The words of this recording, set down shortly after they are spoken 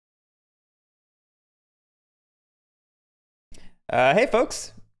Hey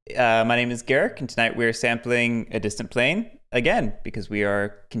folks, my name is Garrick, and tonight we're sampling A Distant Plane again because we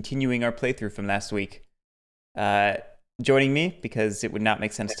are continuing our playthrough from last week. Uh, Joining me, because it would not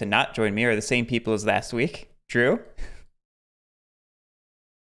make sense to not join me, are the same people as last week. Drew,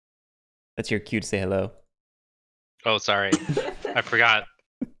 that's your cue to say hello. Oh, sorry. I forgot.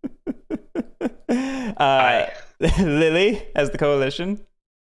 uh, Lily as the coalition,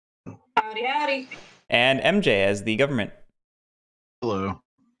 Howdy, howdy. and MJ as the government. Hello.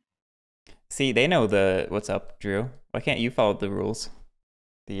 See, they know what's up, Drew. Why can't you follow the rules?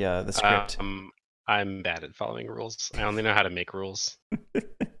 The script. I'm bad at following rules. I only know how to make rules.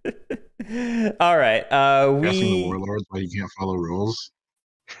 All right. Asking the warlords why you can't follow rules.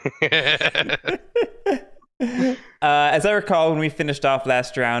 As I recall, when we finished off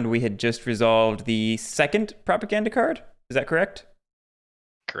last round, we had just resolved the second propaganda card. Is that correct?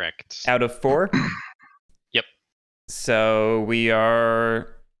 Correct. Out of 4? Yep. So we are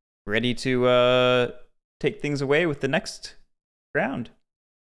ready to take things away with the next round.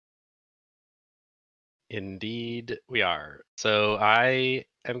 Indeed, we are. So I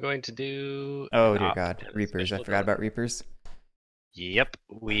am going to do. Oh dear God, Reapers! I forgot about Reapers. Yep,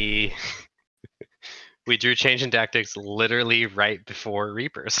 we we drew change in tactics literally right before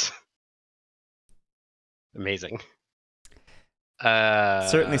Reapers. Amazing.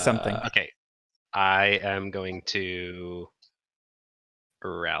 Certainly something. Okay, I am going to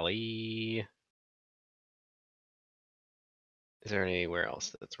rally. Is there anywhere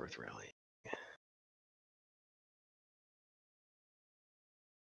else that's worth rallying?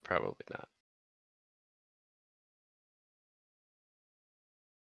 Probably not.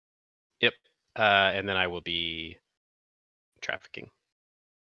 Yep. And then I will be trafficking.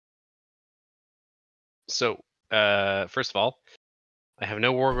 So, first of all, I have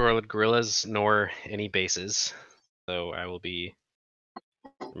no warlord guerrillas nor any bases, so I will be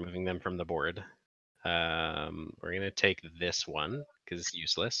removing them from the board. We're gonna take this one because it's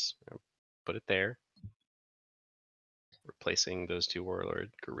useless. Put it there. Replacing those 2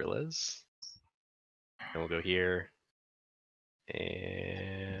 warlord guerrillas. And we'll go here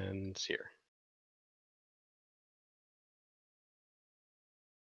and here.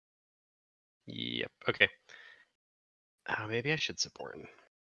 Yep. Okay. Maybe I should support.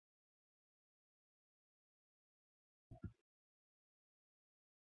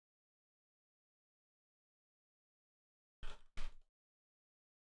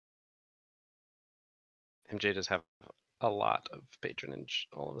 MJ does have a lot of patronage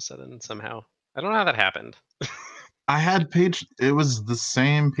all of a sudden somehow. I don't know how that happened. I had it was the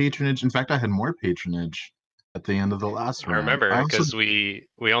same patronage. In fact, I had more patronage at the end of the last round. I remember because we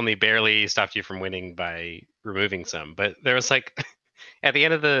only barely stopped you from winning by removing some, but there was like at the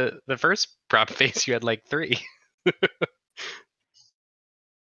end of the first prop phase you had like 3.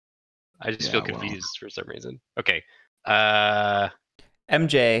 I just feel confused for some reason. Okay.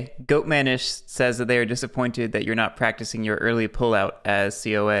 MJ, Goatmanish says that they are disappointed that you're not practicing your early pullout as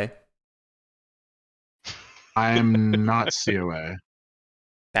COA. I am not COA.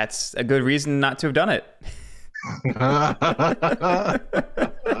 That's a good reason not to have done it.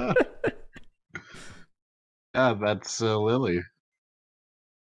 Yeah, that's Lily.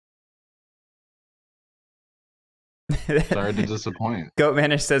 Sorry to disappoint.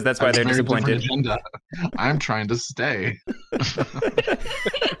 Goatmanish says that's why they're disappointed. Agenda. I'm trying to stay.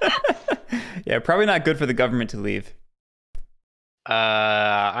 Yeah, probably not good for the government to leave.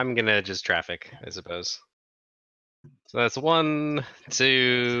 I'm gonna just traffic, I suppose. So that's 1,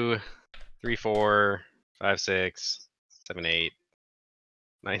 2, 3, 4, 5, 6, 7, 8,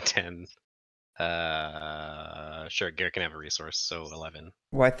 9, 10. Sure, Garrett can have a resource, so 11.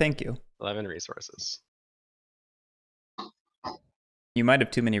 Why, thank you. 11 resources. You might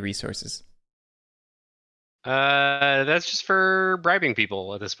have too many resources. That's just for bribing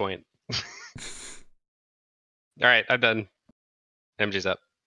people at this point. All right, I'm done. MJ's up.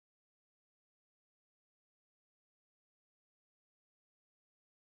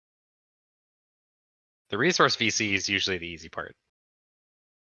 The resource VC is usually the easy part.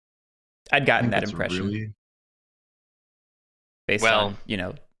 I'd gotten that impression. Really... Based on,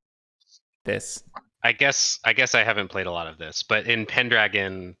 this. I guess I haven't played a lot of this, but in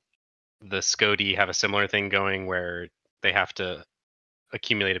Pendragon, the Scody have a similar thing going where they have to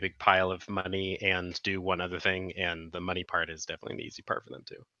accumulate a big pile of money and do one other thing, and the money part is definitely the easy part for them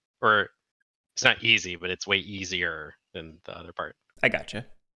too. Or it's not easy, but it's way easier than the other part. I gotcha.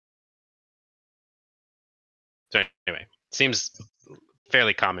 So anyway, seems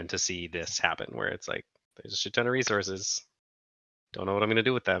fairly common to see this happen where it's like there's a shit ton of resources. Don't know what I'm gonna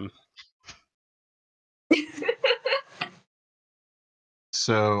do with them.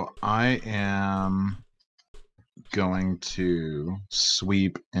 so I am going to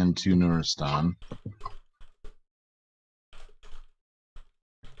sweep into Nuristan.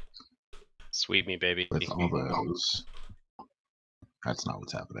 Sweep me, baby. With all those. That's not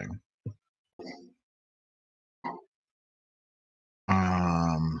what's happening.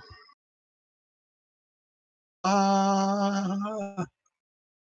 I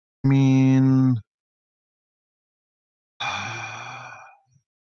mean,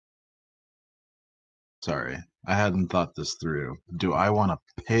 sorry, I hadn't thought this through. Do I want to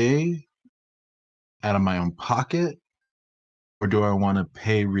pay out of my own pocket, or do I want to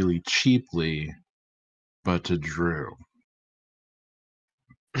pay really cheaply, but to Drew?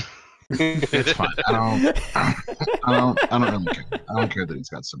 It's fine. I don't really care. I don't care that he's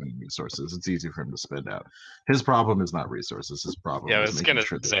got so many resources. It's easy for him to spend out. His problem is not resources. His problem Yeah, I is was making gonna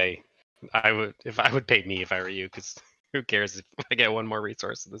sure that say, I would pay me if I were you, because who cares if I get one more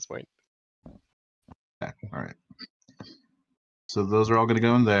resource at this point? Okay, all right. So those are all going to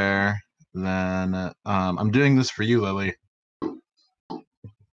go in there. Then I'm doing this for you, Lily.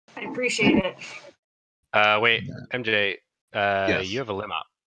 I appreciate it. Wait, MJ, Yes. you have a limp op.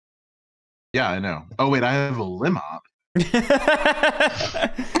 Yeah, I know. Oh wait, I have a lim op.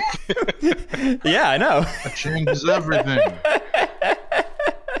 Yeah, I know. That changes everything.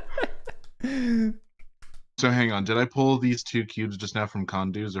 So hang on, did I pull these 2 cubes just now from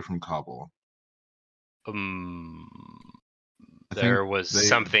Konduz or from Cobble? There was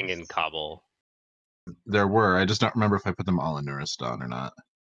something in Cobble. There were. I just don't remember if I put them all in Nuristan or not.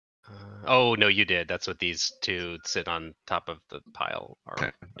 Oh no, you did. That's what these 2 sit on top of the pile are.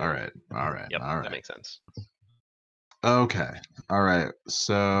 Okay. All right. Yep, All right. that makes sense. Okay. All right.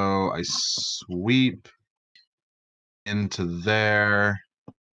 So I sweep into there.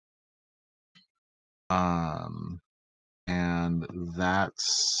 And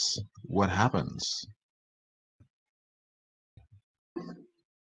that's what happens.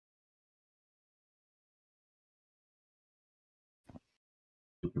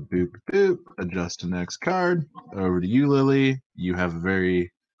 Boop, boop, boop. Adjust to next card. Over to you, Lily. You have a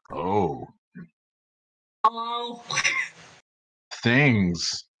very Hello.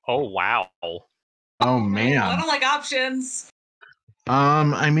 things. Oh wow. Oh man. I don't like options.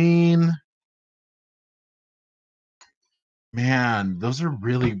 I mean, man, those are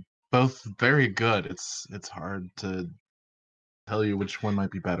really both very good. It's hard to tell you which one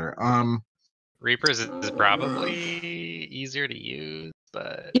might be better. Reapers is probably easier to use,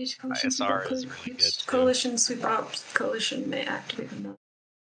 but ISR is really good too. Coalition sweep ops. Coalition may activate another.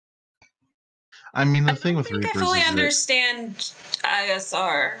 I mean, the thing with Reapers I fully is understand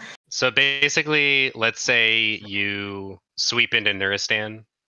ISR. So basically, let's say you sweep into Nuristan,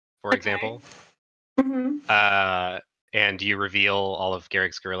 for example, and you reveal all of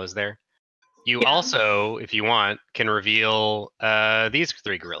Garrick's gorillas there. You also, if you want, can reveal these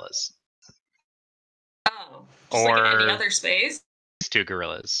 3 gorillas. Oh, just like or any other space. These 2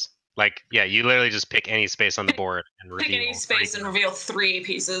 gorillas. Like, yeah, you literally just pick any space on the board and reveal. Pick any space and reveal 3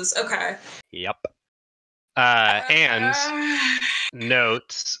 pieces. Okay. Yep. And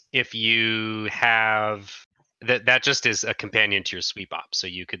note, if you have that just is a companion to your sweep op, so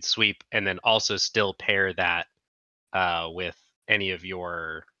you could sweep and then also still pair that with any of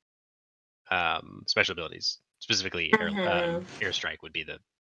your special abilities. Specifically, airstrike would be the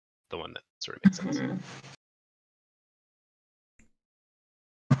one that sort of makes sense.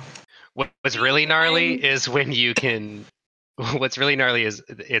 What's really gnarly is when you can. What's really gnarly is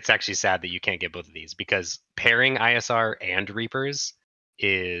it's actually sad that you can't get both of these, because pairing ISR and Reapers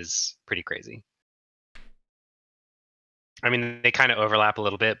is pretty crazy. I mean, they kind of overlap a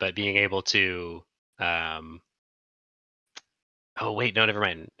little bit, but being able to oh wait, no, never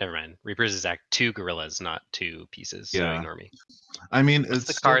mind. Reapers is 2 gorillas, not 2 pieces. So ignore me. I mean, it's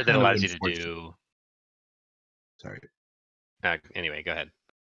the card that allows you to do. Sorry. Anyway, go ahead.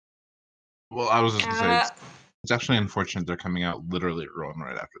 Well, I was just gonna say it's actually unfortunate they're coming out literally one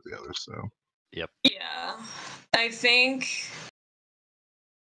right after the other. So. Yep. Yeah, I think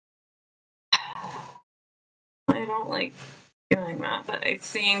I don't like doing that, but I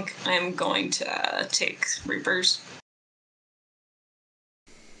think I'm going to take Reapers.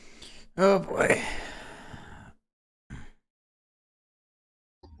 Oh boy.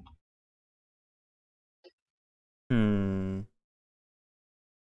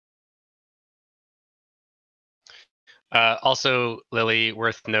 Also, Lily,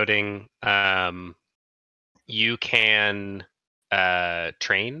 worth noting, you can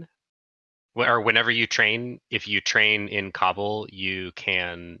train, or whenever you train, if you train in Cobble, you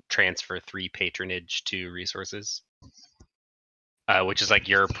can transfer 3 patronage to resources. which is like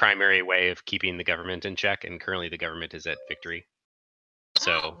your primary way of keeping the government in check, and currently the government is at victory.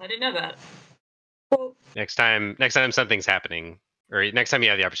 So I didn't know that. Well, next time something's happening, or next time you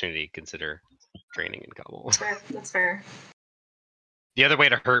have the opportunity, consider training in Kabul. that's fair. That's fair. The other way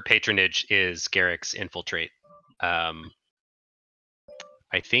to hurt patronage is Garrick's infiltrate.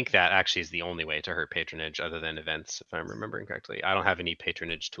 I think that actually is the only way to hurt patronage other than events, if I'm remembering correctly. I don't have any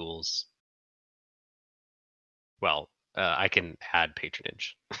patronage tools. Well, I can add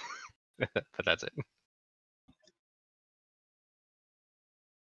patronage, but that's it.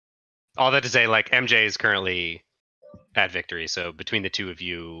 All that to say, like, MJ is currently at victory, so between the two of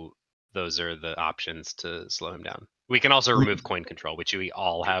you, those are the options to slow him down. We can also remove coin control, which we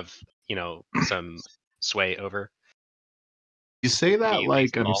all have, some sway over. You say that Be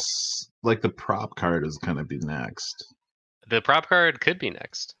like small. like the prop card is gonna be next. The prop card could be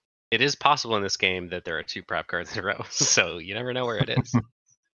next. It is possible in this game that there are 2 prop cards in a row, so you never know where it is.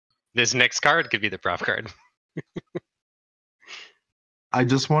 This next card could be the prop card. I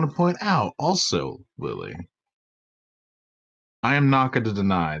just want to point out also, Lily, I am not going to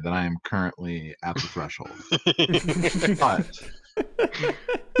deny that I am currently at the threshold. But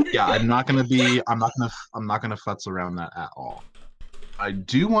yeah, I'm not gonna futz around that at all. I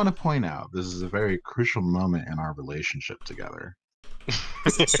do want to point out this is a very crucial moment in our relationship together.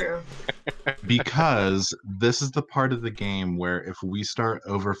 This is true. Because this is the part of the game where if we start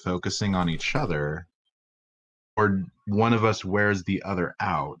over focusing on each other, or one of us wears the other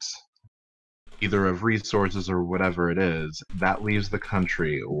out, either of resources or whatever it is, that leaves the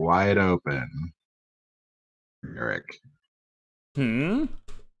country wide open. Eric. Hmm?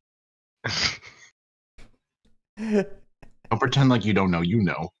 Don't pretend like you don't know, you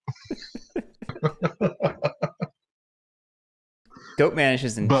know. Goatmanish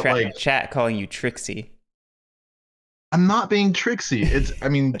is in But, like- chat calling you Trixie. I'm not being tricksy.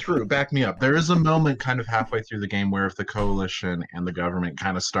 True, back me up. There is a moment kind of halfway through the game where if the coalition and the government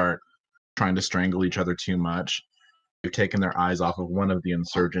kind of start trying to strangle each other too much, they've taken their eyes off of one of the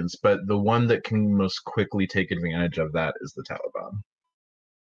insurgents, but the one that can most quickly take advantage of that is the Taliban.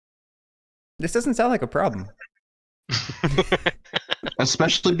 This doesn't sound like a problem.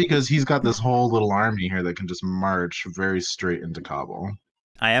 Especially because he's got this whole little army here that can just march very straight into Kabul.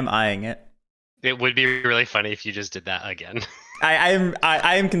 I am eyeing it. It would be really funny if you just did that again. I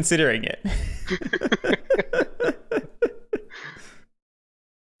am considering it.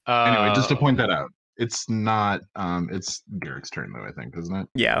 Anyway, just to point that out, it's not. It's Garrick's turn though, I think, isn't it?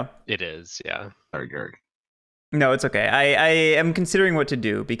 Yeah. It is, yeah. Sorry, Garrick. No, it's okay. I am considering what to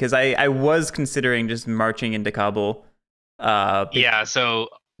do because I was considering just marching into Kabul. Yeah, so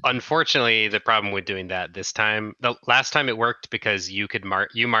unfortunately, the problem with doing that this time, the last time it worked because you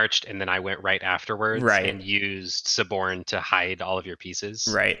marched and then I went right afterwards, Right. and used Suborn to hide all of your pieces.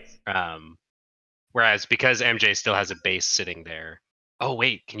 Right. Whereas because MJ still has a base sitting there. Oh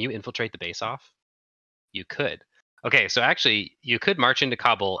wait, can you infiltrate the base off? You could. Okay, so actually you could march into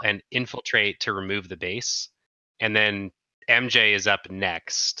Kabul and infiltrate to remove the base, and then MJ is up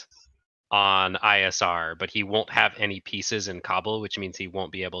next on ISR, but he won't have any pieces in Kabul, which means he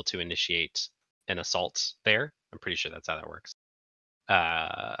won't be able to initiate an assault there. I'm pretty sure that's how that works.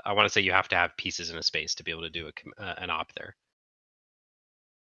 I want to say you have to have pieces in a space to be able to do an op there.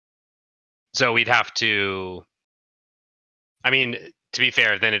 So we'd have to. I mean, to be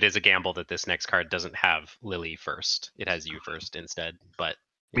fair, then it is a gamble that this next card doesn't have Lily first. It has you first instead. But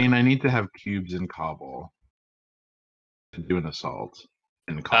I need to have cubes in Kabul to do an assault.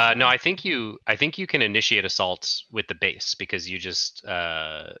 No, I think you can initiate assaults with the base because you just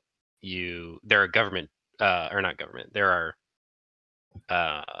there are government or not government. There are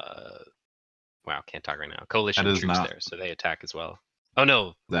wow, can't talk right now. Coalition troops there, so they attack as well. Oh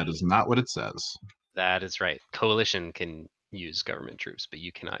no, that is not what it says. That is right. Coalition can use government troops, but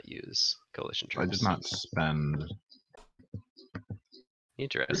you cannot use coalition troops. I did not spend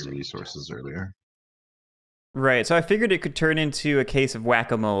interesting resources earlier. Right. So I figured it could turn into a case of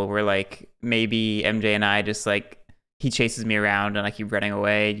whack-a-mole where like maybe MJ and I just like he chases me around and I keep running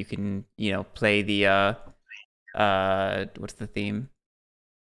away. You can, play the what's the theme?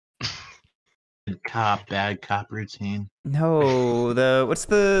 Bad cop routine. No, what's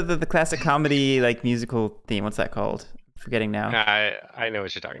the classic comedy like musical theme? What's that called? I'm forgetting now. I know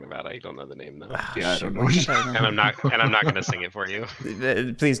what you're talking about. I don't know the name though. Oh, yeah, shit, I don't know. what and I'm not going to sing it for you.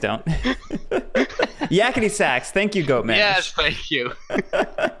 Please don't. Yakety sax. Thank you, Goatman. Yes, thank you.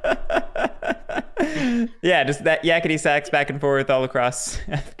 Yeah, just that yakety sax back and forth all across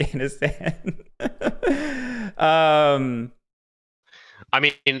Afghanistan. I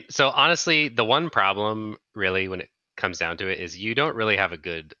mean, so honestly, the one problem really when it comes down to it is you don't really have a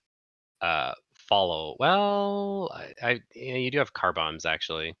good follow. Well, you do have car bombs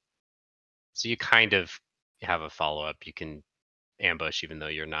actually, so you kind of have a follow up. You can ambush even though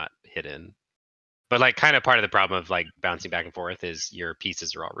you're not hidden. But like, kind of part of the problem of like bouncing back and forth is your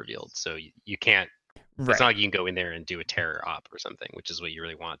pieces are all revealed, so you can't. Right. It's not like you can go in there and do a terror op or something, which is what you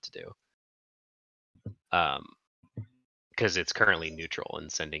really want to do. Because it's currently neutral,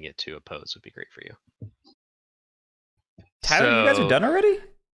 and sending it to oppose would be great for you. Tyler, you guys are done already?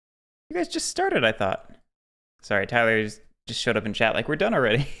 You guys just started, I thought. Sorry, Tyler just showed up in chat like we're done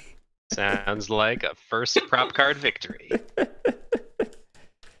already. Sounds like a first prop card victory.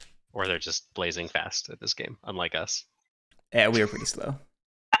 Or they're just blazing fast at this game, unlike us. Yeah, we were pretty slow.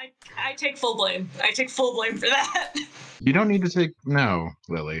 I take full blame. I take full blame for that. You don't need to take no,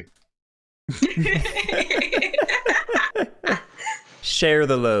 Lily. Share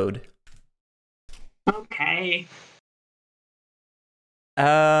the load. Okay.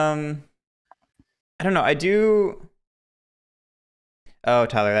 I don't know. I do. Oh,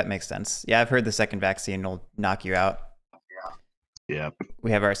 Tyler, that makes sense. Yeah, I've heard the second vaccine will knock you out. Yep.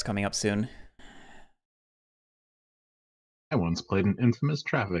 We have ours coming up soon. I once played in Infamous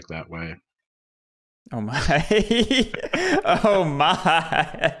Traffic that way. Oh my. Oh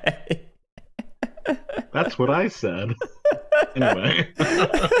my. That's what I said. Anyway.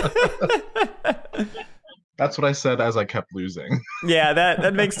 That's what I said as I kept losing. Yeah,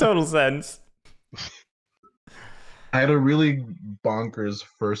 that makes total sense. I had a really bonkers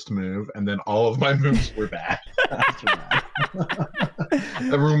first move, and then all of my moves were bad after that.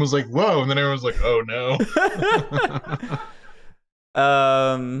 Everyone was like, whoa, and then everyone was like, oh no.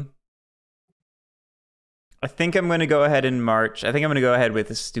 I think I'm going to go ahead and march. I think I'm going to go ahead with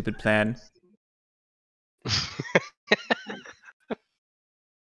this stupid plan.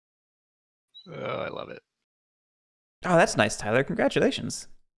 Oh, I love it. Oh, that's nice, Tyler. Congratulations.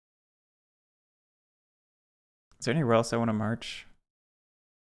 Is there anywhere else I want to march?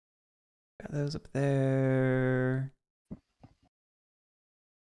 Got those up there.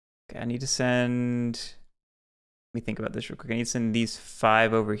 Okay, I need to send... Let me think about this real quick. I need to send these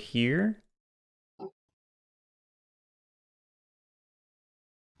 5 over here.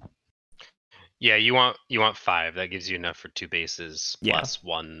 Yeah, you want 5. That gives you enough for 2 bases plus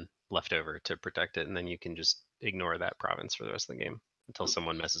 1 left over to protect it, and then you can just ignore that province for the rest of the game until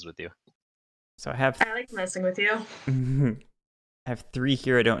someone messes with you. So I have... I like messing with you. I have 3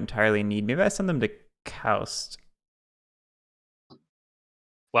 here I don't entirely need. Maybe I send them to Kaust.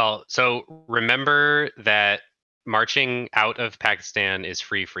 Well, so remember that marching out of Pakistan is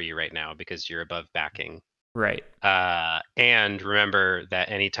free for you right now because you're above backing. Right. And remember that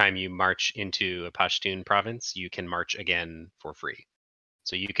anytime you march into a Pashtun province, you can march again for free.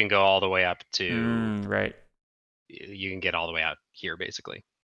 So you can go all the way up to... right. You can get all the way out here, basically.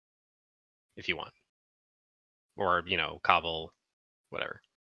 If you want. Or, Kabul, whatever.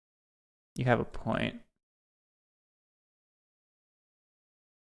 You have a point.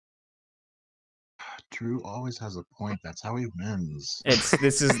 Drew always has a point. That's how he wins.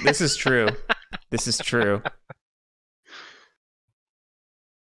 This is true. This is true.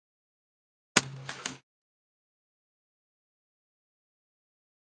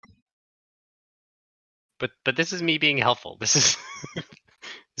 But this is me being helpful. This is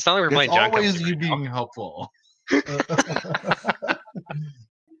it's not like we're playing It's John always Company you right being now. helpful.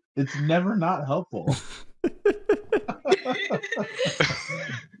 It's never not helpful.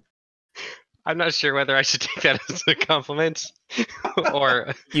 I'm not sure whether I should take that as a compliment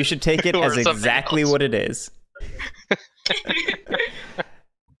or you should take it or as something exactly else. what it is.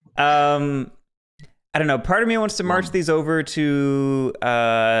 I don't know. Part of me wants to march these over to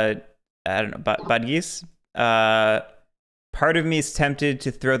I don't know, Badghis. Part of me is tempted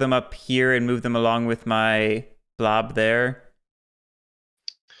to throw them up here and move them along with my blob there.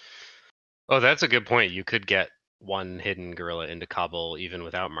 Oh, that's a good point. You could get one hidden guerrilla into Kabul even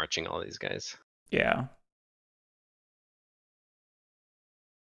without marching all these guys. Yeah.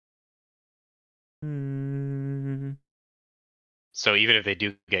 So even if they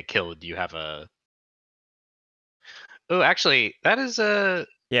do get killed, you have a... Oh, actually, that is a...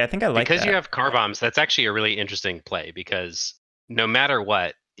 Yeah, I think I like because that. you have car bombs, that's actually a really interesting play because no matter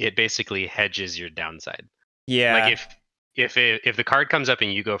what, it basically hedges your downside. Yeah. Like if the card comes up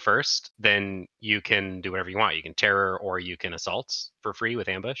and you go first, then you can do whatever you want. You can terror or you can assault for free with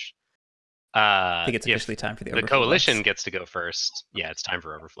ambush. I think it's officially time for the overflow. Coalition box. gets to go first. Yeah, it's time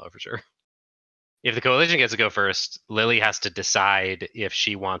for overflow for sure. If the coalition gets to go first, Lily has to decide if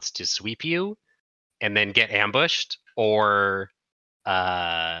she wants to sweep you and then get ambushed, or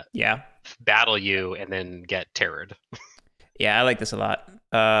Yeah. battle you, and then get terrored. Yeah, I like this a lot.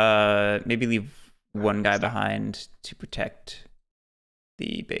 Maybe leave one guy behind to protect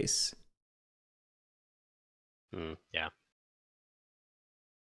the base. Yeah.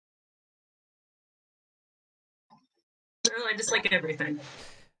 Well, I just like everything.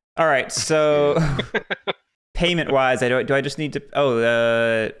 All right, so payment-wise, do I just need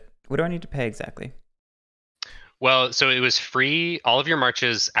to? What do I need to pay exactly? Well, so it was free. All of your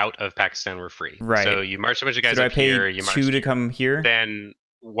marches out of Pakistan were free. Right. So you marched a bunch of guys So do I up pay here. You 2 to come here? Then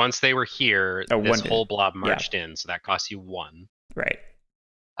once they were here, Oh, this 1 whole did. blob marched in. So that cost you 1. Right.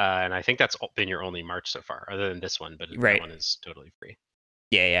 And I think that's been your only march so far, other than this one. But Right. that one is totally free.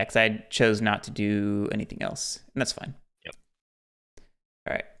 Yeah, because I chose not to do anything else, and that's fine. Yep.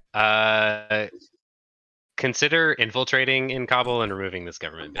 All right. Consider infiltrating in Kabul and removing this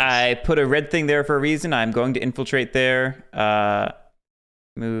government base. I put a red thing there for a reason. I'm going to infiltrate there.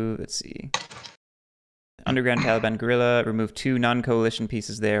 Move. Let's see. Underground Taliban guerrilla. Remove 2 non-coalition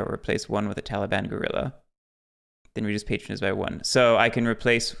pieces there, or replace 1 with a Taliban guerrilla. Then reduce patronage by 1. So I can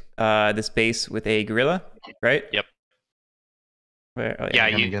replace this base with a guerrilla, right? Yep. Where, Yeah,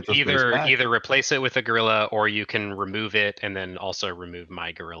 gonna you get this base back. either replace it with a guerrilla, or you can remove it and then also remove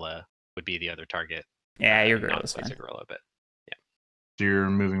my guerrilla would be the other target. Yeah, your Not guerrilla's place fine. a guerrilla, but So you're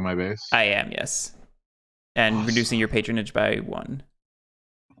moving my base? I am, yes. And Awesome. reducing your patronage by 1.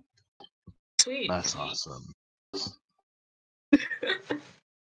 Sweet. That's awesome.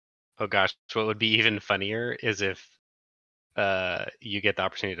 oh gosh, what would be even funnier is if you get the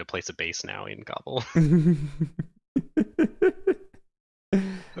opportunity to place a base now in Kabul.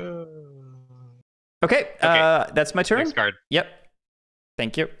 Okay, that's my turn. Next card. Yep.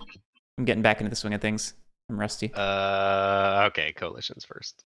 Thank you. I'm getting back into the swing of things. I'm rusty. Okay, coalitions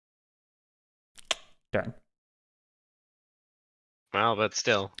first. Darn. Well, but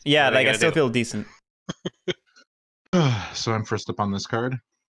still. Yeah, what are they like I gonna still do? feel decent. So I'm first up on this card?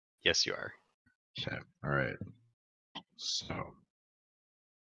 Yes, you are. Okay, alright. So.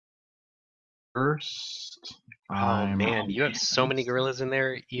 First. Oh man, you have so many gorillas in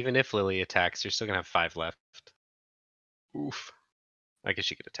there. Even if Lily attacks, you're still gonna have 5 left. Oof. I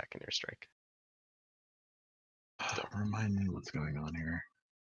guess you could attack an airstrike. Remind me what's going on here.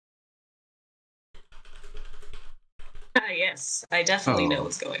 Yes, I definitely know Oh.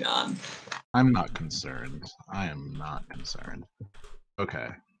 what's going on. I'm not concerned. I am not concerned. Okay,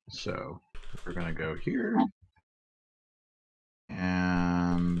 so we're gonna go here.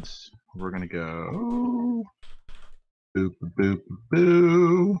 And we're gonna go boop boop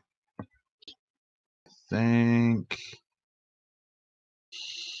boo. Think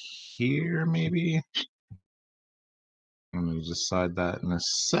here maybe. I'm gonna decide that in a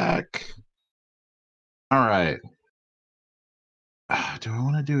sec. All right. Do I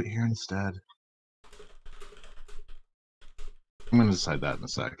want to do it here instead? I'm gonna decide that in a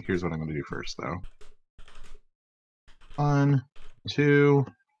sec. Here's what I'm gonna do first, though. 1, 2,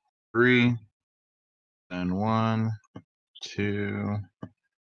 3, then 1, 2,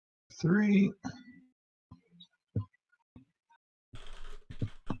 3.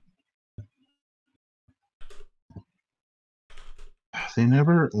 They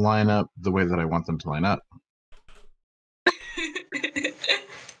never line up the way that I want them to line up.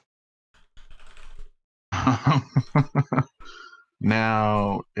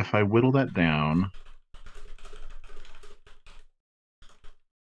 Now, if I whittle that down,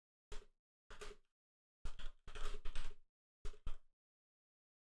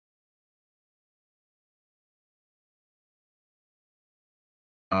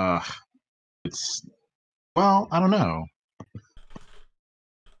 it's, well, I don't know.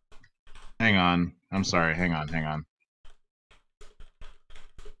 Hang on. I'm sorry. Hang on.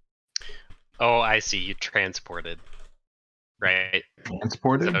 Oh, I see. You transported. Right. Is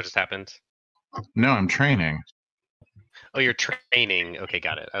Transported? that what just happened? No, I'm training. Oh, you're training. Okay,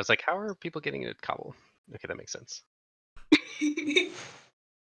 got it. I was like, how are people getting into Kabul? Okay, that makes sense.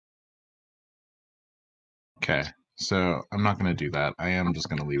 Okay, so I'm not going to do that. I am just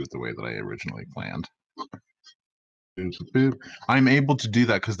going to leave it the way that I originally planned. Boop, boop, boop. I'm able to do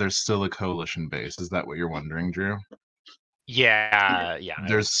that because there's still a coalition base. Is that what you're wondering, Drew? Yeah.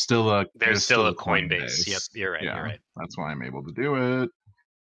 There's still a coin base. Yep, you're right. Yeah, You're right. that's why I'm able to do it.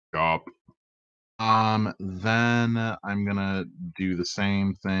 Yup. Then I'm gonna do the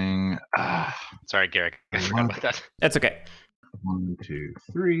same thing. Sorry, Garrick. I forgot about that. That's okay. 1, 2,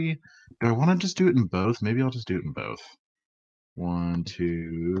 3. Do I want to just do it in both? Maybe I'll just do it in both. 1,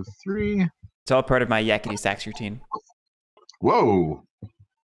 2, 3. It's all part of my yakety sax routine. Whoa!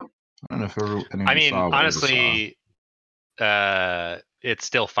 I don't know if anyone I mean, saw what I just saw. honestly, it's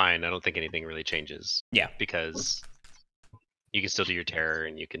still fine. I don't think anything really changes. Yeah. Because you can still do your terror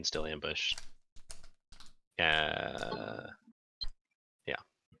and you can still ambush. Yeah.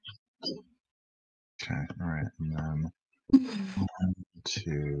 Okay, all right, and then 1,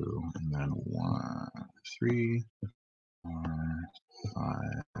 2, and then 1, 3, 4,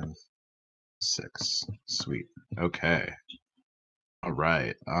 5, 6. Sweet. Okay. All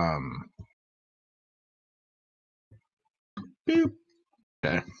right. Boop.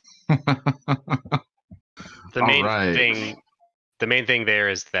 Okay. The All main right. thing there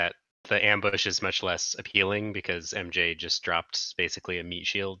is that the ambush is much less appealing because MJ just dropped basically a meat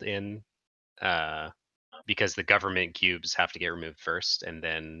shield in, because the government cubes have to get removed first and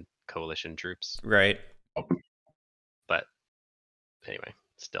then coalition troops. Right. But anyway,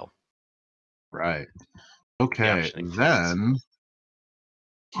 still. Right. Okay. option exists. Then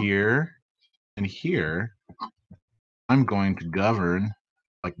here and here, I'm going to govern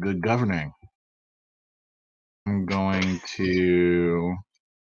like good governing. I'm going to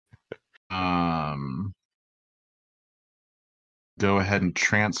go ahead and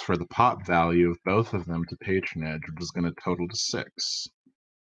transfer the pop value of both of them to patronage, which is going to total to 6.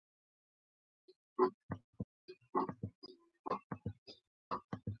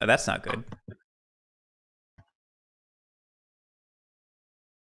 Oh, that's not good.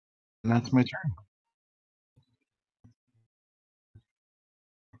 And that's my turn.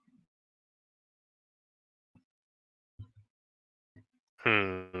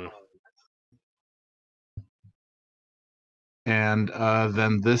 And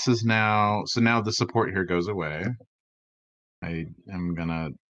then this is now, so now the support here goes away. I am gonna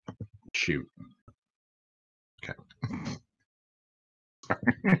shoot. Okay. Sorry.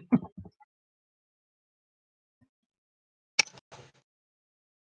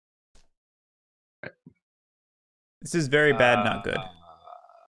 This is very bad, not good.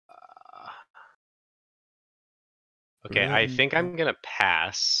 Okay, I think I'm gonna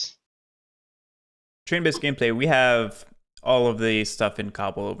pass. Train-based gameplay, we have all of the stuff in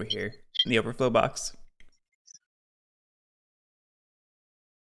Cobble over here in the overflow box.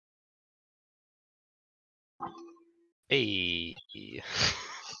 Hey.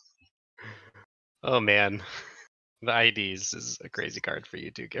 Oh man, the IDs is a crazy card for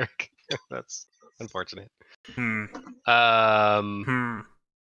you too, Garrick. That's unfortunate.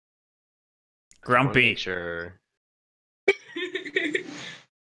 Grumpy. Make sure.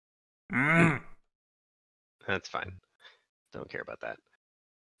 That's fine. Don't care about that.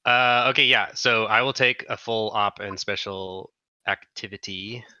 Okay, yeah. So I will take a full op and special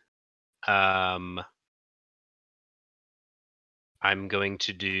activity. I'm going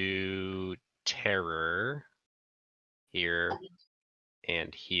to do terror here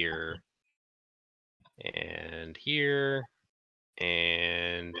and here and here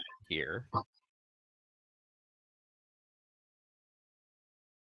and here.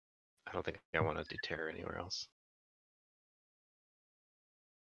 I don't think I want to do terror anywhere else.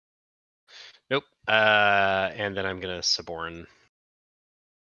 Nope. And then I'm gonna suborn,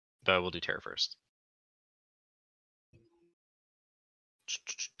 but we'll do terror first.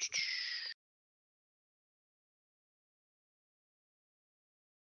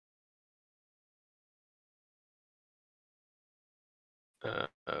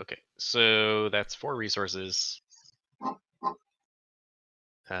 Okay, so that's 4 resources.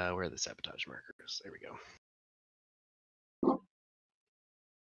 Where are the sabotage markers? There we go.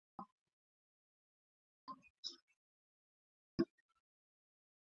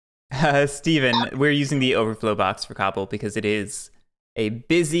 Steven, we're using the overflow box for Cobble because it is a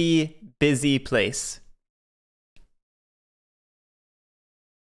busy, busy place.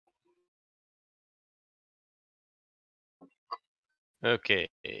 Okay.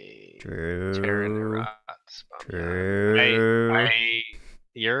 True. Terror and Herat. True.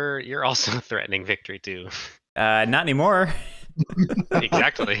 You're also threatening victory too. Not anymore.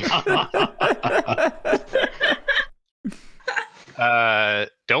 Exactly.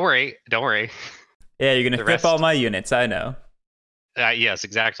 Don't worry. Yeah, you're gonna flip all my units. I know. Yes,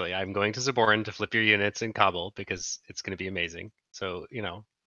 exactly. I'm going to suborn to flip your units in Cobble because it's going to be amazing. So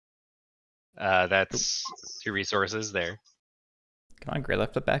that's 2 resources there. Come on,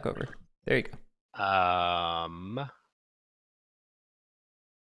 Grilla, flip back over. There you go. I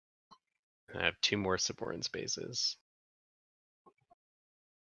have 2 more suborn spaces.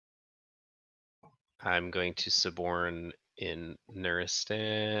 I'm going to suborn in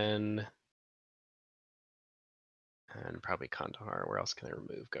Nuristan and probably Kandahar. Where else can I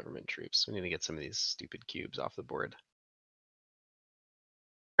remove government troops? We need to get some of these stupid cubes off the board.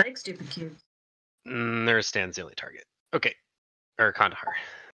 I like stupid cubes. Nuristan's the only target. Okay. Or Kandahar.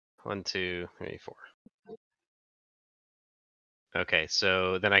 1, 2, 3, 4. Okay,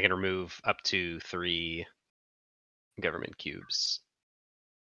 so then I can remove up to 3 government cubes.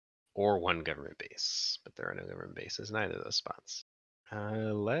 Or 1 government base. But there are no government bases in either of those spots.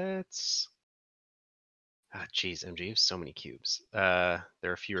 Let's... Ah, geez, MG, you have so many cubes. There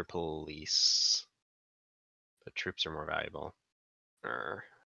are fewer police. But troops are more valuable.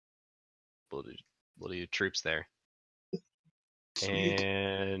 We'll do troops there. Sweet.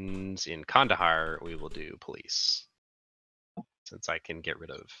 And in Kandahar, we will do police. Since I can get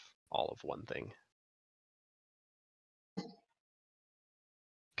rid of all of one thing.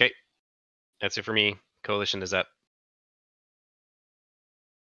 Okay. That's it for me. Coalition is up.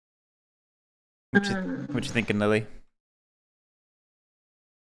 What you thinking, Lily?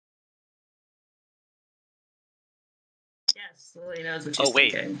 Yes, Lily knows what she's Oh,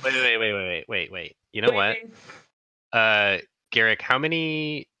 wait. thinking. Wait. You know what? Garrick, how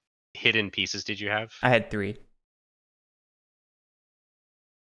many hidden pieces did you have? I had 3.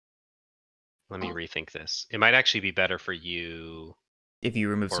 Let me rethink this. It might actually be better for you If you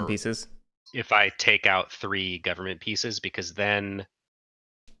remove some Or- pieces. if I take out 3 government pieces, because then...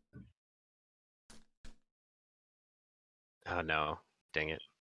 Oh no, dang it.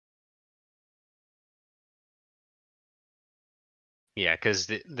 Yeah, because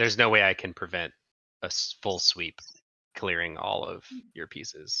there's no way I can prevent a full sweep clearing all of your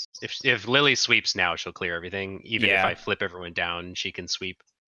pieces. If Lily sweeps now, she'll clear everything. Even if Yeah. I flip everyone down, she can sweep.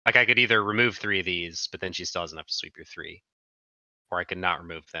 Like I could either remove 3 of these, but then she still has enough to sweep your 3. Or I could not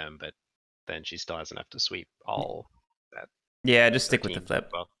remove them, but then she still has enough to sweep all Yeah, just stick with the 13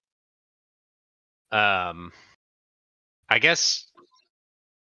 flip. well.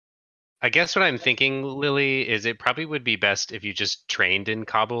 I guess what I'm thinking, Lily, is it probably would be best if you just trained in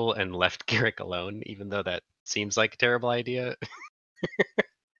Kabul and left Garrick alone, even though that seems like a terrible idea.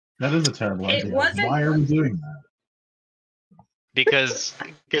 That is a terrible It idea. wasn't- Why are we doing that? because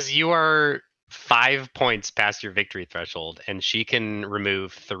you are 5 points past your victory threshold, and she can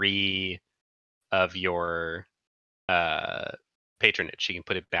remove 3 of your patronage. She can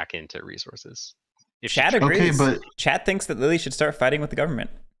put it back into resources. If she Chat tries. agrees. Okay, but Chat thinks that Lily should start fighting with the government.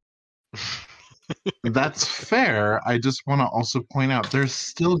 that's fair. I just want to also point out there's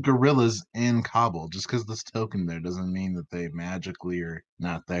still guerrillas in Kabul. Just because this token there doesn't mean that they magically are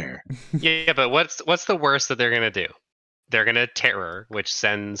not there. Yeah, but what's the worst that they're gonna do? They're gonna terror, which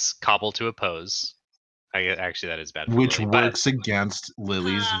sends Kabul to oppose. Actually, that is bad for Which Lily, but- works against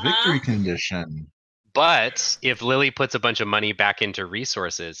Lily's victory condition. But if Lily puts a bunch of money back into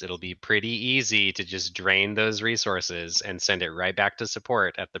resources, it'll be pretty easy to just drain those resources and send it right back to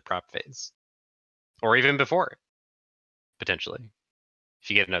support at the prop phase. Or even before, potentially. If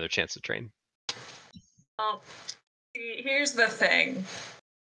you get another chance to train. Well, here's the thing.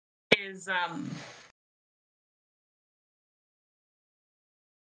 Is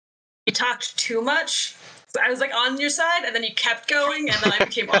you talked too much. So I was like on your side, and then you kept going, and then I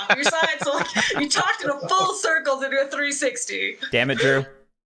became off your side. So like you talked in a full circle to do a 360. Damn it, Drew.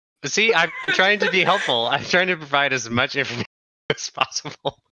 See, I'm trying to be helpful. I'm trying to provide as much information as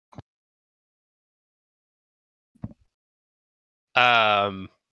possible.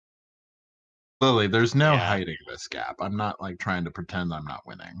 Lily, there's no Yeah. hiding this gap. I'm not like trying to pretend I'm not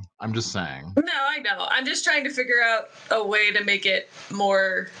winning. I'm just saying. No, I know. I'm just trying to figure out a way to make it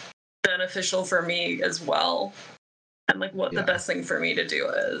more beneficial for me as well, and like what the Yeah. best thing for me to do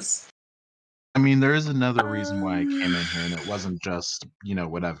is. I mean, there is another reason why I came in here, and it wasn't just,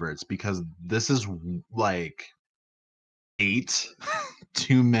 whatever. It's because this is like 8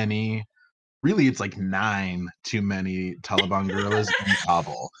 too many. Really, it's like 9 too many Taliban guerrillas in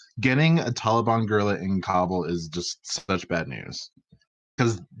Kabul. Getting a Taliban guerrilla in Kabul is just such bad news.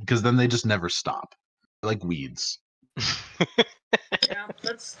 Because then they just never stop. They're like weeds. Yeah,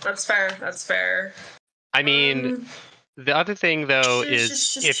 that's fair. That's fair. I mean, Um, the other thing, though,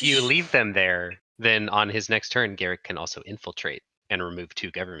 is if you leave them there, then on his next turn, Garrick can also infiltrate and remove 2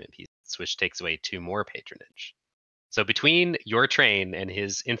 government pieces, which takes away 2 more patronage. So between your train and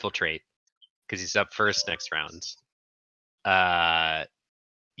his infiltrate, because he's up first next round,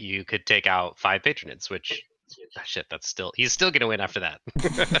 you could take out 5 patronage, which shit, he's still gonna win after that.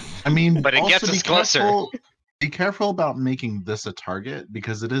 I mean, But it also gets us closer. Be careful about making this a target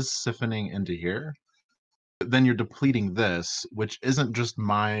because it is siphoning into here. But then you're depleting this, which isn't just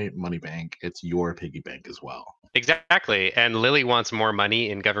my money bank, it's your piggy bank as well. Exactly. And Lily wants more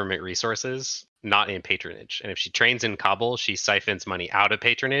money in government resources, not in patronage. And if she trains in Kabul, she siphons money out of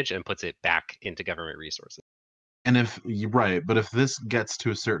patronage and puts it back into government resources. And if you're right, but if this gets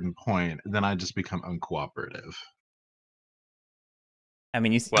to a certain point, then I just become uncooperative. I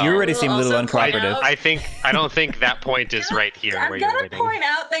mean, you Well, already seem a little also point uncooperative. out- I don't think that point is right here I'm where you're gonna waiting. point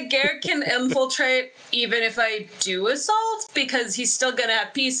out that Garrett can infiltrate even if I do assault because he's still gonna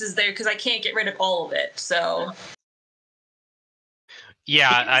have pieces there because I can't get rid of all of it. So he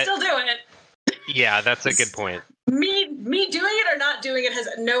Yeah, can still do it. yeah, that's a good point. Me doing it or not doing it has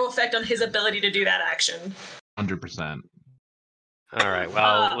no effect on his ability to do that action. 100%. All right.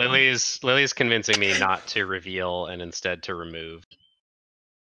 Well, Um, Lily's convincing me not to reveal and instead to remove.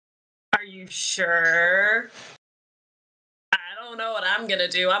 Are you sure? I don't know what I'm gonna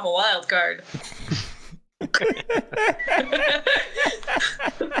do. I'm a wild card.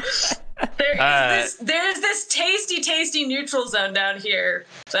 There's this tasty neutral zone down here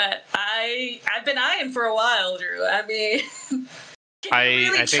that I've been eyeing for a while, Drew. I mean, can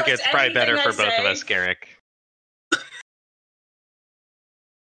you really I think trust it's probably better anything for I both of say? us, Garrick.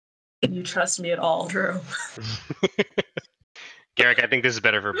 Can you trust me at all, Drew? Garrick, I think this is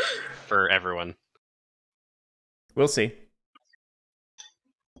better for everyone. We'll see.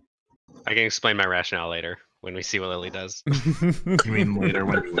 I can explain my rationale later when we see what Lily does. You mean later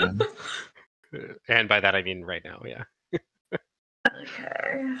when you win? And by that I mean right now, yeah.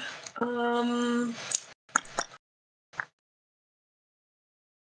 Okay.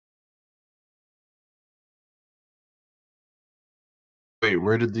 Wait,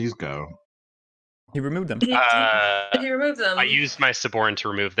 where did these go? He removed them. He removed them. I used my suborn to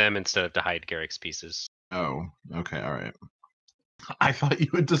remove them instead of to hide Garrick's pieces. Oh, okay, all right. I thought you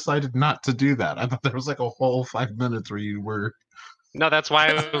had decided not to do that. I thought there was like a whole 5 minutes where you were. No, that's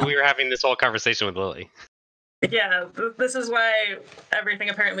why we were having this whole conversation with Lily. Yeah, this is why everything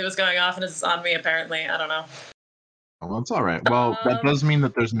apparently was going off and it's on me apparently. I don't know. Well, that's all right. Well, that does mean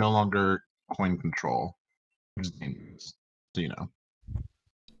that there's no longer coin control. Which is dangerous. So you know.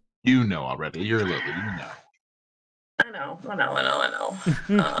 You know already. You're Lily. You know. I know.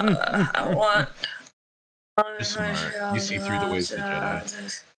 I want. You're smart. You see through the ways of the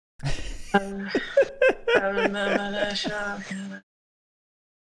Jedi.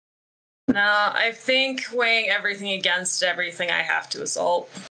 No, I think weighing everything against everything, I have to assault.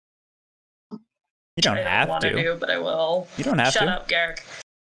 You don't I have want to. do, but I will. You don't have Shut to. up, Garrick.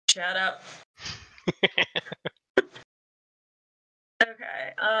 Shut up.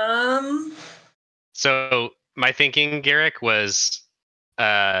 Okay. So my thinking, Garrick, was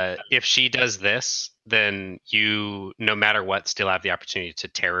if she does this, then you, no matter what, still have the opportunity to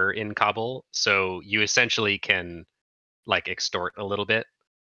terror in Kabul. So you essentially can like extort a little bit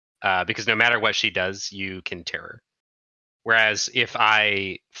because no matter what she does, you can terror. Whereas if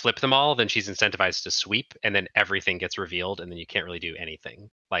I flip them all, then she's incentivized to sweep, and then everything gets revealed, and then you can't really do anything.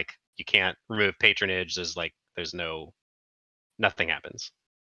 Like you can't remove patronage. There's nothing happens.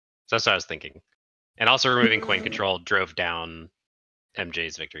 So that's what I was thinking. And also removing coin control drove down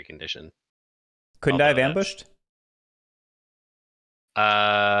MJ's victory condition. Couldn't I have Although ambushed?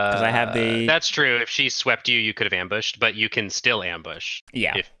 Because I have the- That's true. If she swept you, you could have ambushed, but you can still ambush.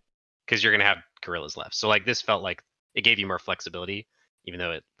 Yeah. Because you're gonna have gorillas left. So like this felt like it gave you more flexibility, even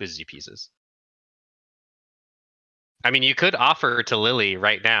though it loses you pieces. I mean, you could offer to Lily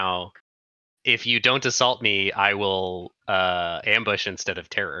right now, if you don't assault me, I will ambush instead of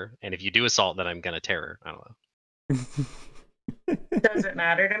terror. And if you do assault, then I'm gonna terror. I don't know. Does it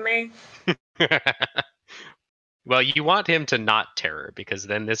matter to me? Well, you want him to not terror because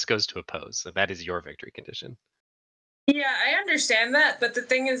then this goes to oppose. So that is your victory condition. Yeah, I understand that, but the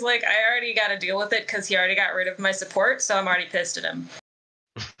thing is, like, I already got to deal with it because he already got rid of my support, so I'm already pissed at him.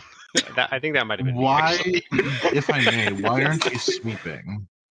 I think that might have been me, Why, actually. if I may, why aren't you sweeping?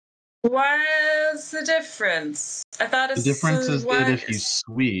 What's the difference? I thought The it's difference is that what-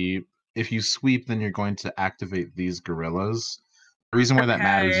 if you sweep, then you're going to activate these gorillas. The reason why that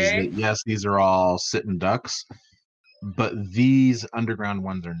matters is Okay. that yes, these are all sitting ducks, but these underground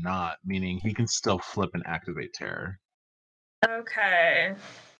ones are not, meaning he can still flip and activate terror. Okay.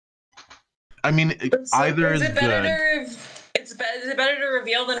 I mean, So either is it better good. is it better to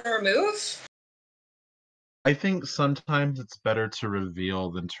reveal than remove? I think sometimes it's better to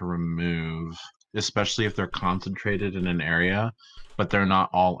reveal than to remove, especially if they're concentrated in an area, but they're not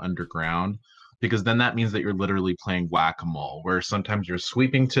all underground, because then that means that you're literally playing whack-a-mole, where sometimes you're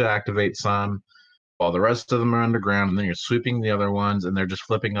sweeping to activate some, while the rest of them are underground, and then you're sweeping the other ones, and they're just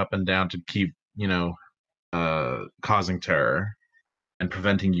flipping up and down to keep, causing terror and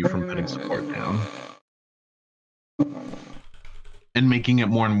preventing you from putting support down, and making it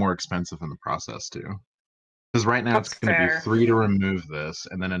more and more expensive in the process too. Because right now it's That's going to be fair. 3 to remove this,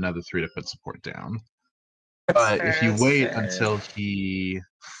 and then another 3 to put support down. That's But fair, if you that's wait fair. until he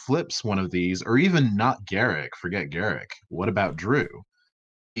flips one of these, or even not Garrick, forget Garrick. What about Drew?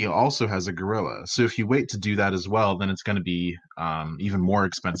 he also has a gorilla. So if you wait to do that as well, then it's going to be even more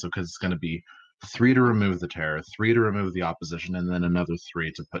expensive because it's going to be 3 to remove the terror, 3 to remove the opposition, and then another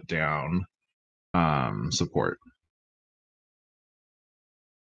 3 to put down support.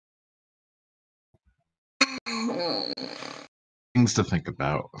 Things to think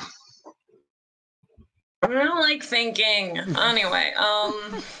about. I don't like thinking. Anyway,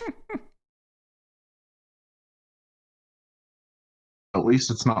 At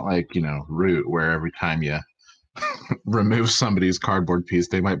least it's not like, Root, where every time you remove somebody's cardboard piece,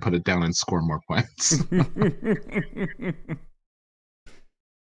 they might put it down and score more points.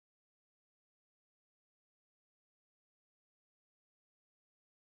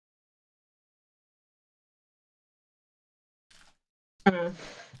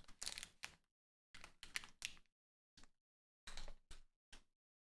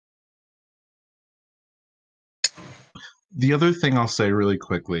 The other thing I'll say really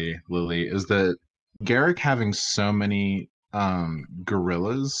quickly, Lily, is that Garrick having so many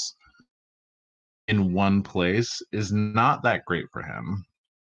gorillas in one place is not that great for him.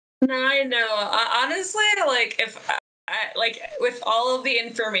 No, I know. Honestly, like if with all of the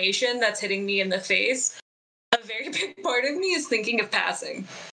information that's hitting me in the face, a very big part of me is thinking of passing.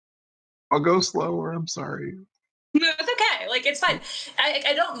 I'll go slower. I'm sorry. No, it's okay. Like it's fine.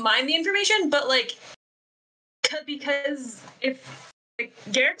 I don't mind the information, but like because if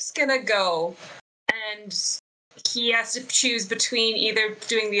Garrick's gonna go and he has to choose between either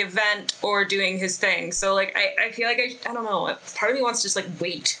doing the event or doing his thing. So like I feel like I don't know. Part of me wants to just like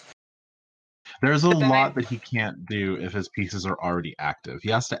wait. There's a lot that he can't do if his pieces are already active. He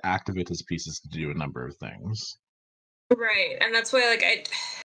has to activate his pieces to do a number of things. Right, and that's why like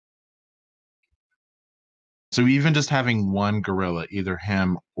So even just having one gorilla, either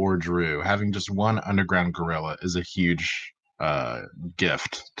him or Drew, having just one underground gorilla is a huge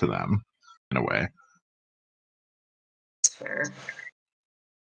gift to them, in a way. That's fair.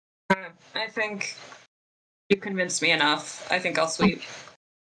 I think you convinced me enough. I think I'll sweep.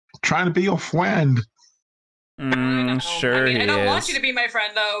 Trying to be your friend. Sure, I don't want you to be my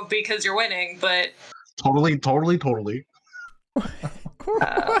friend though because you're winning, but Totally.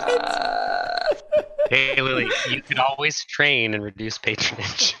 Hey, Lily, you could always train and reduce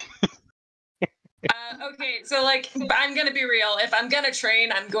patronage. Okay, so like I'm gonna be real. If I'm gonna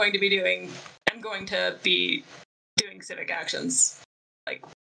train, I'm going to be doing civic actions. Like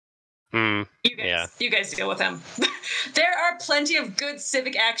you guys deal with them. There are plenty of good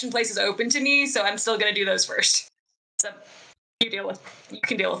civic action places open to me, so I'm still gonna do those first. So you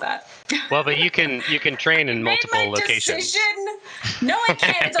can deal with that. Well, but you can train in multiple locations. Decision? No, I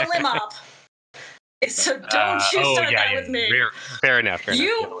can't. It's a lim op. So don't you start that with me. Fair enough.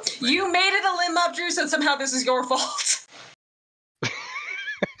 You made it a lim up, Drew, so somehow this is your fault.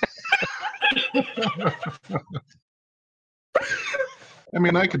 I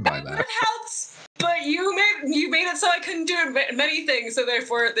mean, I could buy that. It helps, but you made it so I couldn't do many things, so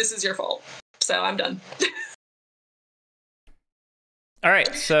therefore this is your fault. So I'm done. All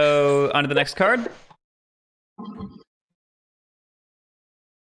right, so on to the next card.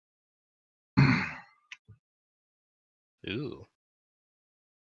 Ooh.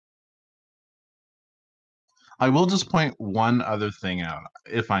 I will just point one other thing out,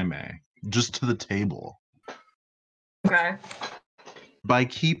 if I may, just to the table. Okay. By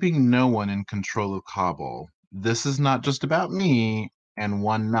keeping no one in control of Cobble, this is not just about me and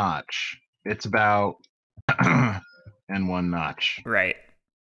one notch. It's about and one notch. Right.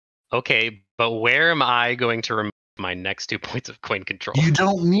 Okay, but where am I going to remove my next 2 points of coin control? You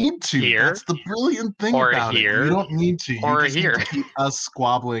don't need to. Here? That's the brilliant thing Or about here? it. You don't need to. You Or just here? need to keep us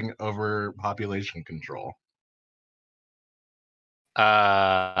squabbling over population control.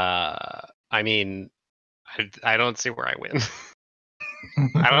 I mean, I don't see where I win.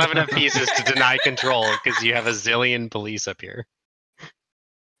 I don't have enough pieces to deny control because you have a zillion police up here.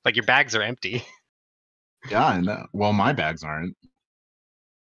 Like your bags are empty. Yeah, I know. Well, my bags aren't.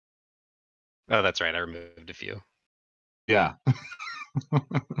 Oh, that's right. I removed a few. Yeah.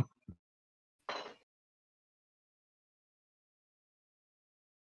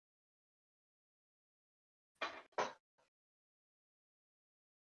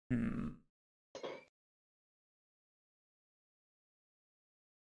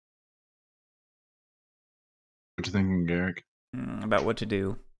 What you thinking, Garrick? About what to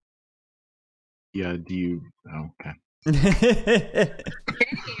do. Yeah, do you... Oh, okay.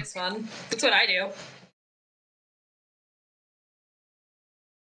 Panicking is fun. That's what I do.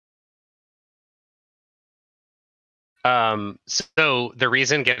 So the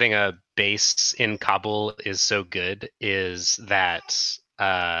reason getting a base in Kabul is so good is that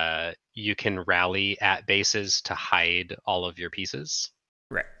you can rally at bases to hide all of your pieces.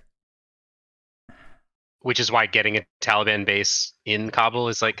 Right. Which is why getting a Taliban base in Kabul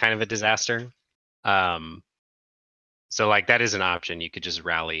is like kind of a disaster. So like that is an option. You could just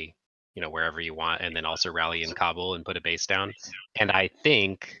rally, wherever you want, and then also rally in Kabul and put a base down. And I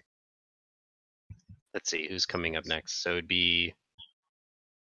think, let's see, who's coming up next? So it'd be,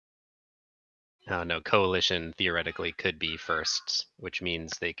 oh no, Coalition theoretically could be first, which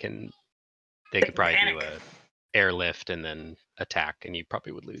means they could probably do a airlift and then attack, and you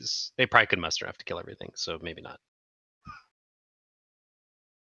probably would lose. They probably could muster enough to kill everything, so maybe not.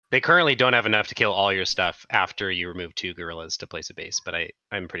 They currently don't have enough to kill all your stuff after you remove 2 guerrillas to place a base, but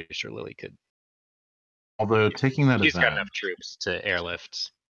I'm pretty sure Lily could. Although taking that She's as got enough troops to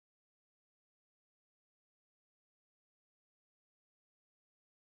airlift.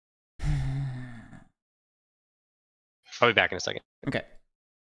 I'll be back in a second. Okay.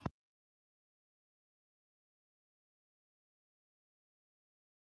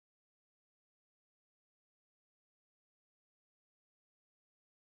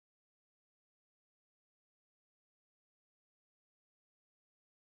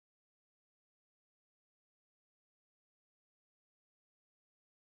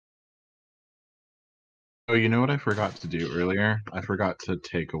 Oh, you know what I forgot to do earlier? I forgot to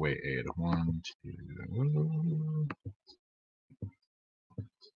take away aid. 1, 2.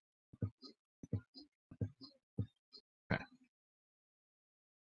 Okay.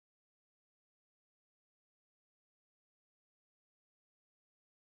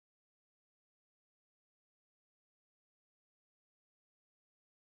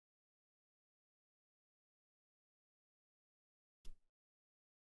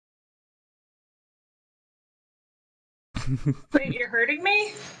 Wait, you're hurting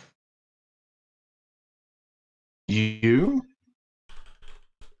me? You?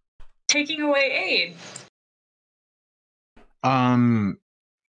 Taking away aid.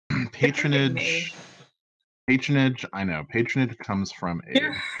 Patronage. Patronage, I know. Patronage comes from aid.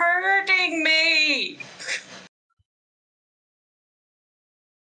 You're hurting me!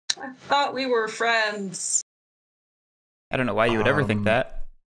 I thought we were friends. I don't know why you would ever think that.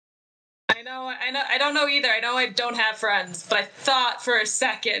 I know. I don't know either. I know I don't have friends, but I thought for a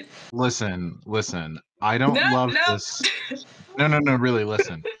second. Listen. I don't love this. No, really,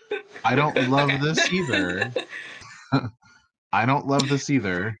 listen. I don't love this either. I don't love this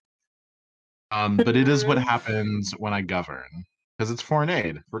either. But it is what happens when I govern. Because it's foreign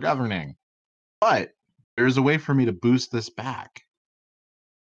aid. We're governing. But there's a way for me to boost this back.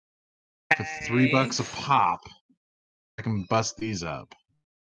 For $3 a pop, I can bust these up.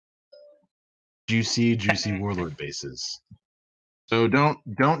 Juicy warlord bases. So don't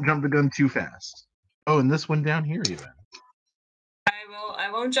jump the gun too fast. Oh, and this one down here even.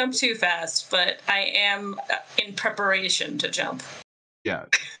 I won't jump too fast, but I am in preparation to jump. Yeah,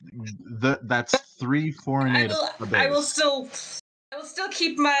 that's 3 foreign aid. I will still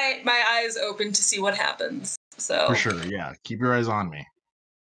keep my eyes open to see what happens. So for sure, yeah. Keep your eyes on me.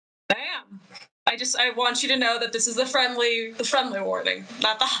 I am. I want you to know that this is the friendly warning,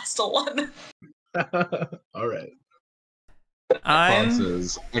 not the hostile one. All right.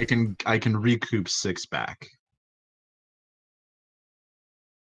 Says, I can recoup 6 back.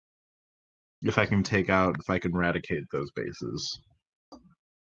 If I can eradicate those bases.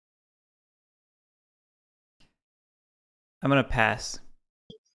 I'm gonna pass.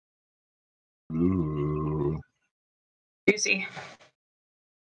 Ooh. Juicy.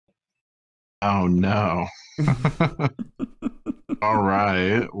 Oh no. All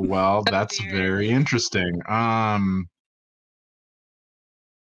right. Well, that's very interesting. I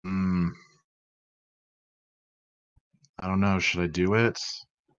don't know. Should I do it?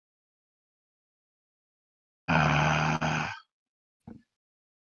 I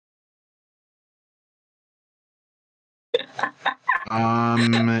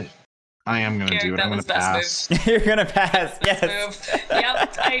am gonna do it. I'm gonna pass. You're gonna pass. Yes. Move.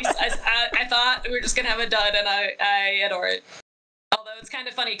 Yep. I thought we were just gonna have a dud, and I adore it. Although it's kind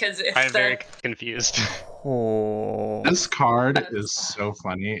of funny because I'm very confused. Oh. This card is so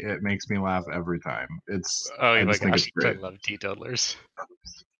funny. It makes me laugh every time. It's my gosh, I love teetotalers.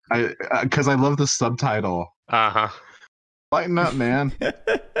 Because I love the subtitle. Uh-huh. Lighten up, man.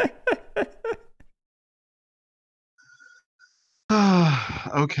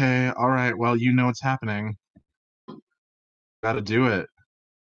 Okay, all right. Well, you know what's happening. Gotta do it.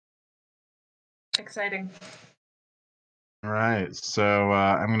 Exciting. All right, so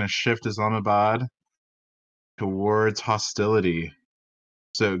I'm going to shift Islamabad towards hostility.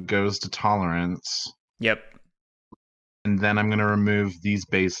 So it goes to tolerance. Yep. And then I'm going to remove these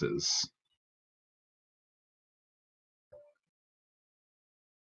bases.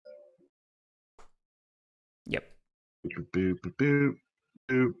 Yep. Boop, boop, boop,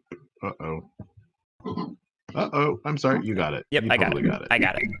 boop. Uh-oh. Uh-oh. I'm sorry. You got it. Yep, You I totally got it. I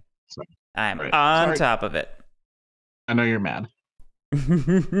got it. Sorry. I'm Right. on Sorry. top of it. I know you're mad.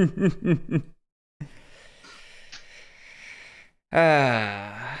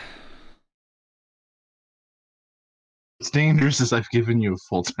 It's dangerous as I've given you a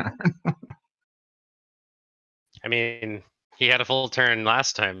full turn. I mean, he had a full turn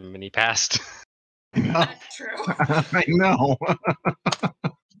last time and he passed. That's true. I know.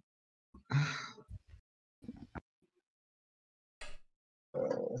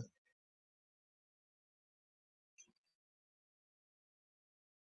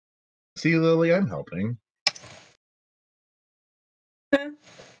 See, Lily, I'm helping. I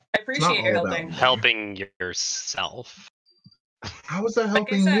appreciate your all about helping. me. Helping yourself. How is that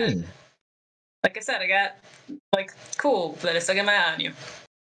Like I helping said. me? Like I said, I got cool, but I still get my eye on you.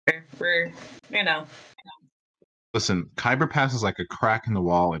 We're you know. Listen, Kyber Pass is like a crack in the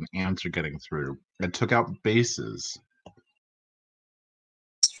wall and ants are getting through. It took out bases.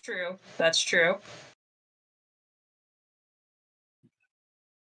 It's true. That's true.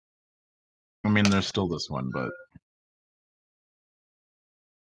 I mean, there's still this one, but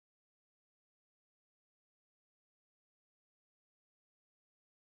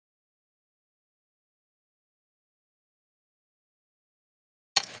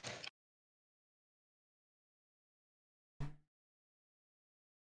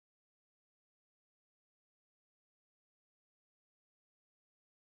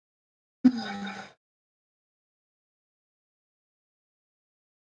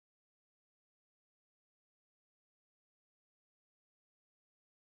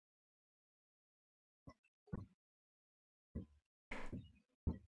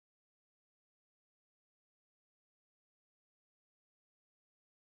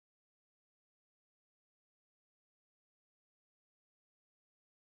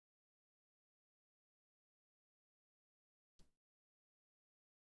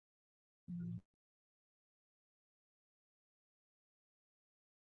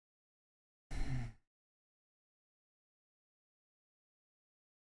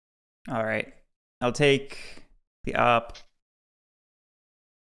All right. I'll take the up.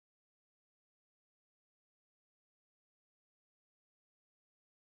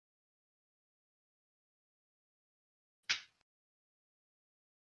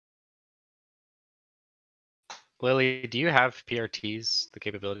 Lily, do you have PRTs, the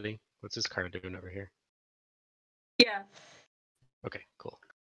capability? What's this card doing over here? Yeah. Okay, cool.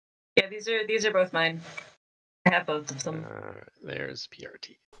 Yeah, these are both mine. I have both of them. There's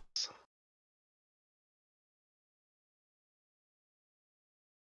PRTs.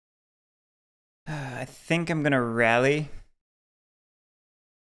 I think I'm gonna rally.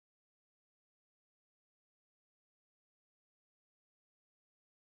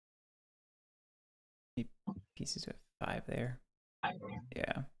 Pieces with 5 there.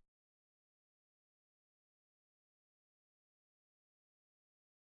 Yeah.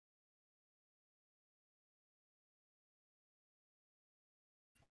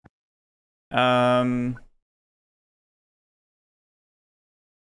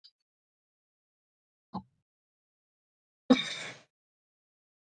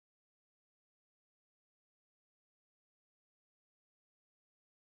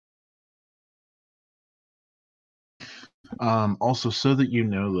 Also, so that you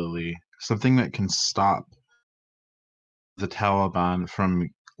know, Lily, something that can stop the Taliban from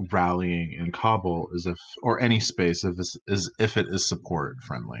rallying in Kabul is if, or any space, if it is support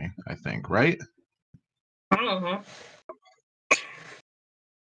friendly. I think, right? Mm-hmm.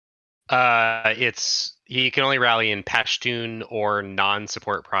 It's he can only rally in Pashtun or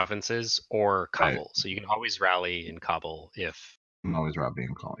non-support provinces or Kabul. Right. So you can always rally in Kabul if. Can always rally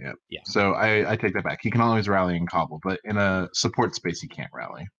in Kabul. Yep. Yeah. So I take that back. He can always rally in Kabul, but in a support space, he can't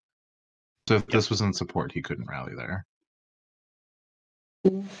rally. So if this was in support, he couldn't rally there.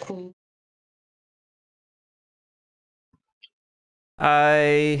 Cool.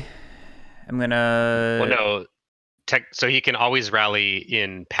 I am gonna. Well, no. So he can always rally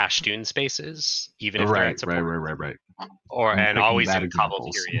in Pashtun spaces, even if they're in support. Right. Or I'm and picking always bad in Kabul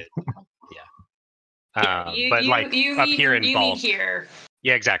examples. period. Yeah. Yeah, But like you up mean, here in you bulk. mean here.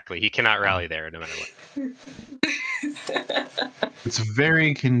 Yeah, exactly. He cannot rally there no matter what. It's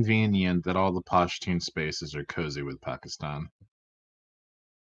very convenient that all the Pashtun spaces are cozy with Pakistan.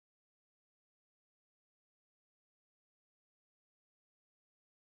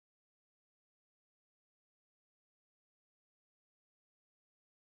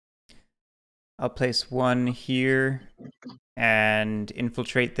 I'll place one here and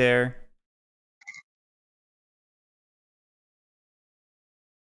infiltrate there.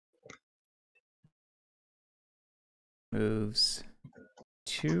 Moves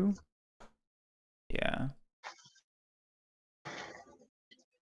 2. Yeah.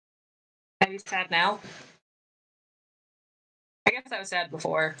 Are you sad now? I guess I was sad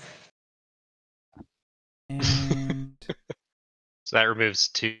before. And So that removes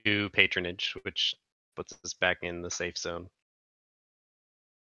 2 patronage, which puts us back in the safe zone.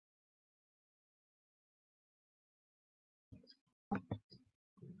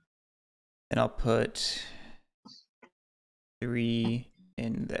 then I'll put 3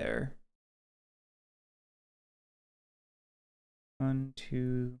 in there. 1,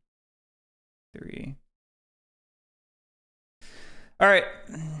 2, 3. All right.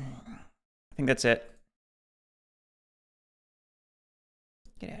 I think that's it.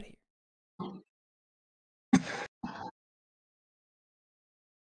 Get out of here.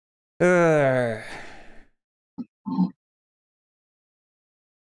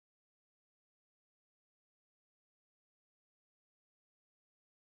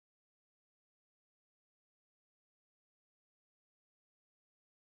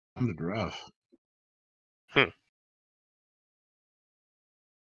 Sounded rough. Hmm.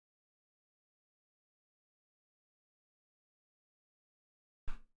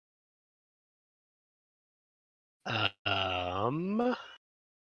 Um.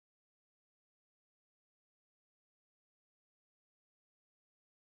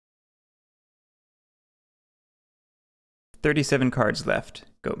 37 cards left.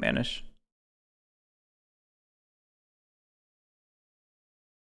 Goat Manish.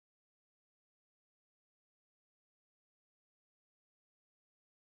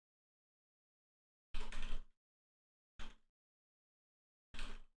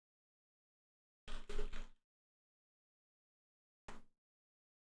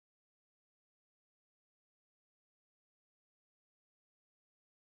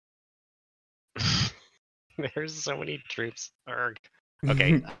 There's so many troops. Arg.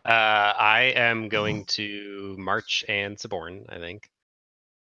 Okay. I am going to march and suborn, I think.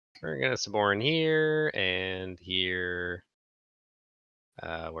 We're gonna suborn here and here.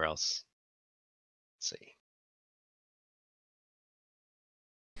 Where else? Let's see.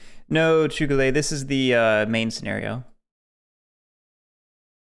 No, Chugale, this is the main scenario.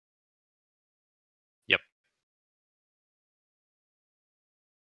 Yep.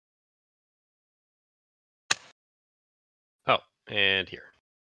 Oh, and here.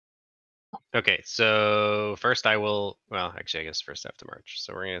 Okay, so first I will, well, actually, I guess first I have to march.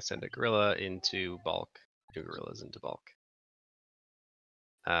 So we're going to send a gorilla into bulk, 2 gorillas into bulk.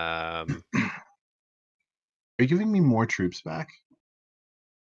 Are you giving me more troops back?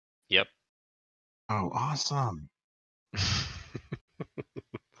 Yep. Oh, awesome.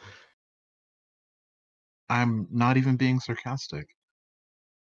 I'm not even being sarcastic.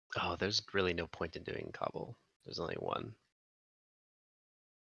 Oh, there's really no point in doing Kabul. There's only one.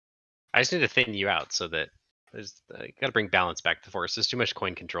 I just need to thin you out so that there's, got to bring balance back to the force. There's too much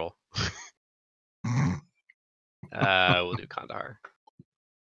coin control. We'll do Kandahar.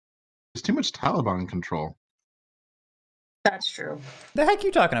 There's too much Taliban control. That's true. The heck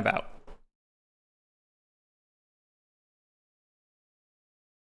you talking about?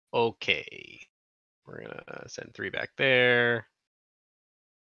 Okay. We're gonna send 3 back there.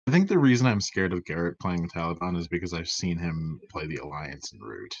 I think the reason I'm scared of Garrett playing Taliban is because I've seen him play the Alliance en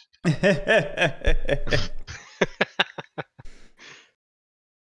route.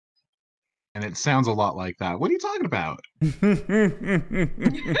 And it sounds a lot like that. What are you talking about?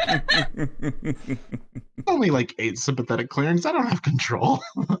 Only like 8 sympathetic clearings. I don't have control.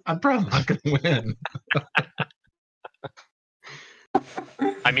 I'm probably not going to win.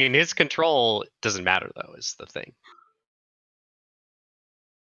 I mean, his control doesn't matter, though, is the thing.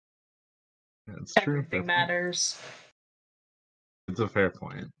 It's true. Everything matters. It's a fair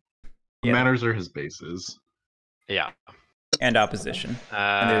point. What Yeah. matters are his bases. Yeah. And opposition.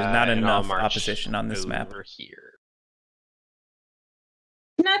 And there's not and I'll enough march opposition on this map. over here.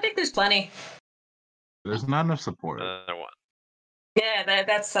 No, I think there's plenty. There's not enough support. Another one. Yeah,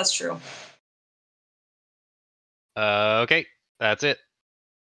 that's true. Okay, that's it.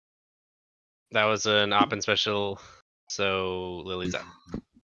 That was an op and special, so Lily's up.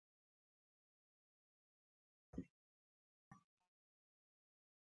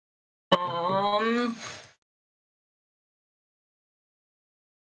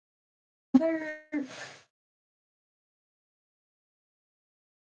 There.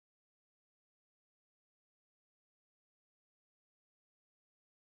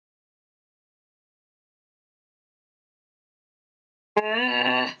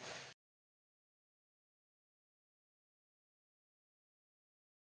 Alright,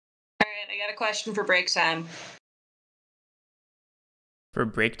 I got a question for break time. For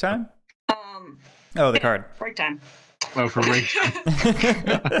break time? Oh, the card. Break time. Oh, for break time.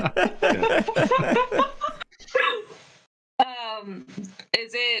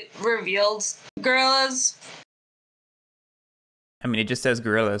 Is it revealed gorillas? I mean, it just says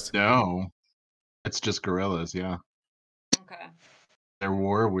gorillas. No. It's just gorillas, yeah. Okay. They're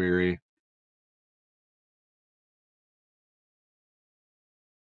war weary.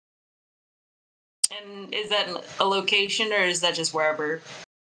 And is that a location or is that just wherever?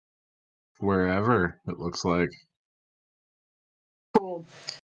 Wherever, it looks like. Cool.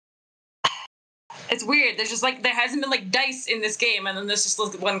 It's weird. There's just like there hasn't been like dice in this game, and then there's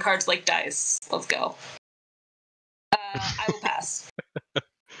just one card's like dice. Let's go. I will pass.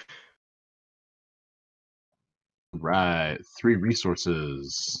 Right. 3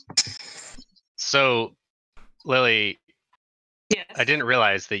 resources. So, Lily, Yes. I didn't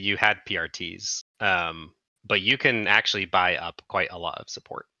realize that you had PRTs, but you can actually buy up quite a lot of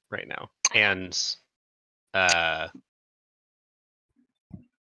support right now. And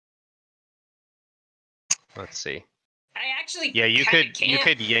let's see. I actually You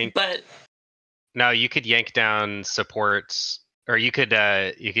could yank. But no, you could yank down supports, or you could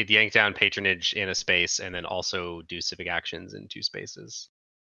yank down patronage in a space, and then also do civic actions in 2 spaces,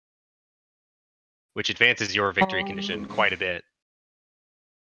 which advances your victory condition quite a bit.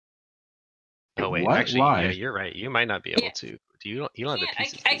 Oh wait, What? actually, Why? yeah, you're right. You might not be able to. You don't have the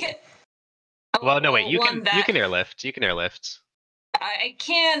pieces. I can. Well, no, wait. You can airlift. You can airlift. I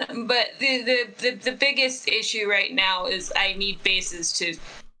can, but the biggest issue right now is I need bases to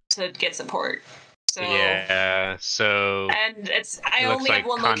get support. So Yeah. So. And I only have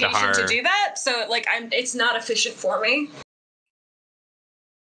one location to do that, so like it's not efficient for me.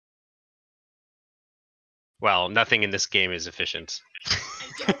 Well, nothing in this game is efficient.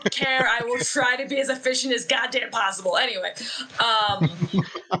 I don't care. I will try to be as efficient as goddamn possible. Anyway,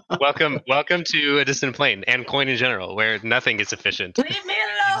 welcome to A Distant Plane and Coin in general, where nothing is efficient. Leave me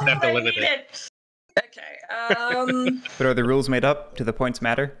alone. You have to live with it. Okay. But are the rules made up? Do the points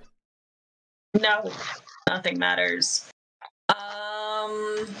matter? No, nothing matters.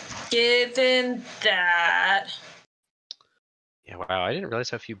 Given that. Yeah. Wow. I didn't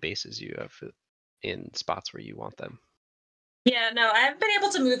realize how few bases you have in spots where you want them. Yeah, no, I haven't been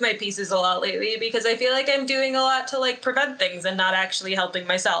able to move my pieces a lot lately because I feel like I'm doing a lot to like prevent things and not actually helping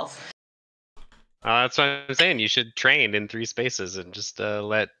myself. That's what I'm saying. You should train in 3 spaces and just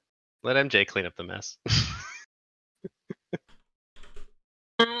let MJ clean up the mess.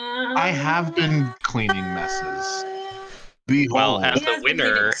 I have been cleaning messes. Behold. Well,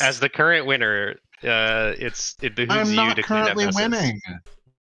 as the current winner, it behooves you to clean up messes. I'm not currently winning.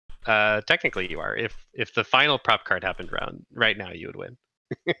 Technically, you are. If the final prop card happened right now, you would win.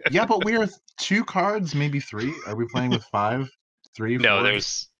 Yeah, but we are 2 cards, maybe 3. Are we playing with 5, 3? No, 4?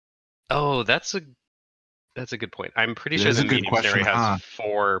 there's. Oh, that's a good point. I'm pretty sure the medium scenario has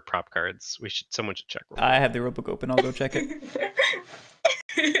 4 prop cards. Someone should check. I have the rulebook open. I'll go check it.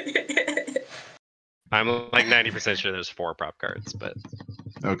 I'm like 90% sure there's 4 prop cards, but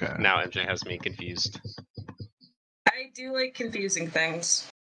okay. Now MJ has me confused. I do like confusing things.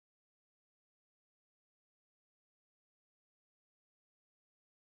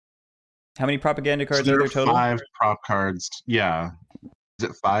 How many propaganda cards are there total? 5 prop cards. Yeah. Is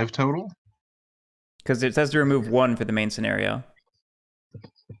it 5 total? Because it says to remove 1 for the main scenario.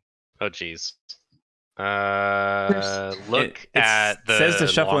 Oh, geez. Look at the. It says to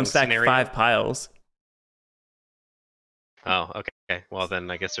shuffle and stack scenario. 5 piles. Oh, okay. Well, then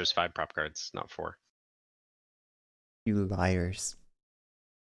I guess there's 5 prop cards, not 4. You liars.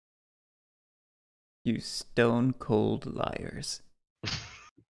 You stone cold liars.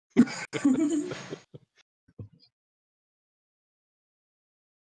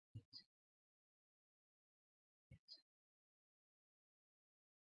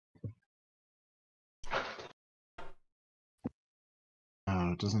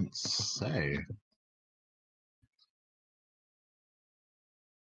 Oh, it doesn't say.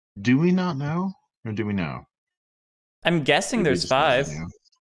 Do we not know? Or do we know? I'm guessing there's 5.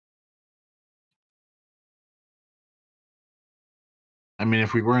 I mean,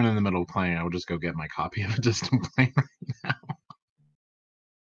 if we weren't in the middle of playing, I would just go get my copy of A Distant Plane right now.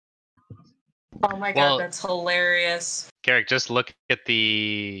 Oh my god, that's hilarious. Garrick, just look at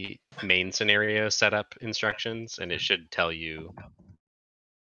the main scenario setup instructions, and it should tell you.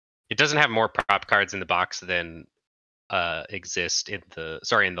 It doesn't have more prop cards in the box than exist in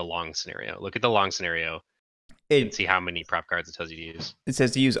the long scenario. Look at the long scenario. and see how many prop cards it tells you to use. It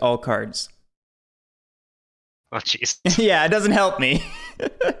says to use all cards. Oh, jeez. Yeah, it doesn't help me.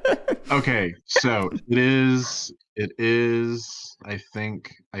 Okay, so it is. I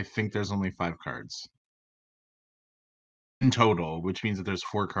think there's only 5 cards in total, which means that there's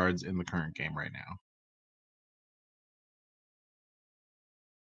 4 cards in the current game right now.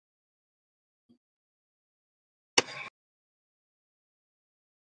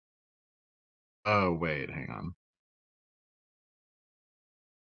 Oh wait, hang on.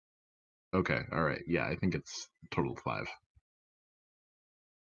 Okay, all right. Yeah, I think it's total 5.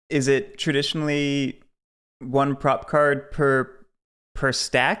 Is it traditionally 1 prop card per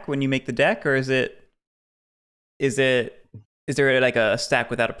stack when you make the deck, or is there like a stack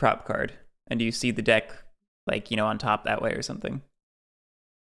without a prop card, and do you see the deck like, on top that way or something?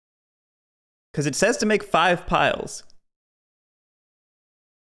 Because it says to make 5 piles.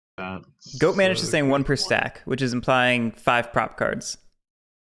 Goat Manage is saying 1 per stack, which is implying 5 prop cards.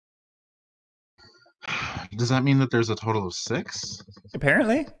 Does that mean that there's a total of 6?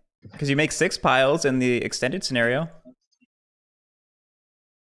 Apparently, because you make 6 piles in the extended scenario.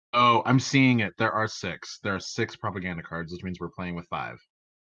 Oh, I'm seeing it. There are 6. There are 6 propaganda cards, which means we're playing with 5.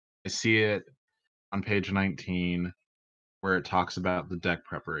 I see it on page 19, where it talks about the deck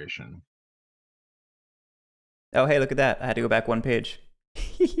preparation. Oh, hey, look at that. I had to go back 1 page.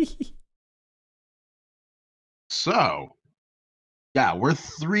 So, yeah, we're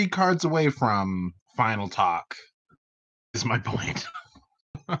 3 cards away from final talk, is my point.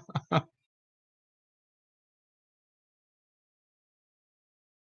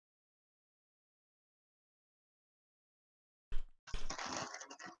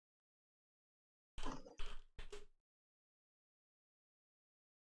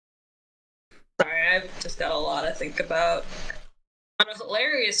 Sorry, I've just got a lot to think about. On a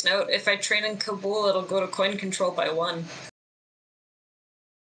hilarious note, if I train in Kabul, it'll go to coin control by 1.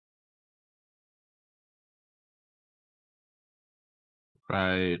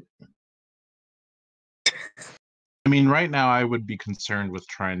 Right. I mean, right now I would be concerned with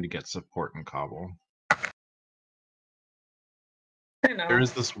trying to get support in Kabul. I know. There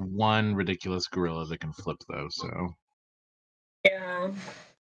is this one ridiculous gorilla that can flip, though, so. Yeah.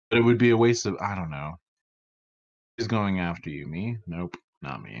 But it would be a waste of, I don't know. Who's going after you? Me? Nope,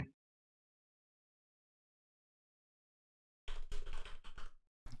 not me.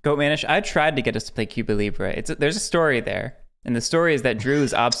 Goat Manish, I tried to get us to play Cuba Libre. There's a story there. And the story is that Drew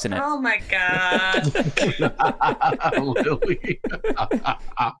is obstinate. Oh my god. Lily.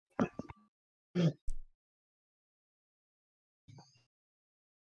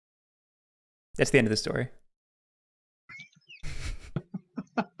 That's the end of the story.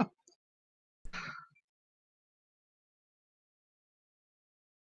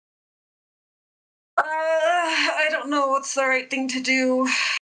 I don't know what's the right thing to do.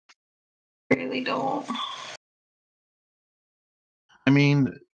 I really don't. I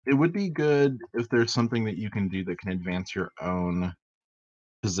mean, it would be good if there's something that you can do that can advance your own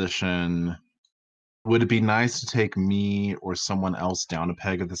position. Would it be nice to take me or someone else down a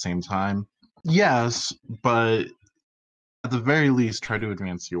peg at the same time? Yes, but at the very least, try to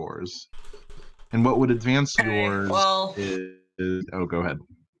advance yours. And what would advance yours is... Oh, go ahead.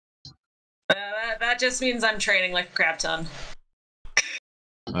 That just means I'm training like a crap ton.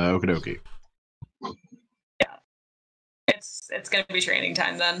 Okie dokie. Yeah. It's gonna be training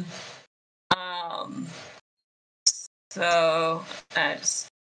time then. So I just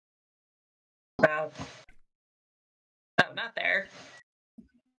oh, not there.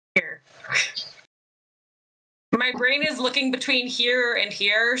 Here. My brain is looking between here and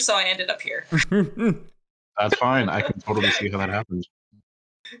here, so I ended up here. That's fine. I can totally see how that happens.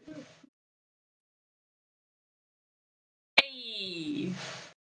 Hey.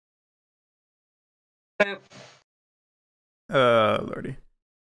 Boop. Lordy.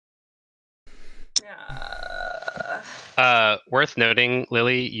 Worth noting,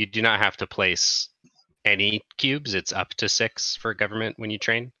 Lily, you do not have to place any cubes. It's up to 6 for government when you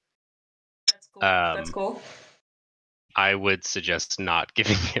train. That's cool. That's cool. I would suggest not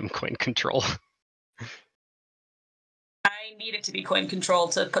giving him coin control. I need it to be coin control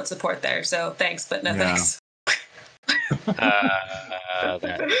to put support there, so thanks, but no thanks.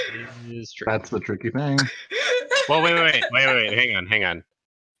 That is true. That's the tricky thing. Well, wait. Hang on.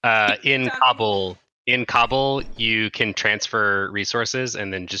 In Kabul, you can transfer resources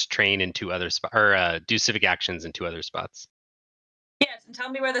and then just train in 2 other spots, or do civic actions in 2 other spots. Yes, and tell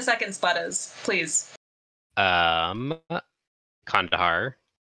me where the second spot is, please. Kandahar.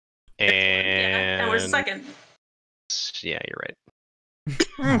 And where's the second? Yeah, you're right. You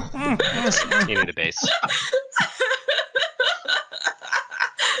need a base.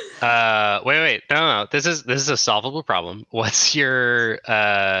 Wait. No. This is a solvable problem. What's your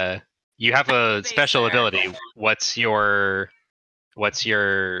you have a special ability. What's your I guess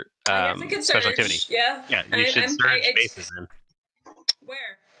I could special search. activity? Yeah. Yeah, you should search bases then.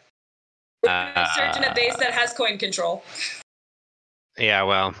 Where? We're gonna search in a base that has coin control. Yeah,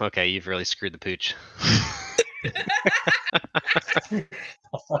 well, okay, you've really screwed the pooch.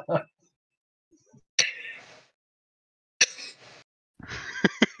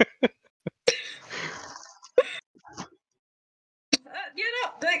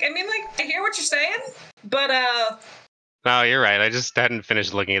 I hear what you're saying, but No, you're right. I just hadn't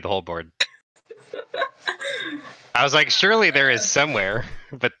finished looking at the whole board. I was like, surely there is somewhere,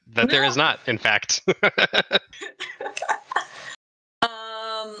 but there is not, in fact.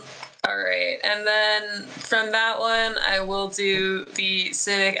 All right, and then from that one, I will do the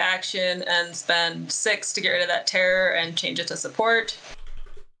civic action and spend 6 to get rid of that terror and change it to support.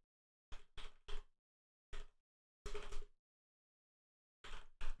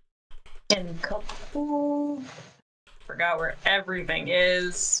 And couple. Forgot where everything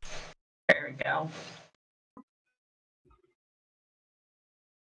is. There we go.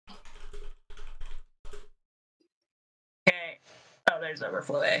 Okay. Oh, there's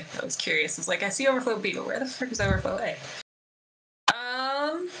Overflow A. I was curious. I was like, I see Overflow B, but where the frick is Overflow A?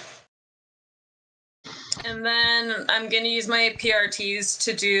 And then I'm gonna use my PRTs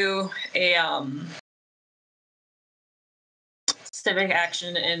to do a civic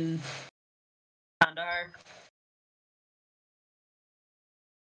action in Kandahar,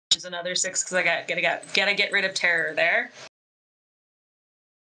 which is another 6 because I gotta get rid of terror there.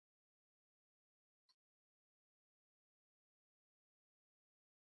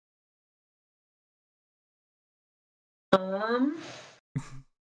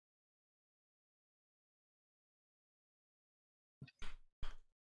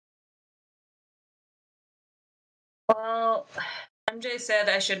 Well, MJ said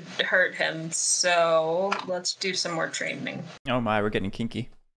I should hurt him, so let's do some more training. Oh my, we're getting kinky.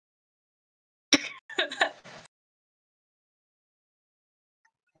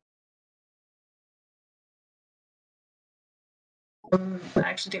 I'm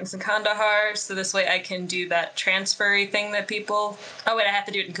actually doing some Kandahar, so this way I can do that transfery thing that people... Oh wait, I have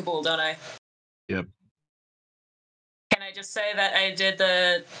to do it in Kabul, don't I? Yep. Can I just say that I did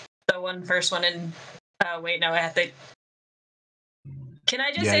the first one in... wait, no, I have to... Can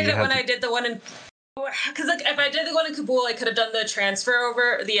I just say that when I did the one in... Because like, if I did the one in Kabul, I could have done the transfer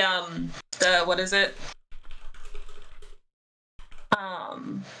over the what is it?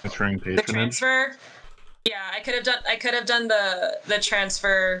 Transferring patronage. The transfer. Yeah, I could have done the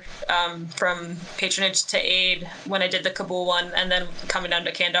transfer from patronage to aid when I did the Kabul one, and then coming down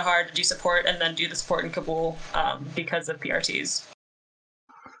to Kandahar to do support, and then do the support in Kabul because of PRTs.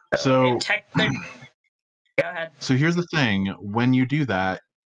 So go ahead. So here's the thing: when you do that,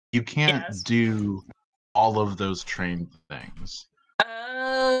 you can't do all of those train things.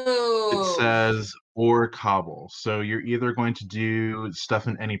 Oh. It says or Kabul. So you're either going to do stuff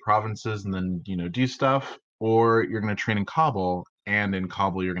in any provinces and then do stuff, or you're going to train in Kabul, and in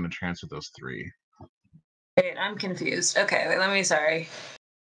Kabul you're going to transfer those 3. Wait, I'm confused. Okay, wait, sorry.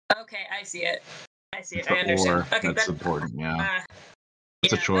 Okay, I see it. I understand. Okay, that's important. Yeah.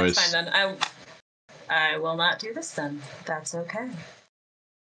 It's a choice. That's fine then. I will not do this then. That's okay.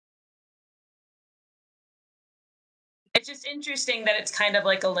 It's just interesting that it's kind of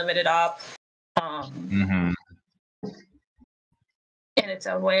like a limited op in its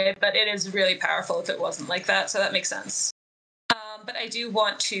own way, but it is really powerful if it wasn't like that, so that makes sense. But I do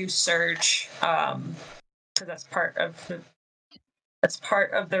want to surge because that's part of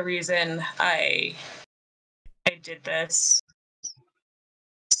the reason I did this.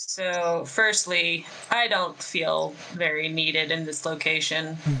 So, firstly, I don't feel very needed in this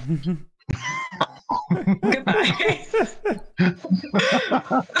location. Goodbye.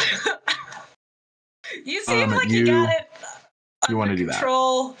 You seem like you got it. You want to do that?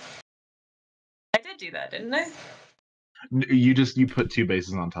 I did do that, didn't I? You put 2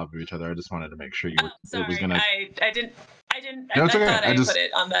 bases on top of each other. I just wanted to make sure you were. Sorry, it was gonna... I didn't. No, it's I okay. thought I put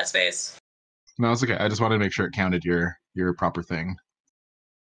it on that space. No, it's okay. I just wanted to make sure it counted your proper thing.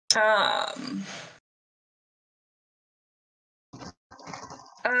 I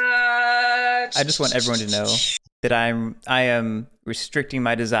just want everyone to know that I am restricting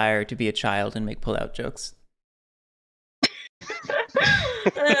my desire to be a child and make pull-out jokes.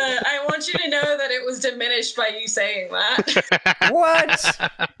 I want you to know that it was diminished by you saying that. What?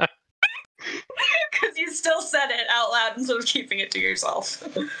 Because you still said it out loud instead of keeping it to yourself.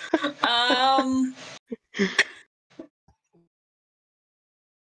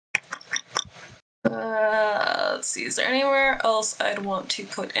 Let's see. Is there anywhere else I'd want to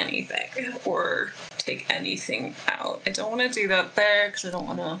put anything or take anything out? I don't want to do that there because I don't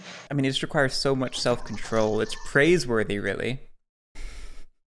want to. I mean, it just requires so much self-control. It's praiseworthy, really.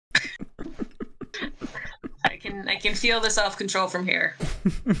 I can feel the self-control from here.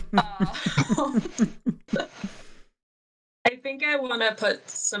 I think I want to put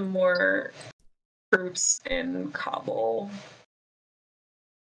some more groups in Cobble.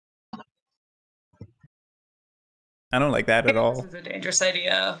 I don't like that at all. This is a dangerous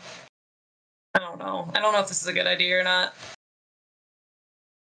idea. I don't know. I don't know if this is a good idea or not.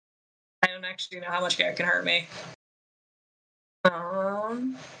 I don't actually know how much Garrett can hurt me.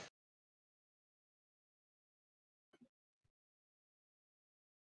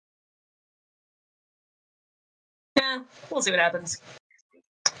 Yeah, we'll see what happens.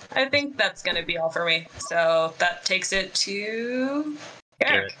 I think that's going to be all for me. So that takes it to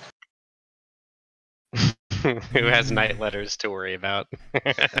Garrett. Who has night letters to worry about?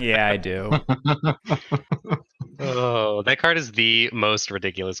 Yeah, I do. Oh, that card is the most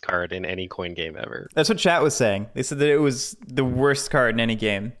ridiculous card in any coin game ever. That's what chat was saying. They said that it was the worst card in any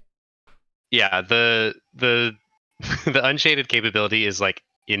game. Yeah, the the unshaded capability is like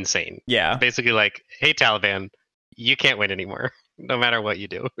insane. Yeah. Basically like, hey Taliban, you can't win anymore, no matter what you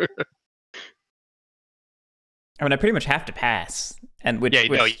do. I mean, I pretty much have to pass. And which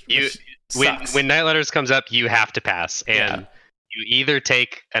when Night Letters comes up, you have to pass, and you either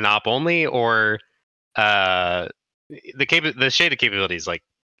take an op only or the shaded capability is like,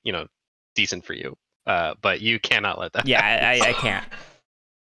 decent for you, but you cannot let that. Yeah, happen. I can't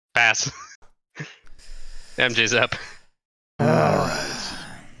Pass. MJ's up.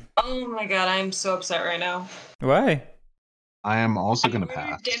 Oh my god, I'm so upset right now. Why? I am also going to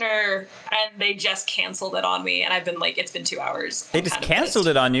pass. Dinner, and they just canceled it on me, and I've been like, it's been 2 hours. They just canceled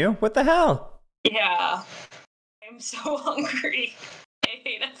it on you? What the hell? Yeah. I'm so hungry. I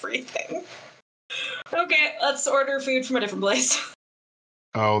hate everything. Okay, let's order food from a different place.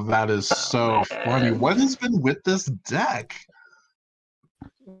 Oh, that is so funny. What has been with this deck?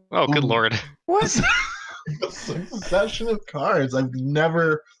 Oh, good lord. What? A succession of cards. I'm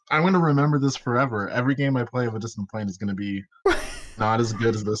going to remember this forever. Every game I play of A Distant Plane is going to be not as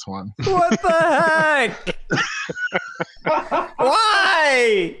good as this one. What the heck?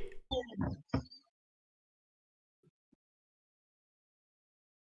 Why?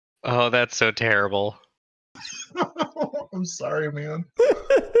 Oh, that's so terrible. I'm sorry, man.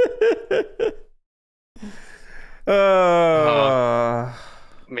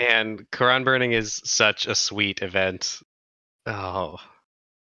 Man, Quran burning is such a sweet event. Oh.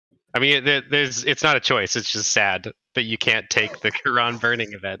 I mean, it's not a choice. It's just sad that you can't take the Quran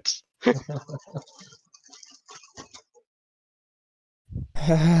burning event.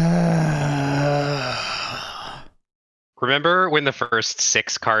 Remember when the first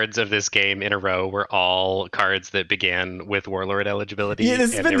 6 cards of this game in a row were all cards that began with Warlord eligibility? Yeah,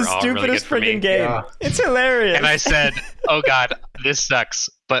 this has been the stupidest freaking game. Yeah. It's hilarious. And I said, oh god, this sucks,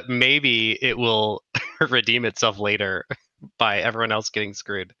 but maybe it will redeem itself later by everyone else getting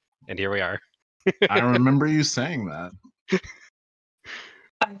screwed. And here we are. I remember you saying that.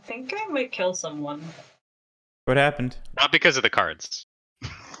 I think I might kill someone. What happened? Not because of the cards.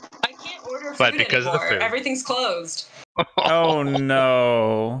 I can't order food but because anymore. Of the food. Everything's closed. Oh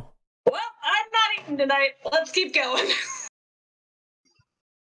no. Well, I'm not eating tonight. Let's keep going.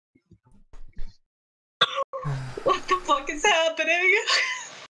 What the fuck is happening?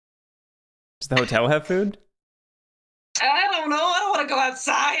 Does the hotel have food? I don't know. I don't want to go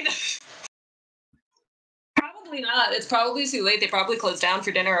outside. Probably not. It's probably too late. They probably closed down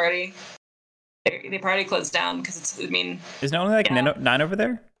for dinner already. They probably closed down because it's, Isn't it only like 9 over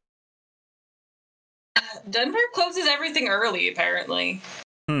there? Denver closes everything early, apparently.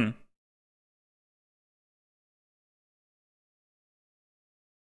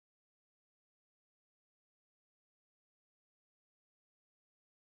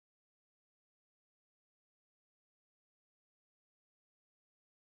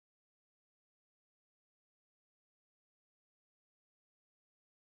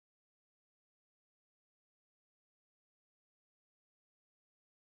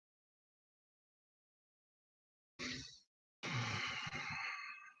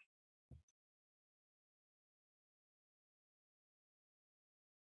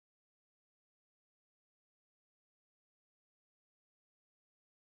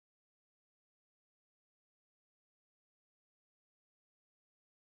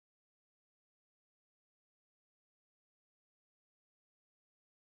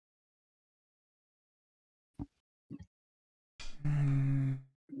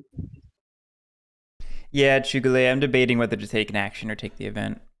 Yeah, Chugale, I'm debating whether to take an action or take the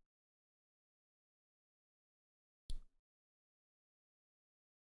event.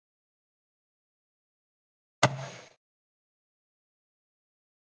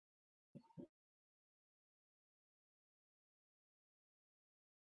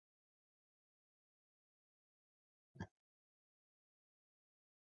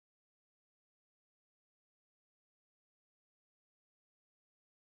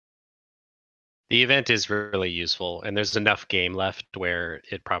 The event is really useful, and there's enough game left where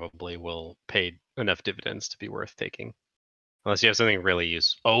it probably will pay enough dividends to be worth taking. Unless you have something really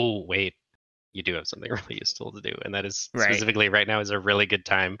useful. Oh, wait. You do have something really useful to do, and that is Right. specifically right now is a really good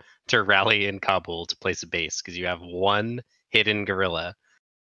time to rally in Kabul to place a base, because you have one hidden guerrilla,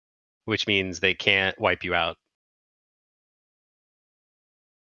 which means they can't wipe you out.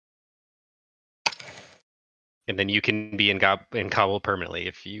 And then you can be in Kabul permanently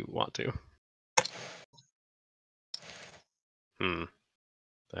if you want to.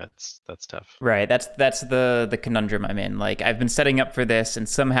 That's tough. Right. That's the conundrum I'm in. Like, I've been setting up for this, and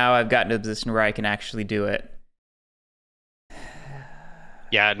somehow I've gotten to a position where I can actually do it.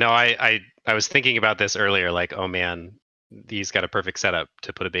 Yeah. No, I was thinking about this earlier. Like, oh man, he's got a perfect setup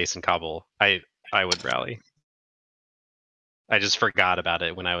to put a base in Kabul. I would rally. I just forgot about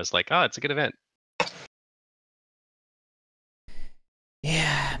it when I was like, oh, it's a good event.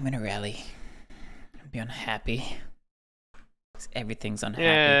 Yeah, I'm gonna rally. I'm be unhappy. Everything's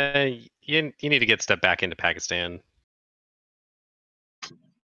unhappy. Yeah, you need to get stuff back into Pakistan.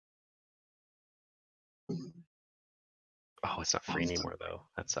 Oh, it's not free anymore though.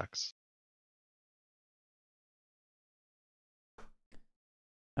 That sucks.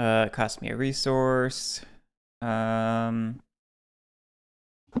 It cost me a resource. Is there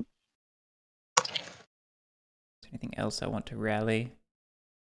anything else I want to rally?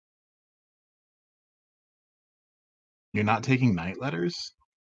 You're not taking night letters?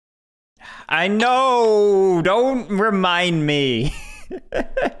 I know! Don't remind me. God,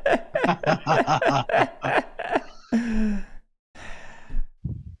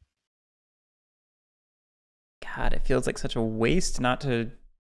 it feels like such a waste not to.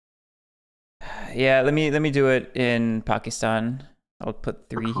 Yeah, let me do it in Pakistan. I'll put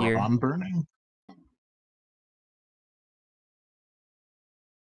 3 here. Quran burning?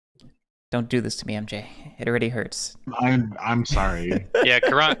 Don't do this to me, MJ. It already hurts. I'm sorry. Yeah,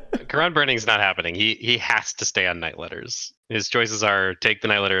 Quran burning's not happening. He has to stay on night letters. His choices are take the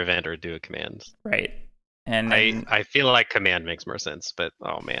night letter event or do a command. Right. And I feel like command makes more sense, but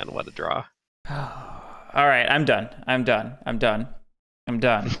oh man, what a draw. All right, I'm done. I'm done.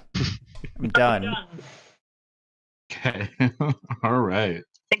 Okay. All right. I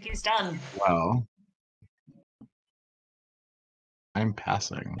think he's done. Well, I'm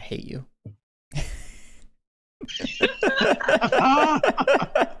passing. I hate you.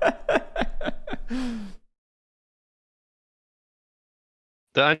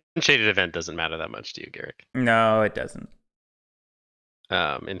 The Unshaded event doesn't matter that much to you, Garrick. No, it doesn't.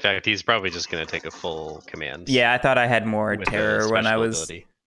 In fact, he's probably just going to take a full command. Yeah, I thought I had more with a terror when I special was ability.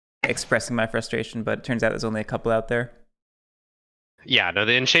 expressing my frustration, but it turns out there's only a couple out there. Yeah, no,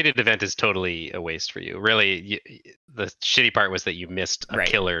 the Unshaded event is totally a waste for you. Really, the shitty part was that you missed a Right.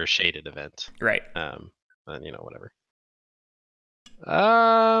 killer shaded event. Right. And you know, whatever.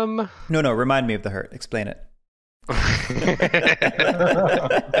 No, remind me of the hurt. Explain it.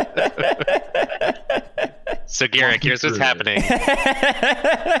 So Garrick, here's what's happening.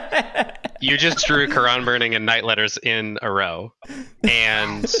 You just drew Quran burning and night letters in a row,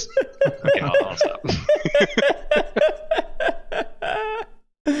 and okay, I'll stop.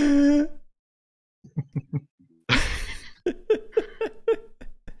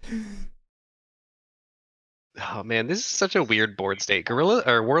 Oh man, this is such a weird board state. Guerrilla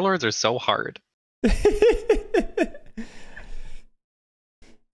or warlords are so hard. I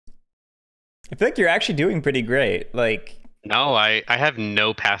feel like you're actually doing pretty great. Like, No, I have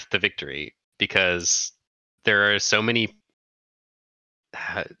no path to victory because there are so many.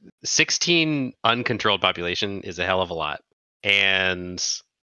 16 uncontrolled population is a hell of a lot, and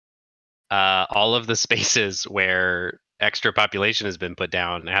all of the spaces where extra population has been put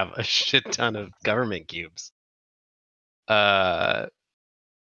down have a shit ton of government cubes. And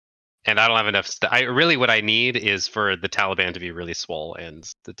I don't have enough. What I need is for the Taliban to be really swole, and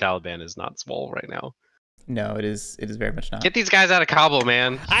the Taliban is not swole right now. no, it is very much not. Get these guys out of Kabul,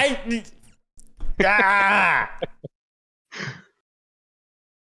 man.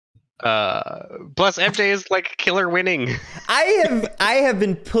 Plus MJ is like killer winning. I have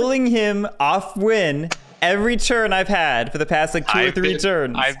been pulling him off win every turn I've had for the past like 2 or 3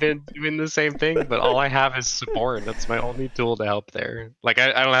 turns. I've been doing the same thing, but all I have is support. That's my only tool to help there. Like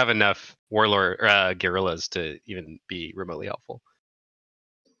I don't have enough warlord guerrillas to even be remotely helpful.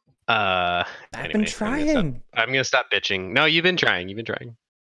 I've been trying. I'm gonna stop bitching. No, you've been trying.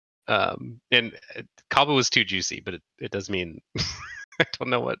 And Kabu was too juicy, but it does mean I don't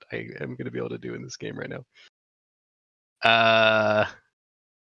know what I am gonna be able to do in this game right now.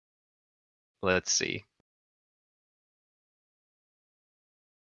 Let's see.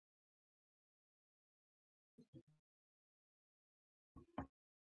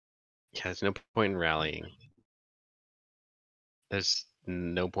 Yeah, there's no point in rallying. There's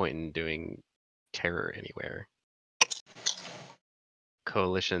no point in doing terror anywhere.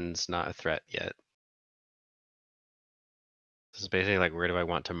 Coalition's not a threat yet. This is basically like, where do I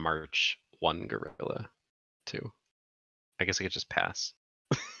want to march one guerrilla to? I guess I could just pass.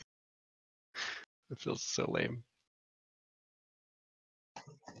 It feels so lame.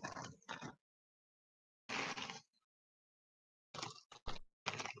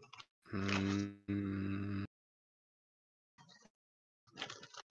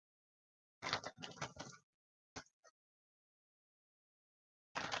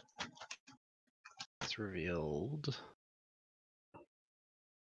 It's revealed.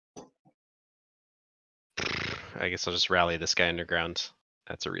 I guess I'll just rally this guy underground.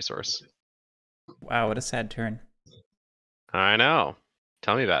 That's a resource. Wow, what a sad turn. I know.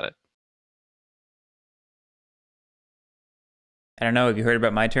 Tell me about it. I don't know. Have you heard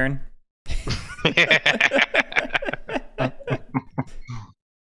about my turn?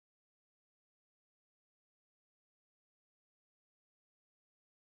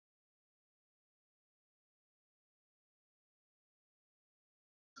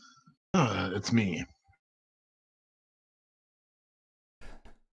 It's me.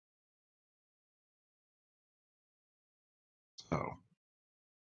 So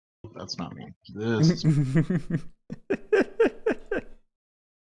that's not me. This is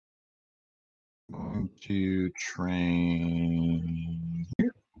going to train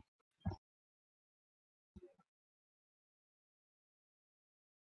here.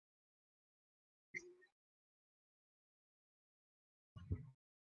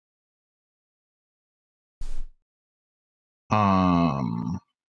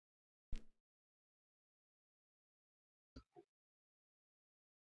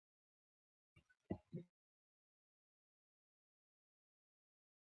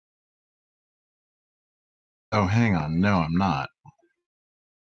 Oh, hang on. No, I'm not.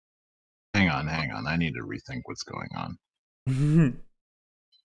 Hang on. I need to rethink what's going on.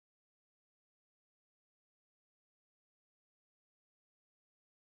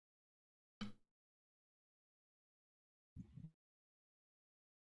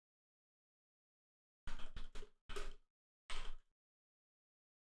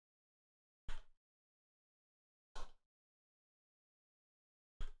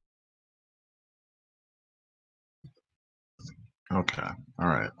 Okay. All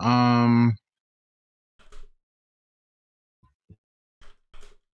right.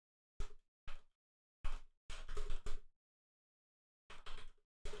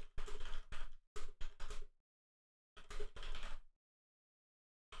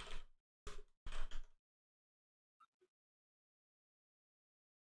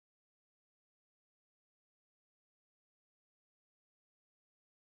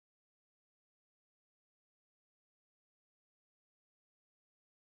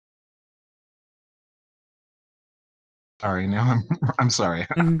 Sorry, now I'm sorry.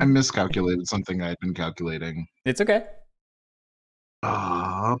 I miscalculated something I had been calculating. It's okay.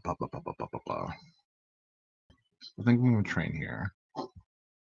 I think I'm gonna train here.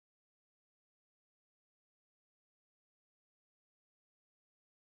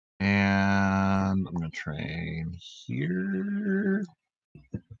 And I'm gonna train here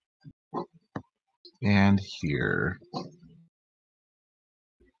and here.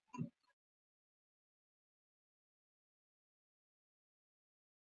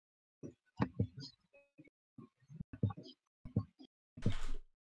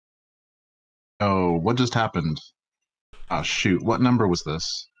 Oh, what just happened? Oh, shoot. What number was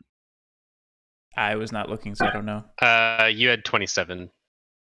this? I was not looking, so I don't know. You had 27,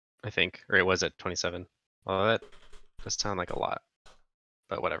 I think, or it was at 27. Well, that does sound like a lot,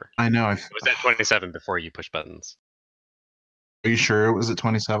 but whatever. I know. It was at 27 before you push buttons. Are you sure it was at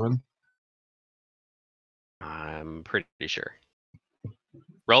 27? I'm pretty sure.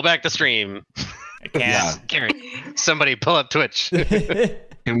 Roll back the stream. I can't. Yeah. Karen, somebody pull up Twitch.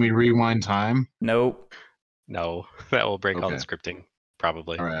 Can we rewind time? Nope. No, that will break all the Okay. scripting,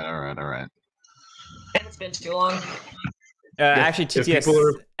 probably. All right. And it's been too long. Actually,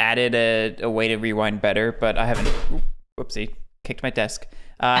 TTS added a way to rewind better, but I haven't. Whoopsie, kicked my desk.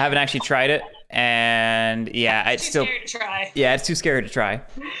 I haven't actually tried it, and yeah, it's still. Scary to try. Yeah, it's too scary to try.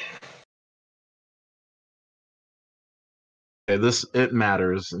 Okay, it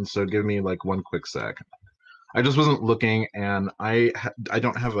matters, and so give me like one quick sec. I just wasn't looking, and I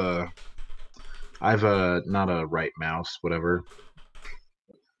don't have not a right mouse, whatever.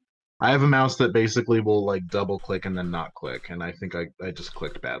 I have a mouse that basically will like double click and then not click, and I think I just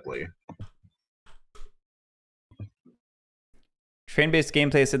clicked badly. Train-based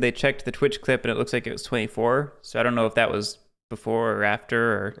gameplay said they checked the Twitch clip and it looks like it was 24. So I don't know if that was before or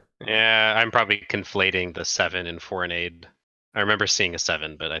after or. Yeah, I'm probably conflating the 7 and 4 and 8. I remember seeing a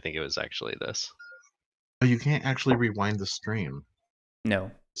 7, but I think it was actually this. Oh, you can't actually rewind the stream.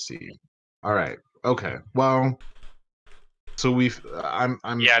 No. Let's see. All right. Okay. Well. So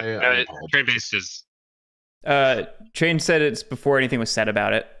train-based is. Train said it's before anything was said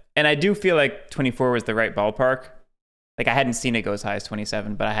about it, and I do feel like 24 was the right ballpark. Like I hadn't seen it go as high as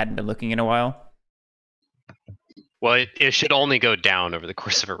 27, but I hadn't been looking in a while. Well, it should only go down over the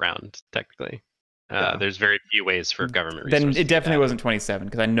course of a round, technically. There's very few ways for government resources. Then it definitely wasn't 27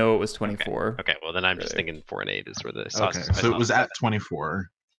 because I know it was 24. Okay. Well, then I'm just thinking 4 and 8 is where the sauce. Okay, so it was at 24.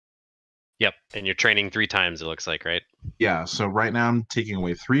 Yep, and you're training 3 times. It looks like, right? Yeah. So right now I'm taking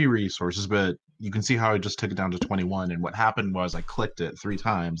away 3 resources, but you can see how I just took it down to 21. And what happened was I clicked it 3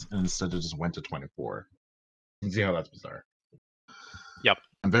 times, and instead it just went to 24. You can see how that's bizarre. Yep.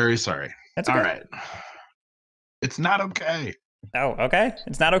 I'm very sorry. That's okay. All right. It's not okay. Oh, okay.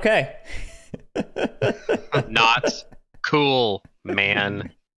 It's not okay. Not cool,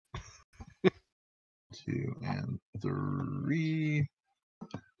 man. 2 and 3.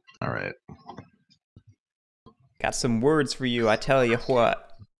 All right. Got some words for you. I tell you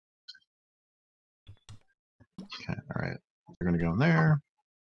what. Okay. All right. We're gonna go in there.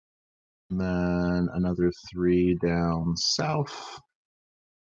 And then another 3 down south.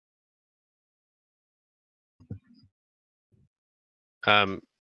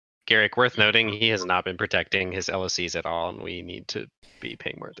 Garrick, worth noting, he has not been protecting his LOCs at all, and we need to be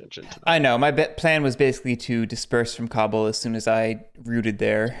paying more attention to that. I know. My plan was basically to disperse from Kabul as soon as I rooted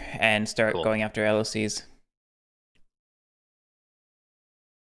there and start going after LOCs.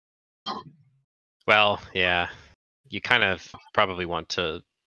 Well, yeah. You kind of probably want to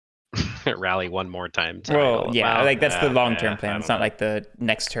rally one more time. Well, yeah, like that's the long-term plan. It's not like the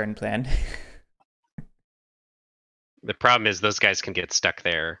next turn plan. The problem is those guys can get stuck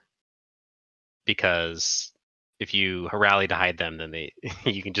there because if you rally to hide them, then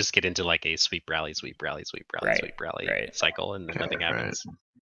you can just get into like a sweep rally sweep rally cycle, and nothing happens. Right.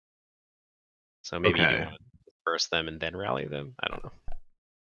 So maybe you want to disperse them and then rally them. I don't know.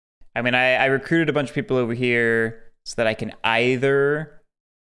 I mean, I recruited a bunch of people over here so that I can either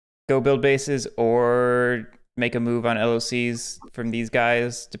go build bases or make a move on LOCs from these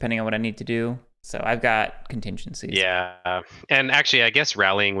guys, depending on what I need to do. So I've got contingencies. Yeah. And actually, I guess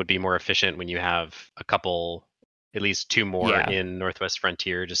rallying would be more efficient when you have a couple, at least 2 more in Northwest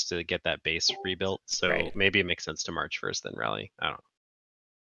Frontier just to get that base rebuilt. So maybe it makes sense to march first, then rally. I don't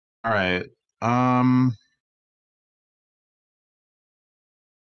know. All right.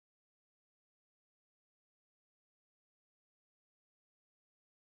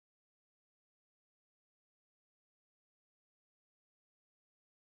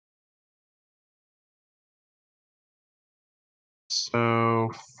 So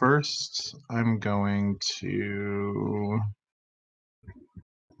first I'm going to...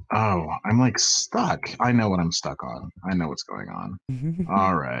 Oh, I'm like stuck. I know what I'm stuck on. I know what's going on.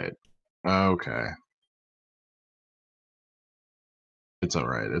 All right. Okay. It's all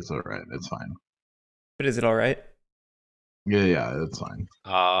right. It's all right. It's fine. But is it all right? Yeah, it's fine.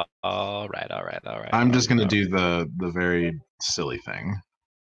 All right. I'm just gonna do the very silly thing.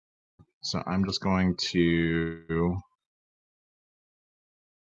 So I'm just going to...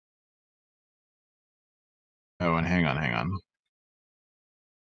 Oh, and hang on.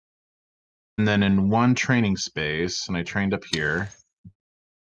 And then in one training space, and I trained up here.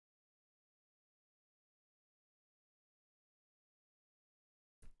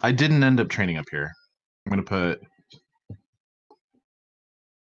 I didn't end up training up here. I'm going to put...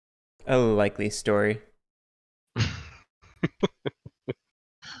 A likely story.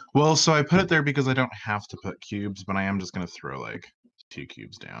 Well, so I put it there because I don't have to put cubes, but I am just going to throw like 2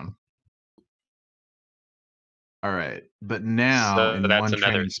 cubes down. All right, but now so in that's one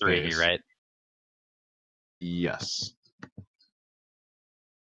another training 3, space, right? Yes.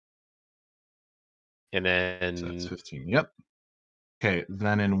 And then So that's 15. Yep. Okay,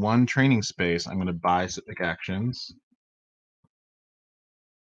 then in one training space, I'm going to buy civic actions.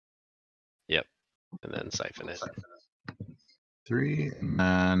 Yep. And then siphon it. 3, and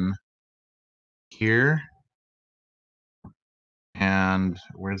then here. And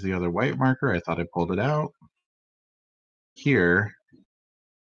where's the other white marker? I thought I pulled it out. Here.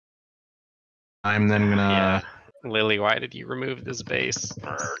 I'm then gonna. Yeah. Lily, why did you remove this base?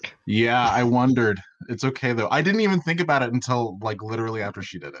 Arg. Yeah, I wondered. It's okay though. I didn't even think about it until like literally after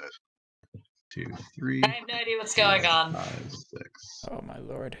she did it. 2, 3. I have no idea what's going on. 5, 6. Oh my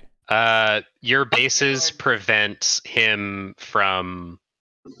lord. Your bases Lord. prevent him from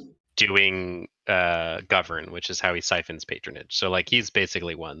doing govern, which is how he siphons patronage. So like he's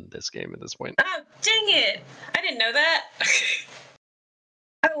basically won this game at this point. Oh, dang it! I didn't know that.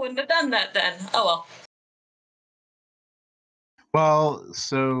 I wouldn't have done that then. Oh well. Well,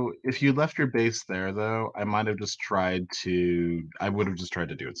 so if you left your base there though, I might have just tried to. I would have just tried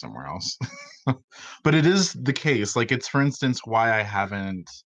to do it somewhere else. But it is the case. Like it's for instance why I haven't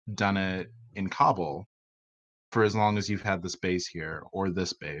done it in Kabul for as long as you've had this base here, or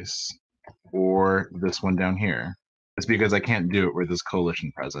this base, or this one down here. It's because I can't do it with this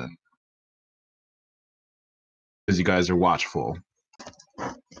coalition present. Because you guys are watchful.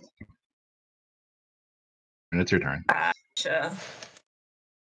 And it's your turn. Gotcha.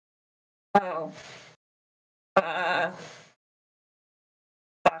 Oh.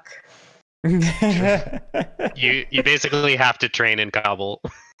 Fuck. You basically have to train in Kabul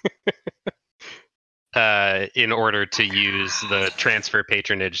in order to use the transfer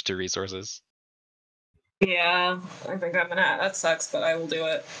patronage to resources. Yeah, I think I'm gonna. That sucks, but I will do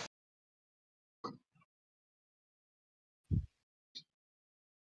it.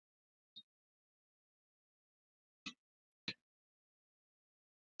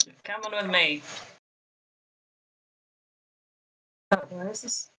 Come on with me. Oh, where is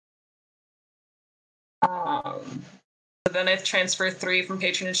this? So then I transfer 3 from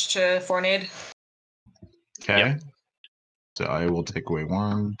patronage to foreign aid. Okay. Yep. So I will take away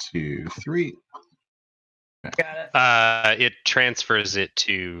 1, 2, 3. Got it. It transfers it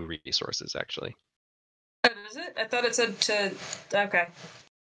to resources, actually. Oh, does it? I thought it said to. Okay.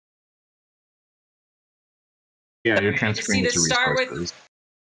 Yeah, you're Okay, transferring it to star with- resources.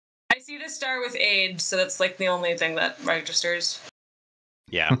 I see the star with aid, so that's like the only thing that registers.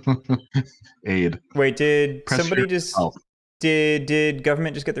 Yeah. Aid. Wait, did Press somebody your just health. did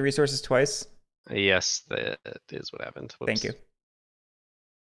government just get the resources twice? Yes, that is what happened. Thank you.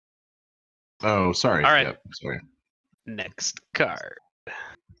 Oh, sorry. All right. Yep, sorry. Next card.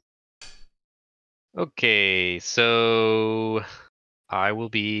 Okay, so I will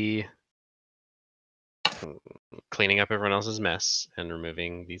be cleaning up everyone else's mess and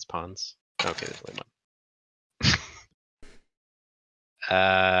removing these pawns. Okay, there's only one.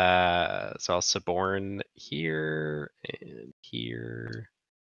 So I'll suborn here and here.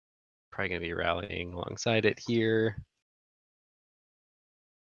 Probably gonna be rallying alongside it here.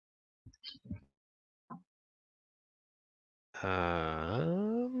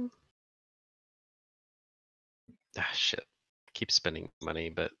 Shit. Keep spending money,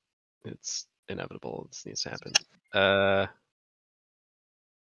 but it's inevitable. This needs to happen.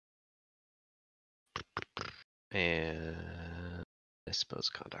 And I suppose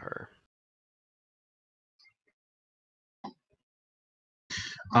Kandahar.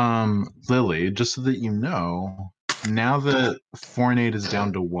 Lily, just so that you know, now that foreign aid is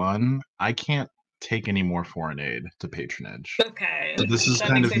down to 1, I can't take any more foreign aid to patronage. Okay. So this is That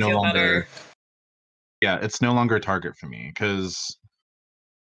kind makes of me no feel longer. better. Yeah, it's no longer a target for me because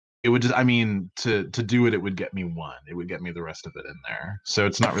it would just. I mean, to do it, it would get me 1. It would get me the rest of it in there. So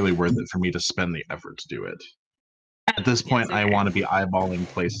it's not really worth it for me to spend the effort to do it. At this point, Yes, I okay. want to be eyeballing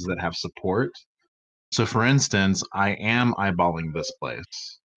places that have support. So, for instance, I am eyeballing this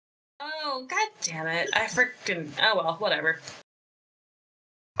place. Oh, god damn it. I freaking. Oh well, whatever.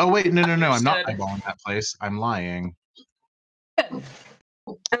 Oh, wait, no, I'm not Understood. eyeballing that place. I'm lying. Good.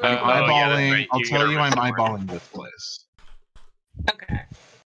 I'm yeah, that's eyeballing. right. I'll You tell gotta you I'm restore. eyeballing this place. Okay.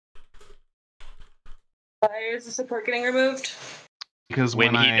 Why is the support getting removed? Because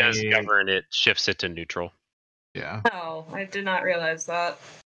When he I does govern, it shifts it to neutral. Yeah. Oh, I did not realize that.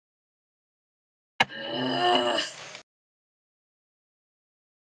 Ugh.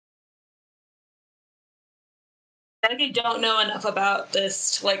 I think I don't know enough about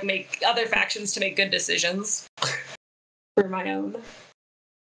this to like make other factions to make good decisions for my own.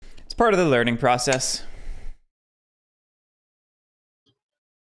 It's part of the learning process.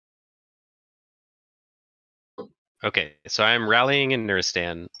 Okay, so I'm rallying in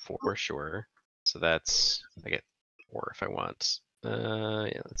Nuristan for sure. So that's I get 4 if I want.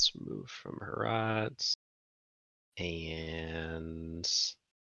 Yeah, let's move from Herat. And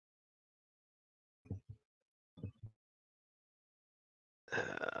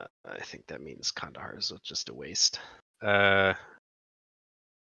I think that means Kandahar is just a waste. Or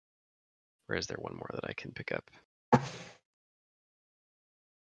is there one more that I can pick up?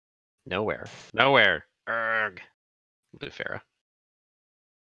 Nowhere. Nowhere. Urgh. Blue Farah.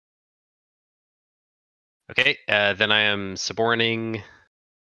 Okay, then I am suborning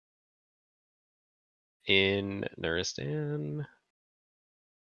in Nuristan.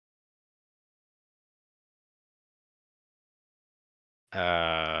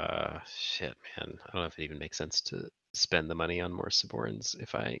 Shit, man. I don't know if it even makes sense to spend the money on more suborns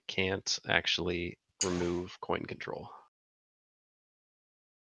if I can't actually remove coin control.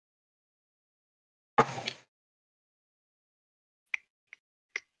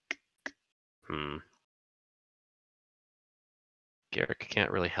 Garrick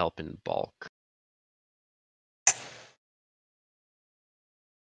can't really help in bulk.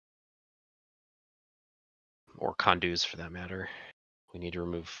 Or Kandus for that matter. We need to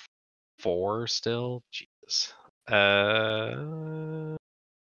remove 4 still? Jesus.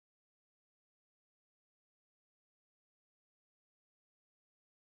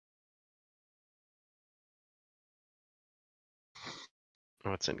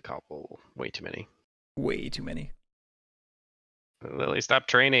 What's in Kabul? Way too many. Way too many. Lily, stop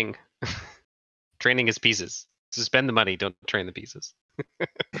training. Training is pieces. Spend the money, don't train the pieces.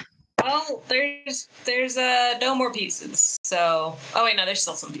 Well, there's no more pieces. So, oh wait, no, there's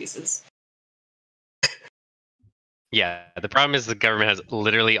still some pieces. Yeah, the problem is the government has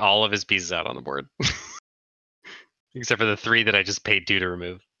literally all of his pieces out on the board. Except for the 3 that I just paid 2 to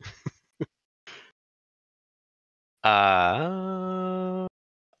remove.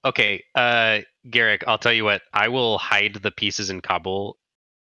 Okay, Garrick, I'll tell you what. I will hide the pieces in Kabul.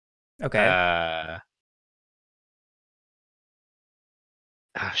 Okay.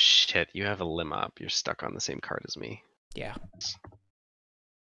 Oh shit, you have a limb up. You're stuck on the same card as me. Yeah.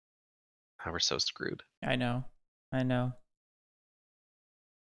 Oh, we're so screwed. I know. I know.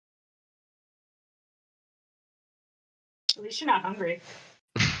 At least you're not hungry.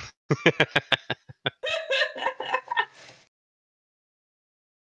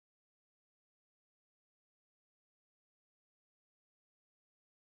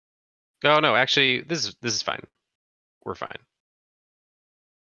 Oh no, actually, this is fine. We're fine.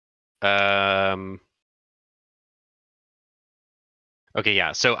 Okay,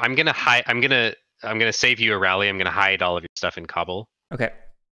 yeah. So I'm gonna hide. I'm gonna save you a rally. I'm gonna hide all of your stuff in Kabul. Okay.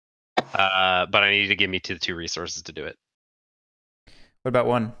 But I need you to give me 2 resources to do it. What about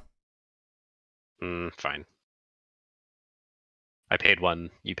 1? Fine. I paid 1.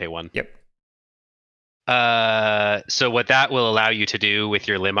 You pay 1. Yep. So what that will allow you to do with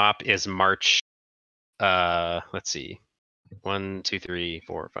your lim op is march. Let's see. 1, 2, 3,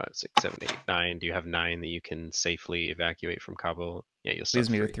 4, 5, 6, 7, 8, 9. Do you have 9 that you can safely evacuate from Kabul? Yeah, you'll leaves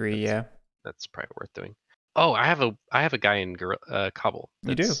me with 3. Yeah, that's probably worth doing. Oh, I have a guy in Kabul.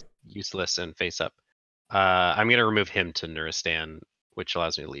 You do? Useless and face up. I'm gonna remove him to Nuristan, which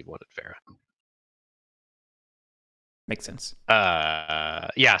allows me to leave 1 at Farah. Makes sense.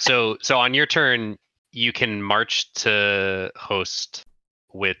 Yeah. So on your turn, you can march to host,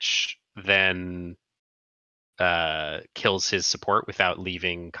 which then kills his support without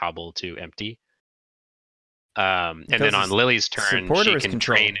leaving Kabul to empty. And then on Lily's turn, she can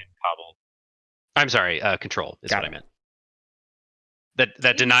train in Kabul. I'm sorry, control is what I meant.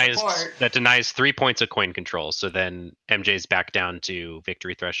 That denies 3 points of coin control. So then MJ's back down to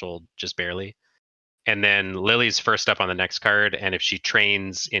victory threshold just barely. And then Lily's first up on the next card, and if she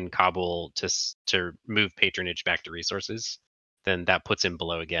trains in Kabul to move patronage back to resources, then that puts him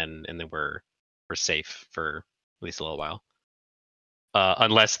below again, and then we're safe for at least a little while.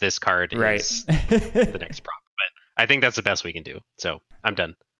 Unless this card is the next prop. But I think that's the best we can do. So I'm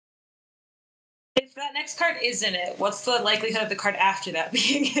done. If that next card is in it, what's the likelihood of the card after that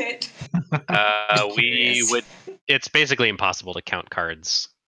being it? It's basically impossible to count cards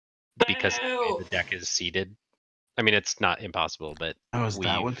because the deck is seeded. I mean, it's not impossible, but is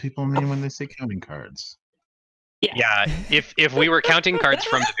that what people mean when they say counting cards? Yeah. If we were counting cards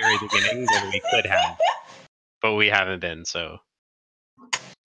from the very beginning, then we could have, but we haven't been. So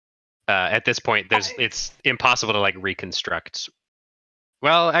at this point, it's impossible to like reconstruct.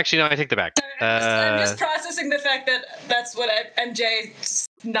 Well, actually, no, I take that back. I'm just processing the fact that that's what MJ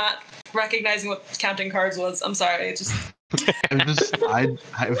not recognizing what counting cards was. I'm sorry. It's just. I've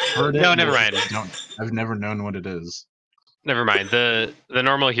heard it. No, never mind. I've never known what it is. Never mind. The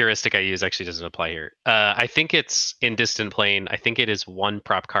normal heuristic I use actually doesn't apply here. I think it's in Distant Plane. I think it is one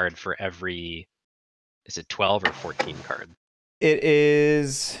prop card for every. Is it 12 or 14 card? It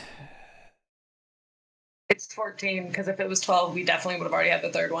is. It's 14 because if it was 12, we definitely would have already had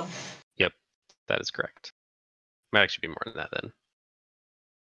the third one. Yep, that is correct. Might actually be more than that then.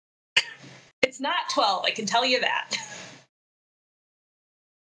 It's not 12. I can tell you that.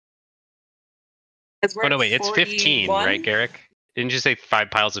 Oh no, wait, it's 15, right, Garrick? Didn't you say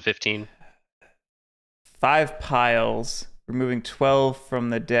 5 piles of 15? 5 piles. Removing 12 from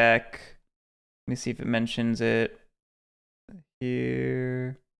the deck. Let me see if it mentions it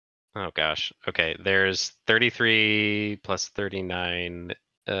here. Oh gosh. Okay, there's 33 plus 39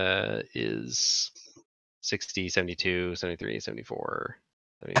 is 60, 72, 73, 74,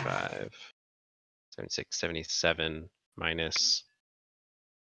 75, 76, 77 minus.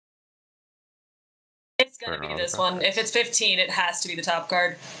 It's gonna be this one. If it's 15, it has to be the top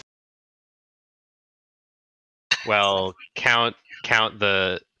card. Well, count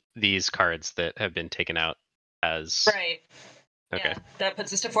these cards that have been taken out as right. Okay. Yeah, that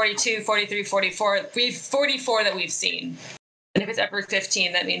puts us to 42, 43, 44. We've 44 that we've seen. And if it's ever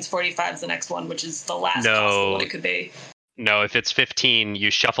 15, that means 45 is the next one, which is the last possible one it could be. No, if it's 15, you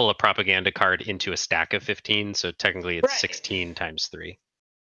shuffle a propaganda card into a stack of 15, so technically it's 16 times 3.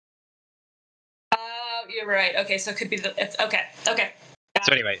 You're right. Okay, so it could be okay.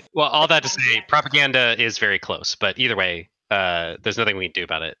 So anyway, well, all that to say, propaganda is very close, but either way, there's nothing we can do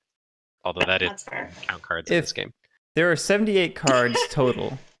about it. Although that is count cards in this game. There are 78 cards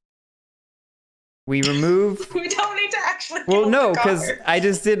total. We remove. We don't need to actually. Well, no, because I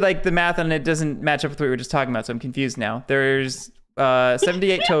just did like the math and it doesn't match up with what we were just talking about, so I'm confused now. There's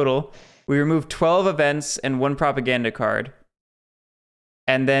 78 total. We remove 12 events and 1 propaganda card.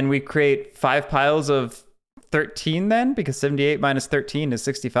 And then we create 5 piles of 13 then, because 78 minus 13 is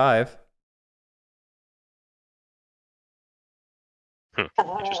 65.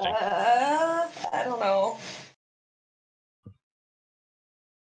 Interesting. I don't know.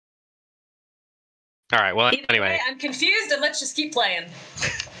 All right, well, anyway. I'm confused, and let's just keep playing.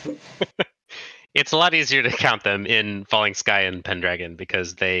 It's a lot easier to count them in Falling Sky and Pendragon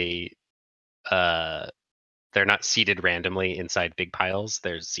because they're not seated randomly inside big piles.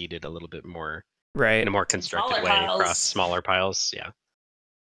 They're seated a little bit more, in a more constructed way across smaller piles. Yeah.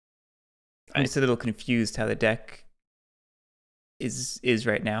 I'm just a little confused how the deck is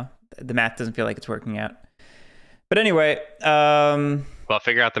right now. The math doesn't feel like it's working out. But anyway, well,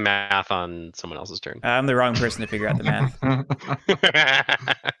 figure out the math on someone else's turn. I'm the wrong person to figure out the math.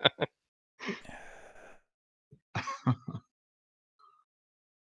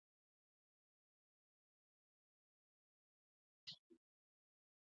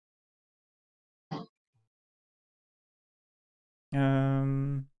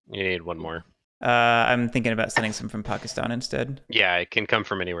 You need one more. I'm thinking about sending some from Pakistan instead. Yeah, it can come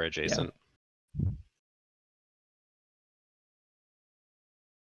from anywhere adjacent. Yeah.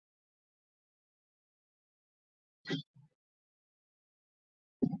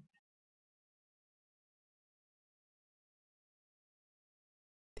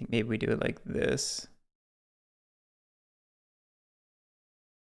 I think maybe we do it like this.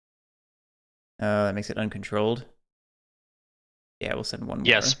 Oh, that makes it uncontrolled. Yeah, we'll send one more.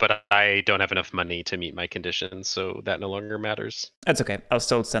 Yes, but I don't have enough money to meet my conditions, so that no longer matters. That's okay. I'll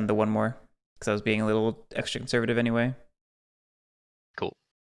still send the one more because I was being a little extra conservative anyway. Cool.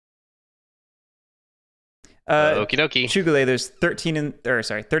 Okie dokie. Shugale, there's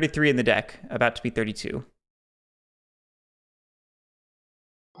 33 in the deck, about to be 32.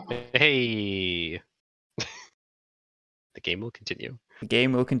 Hey. The game will continue. The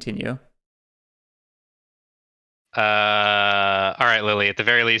game will continue. All right, Lily. At the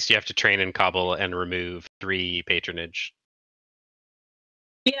very least, you have to train in Kabul and remove 3 patronage.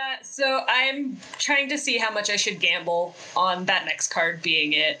 Yeah, so I'm trying to see how much I should gamble on that next card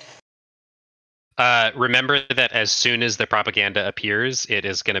being it. Remember that as soon as the propaganda appears, it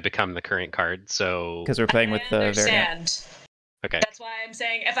is going to become the current card. So because we're playing with the variant. Okay. That's why I'm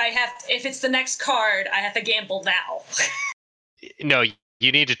saying if it's the next card, I have to gamble now. No,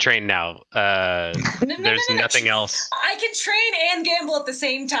 you need to train now. There's nothing else. I can train and gamble at the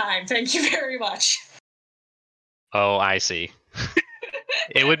same time. Thank you very much. Oh, I see.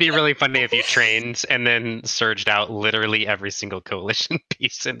 It would be really funny if you trained and then surged out literally every single coalition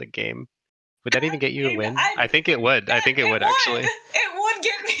piece in the game. Would that even get you a win? I think it would. I think it would actually. It would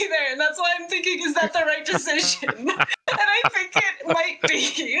get me there, and that's why I'm thinking, is that the right decision? And I think it might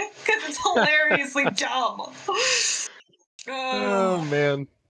be, because it's hilariously dumb. Oh, man.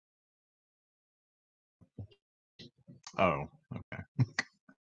 Oh, okay.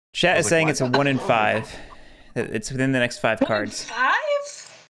 Chat is like, saying why it's a not? 1 in 5. It's within the next 5 cards. 5?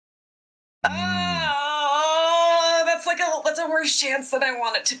 That's a worse chance than I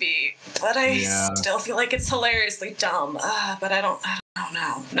want it to be. But I still feel like it's hilariously dumb. But I don't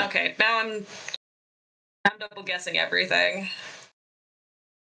know. Okay, now I'm double guessing everything.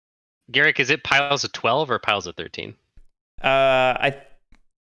 Garrick, is it piles of 12 or piles of 13? I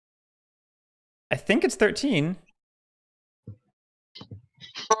think it's 13.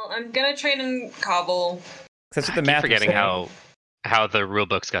 Well, I'm gonna trade in Cobble. That's what the I math keep forgetting was how the rule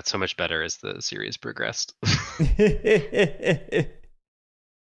books got so much better as the series progressed. saying.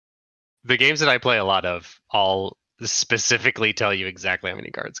 The games that I play a lot of all specifically tell you exactly how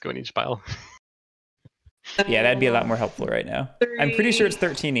many cards go in each pile. Yeah, that'd be a lot more helpful right now. 3. I'm pretty sure it's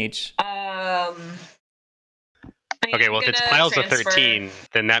 13 each. Okay, well, if it's piles of 13,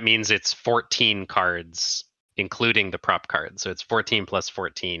 then that means it's 14 cards, including the prop cards. So it's 14 plus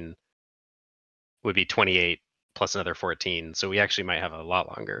 14 would be 28 plus another 14. So we actually might have a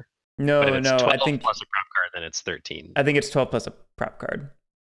lot longer. No, But if it's 12 I think plus a prop card, then it's 13. I think it's 12 plus a prop card.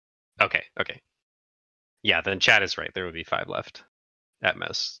 Okay. Yeah, then Chad is right. There would be 5 left at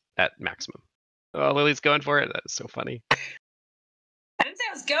maximum. Oh, Lily's going for it. That is so funny. I didn't say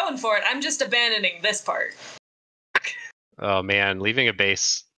I was going for it. I'm just abandoning this part. Oh man, leaving a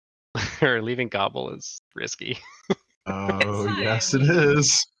base or leaving Gobble is risky. Oh, yes, it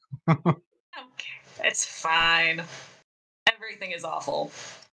is. Okay, it's fine. Everything is awful.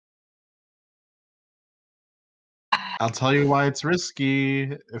 I'll tell you why it's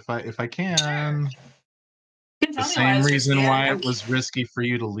risky if I can. The same reason why it was risky for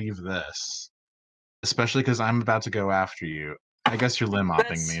you to leave this. Especially because I'm about to go after you. I guess you're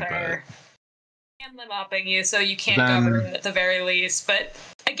limb-opping me, fair. But... I'm limb-opping you, so you can't Then... govern at the very least. But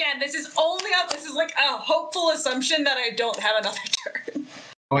again, this is like a hopeful assumption that I don't have another turn.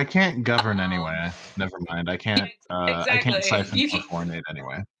 Oh, I can't govern anyway. Never mind. I can't. Exactly. I can't siphon or coordinate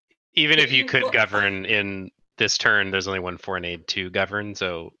anyway. Even if you could govern in this turn, there's only one Forenade to govern,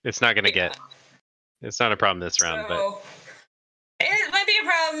 so it's not going to get. It's not a problem this round, but it might be a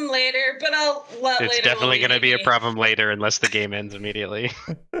problem later. But I'll let it's later. Definitely going to be a problem later unless the game ends immediately.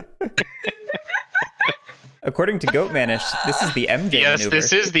 According to Goatmanish, this is the MJ yes, maneuver.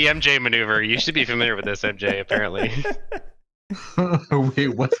 This is the MJ maneuver. You should be familiar with this, MJ, apparently.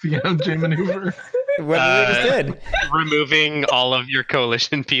 Wait, what's the MJ maneuver? What we just did. Removing all of your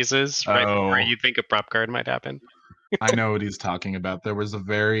coalition pieces right where you think a prop card might happen. I know what he's talking about. There was a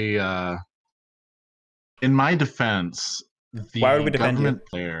very... in my defense, the government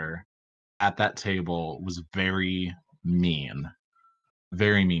player at that table was very mean.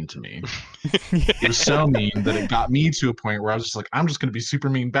 Very mean to me. It was so mean that it got me to a point where I was just like, I'm just going to be super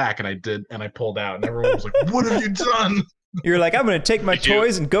mean back. And I did, and I pulled out. And everyone was like, what have you done? You're like, I'm going to take my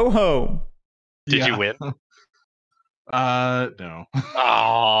toys and go home. Did you win? No.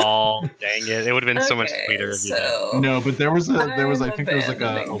 Oh, dang it. It would have been so much sweeter if you did. No, but there was I think there was like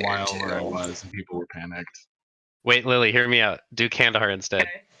a while where I was and people were panicked. Wait, Lily, hear me out. Do Kandahar instead.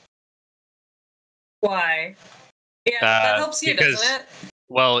 Okay. Why? Yeah, that helps you, doesn't it?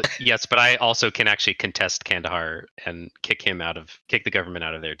 Well, yes, but I also can actually contest Kandahar and kick the government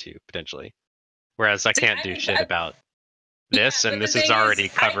out of there too, potentially. Whereas I can't do shit about this, and this is already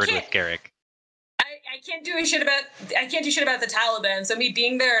covered with Garrick. I can't do shit about the Taliban, so me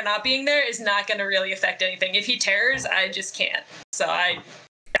being there or not being there is not going to really affect anything. If he tears, I just can't. So I'd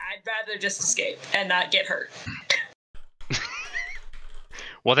rather just escape and not get hurt.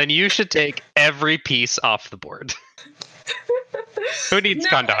 Well, then you should take every piece off the board. Who needs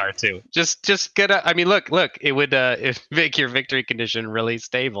Kandahar too? Just get a. I mean, look. It would make your victory condition really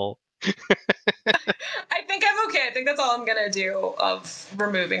stable. I think I'm okay. I think that's all I'm gonna do of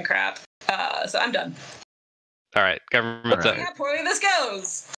removing crap. So I'm done. All right, government's up. See how poorly this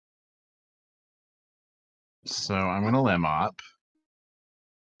goes. So I'm gonna limb op.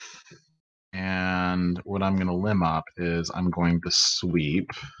 And what I'm going to limb up is I'm going to sweep.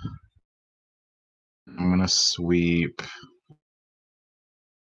 I'm going to sweep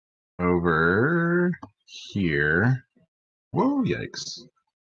over here. Whoa, yikes.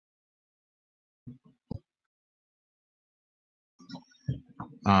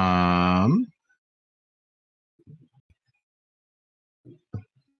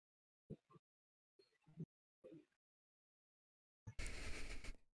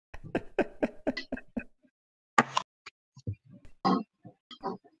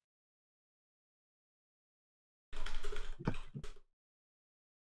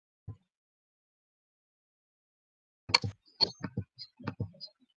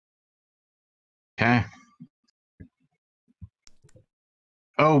 Okay.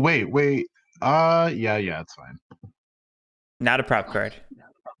 Oh, wait. Yeah, it's fine. Not a prop card.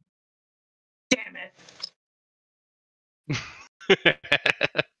 Damn it.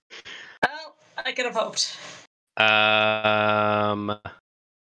 Oh, I could have hoped. All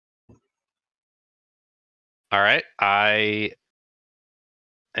right, I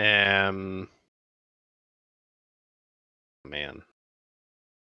am. Man,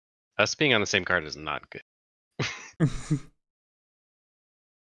 us being on the same card is not good.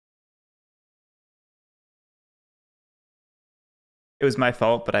 It was my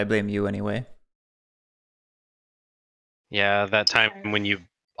fault, but I blame you anyway. Yeah, that time when you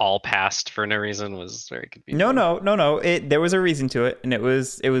all passed for no reason was very confusing. No. There was a reason to it, and it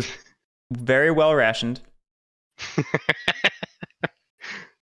was very well rationed.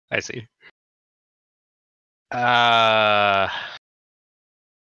 I see. Oh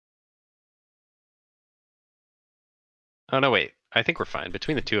no, wait. I think we're fine.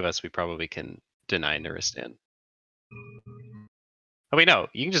 Between the two of us, we probably can deny Nuristan. Oh wait, no.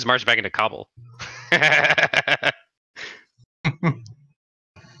 You can just march back into Kabul.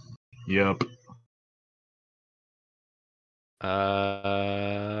 Yep.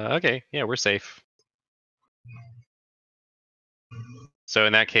 Okay. Yeah, we're safe. So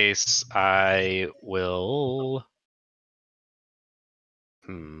in that case, I will.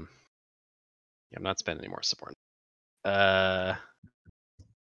 Yeah, I'm not spending any more support.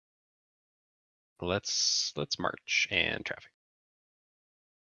 Let's march and traffic.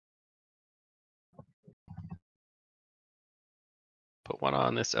 Put one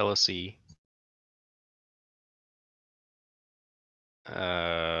on this LOC.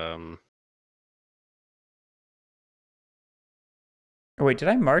 Oh, wait, did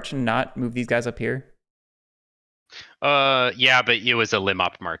I march and not move these guys up here? Yeah, but it was a lim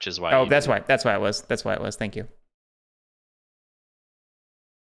op march is why. Oh, that's why it was. That's why it was. Thank you.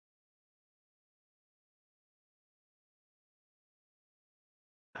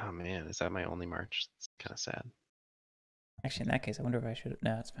 Oh man, is that my only march? It's kind of sad. Actually, in that case, I wonder if I should.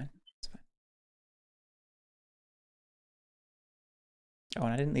 No, it's fine. It's fine. Oh,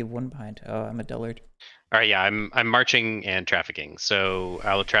 and I didn't leave one behind. Oh, I'm a dullard. All right, yeah, I'm marching and trafficking. So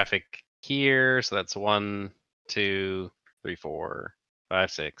I'll traffic here. So that's 1, 2, 3, 4,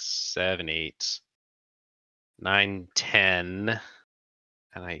 5, 6, 7, 8, 9, 10,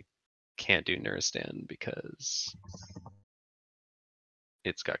 and I can't do Nuristan because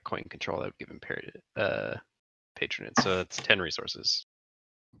it's got coin control that would give him patronage. So it's 10 resources.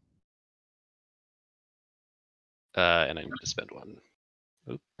 And I need to spend 1.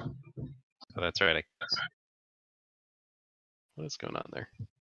 Oop. Oh, that's right. What is going on there?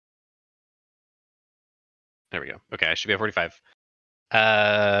 There we go. Okay, I should be at 45.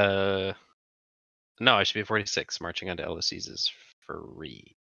 No, I should be at 46. Marching onto LOCs is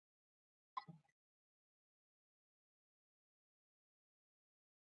free.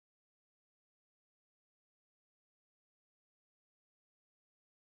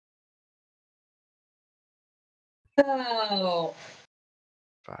 Oh.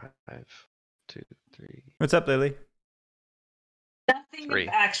 5, 2, 3. What's up, Lily? Nothing 3.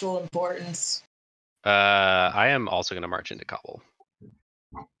 of actual importance. I am also going to march into Kabul,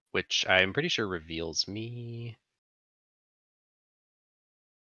 which I'm pretty sure reveals me.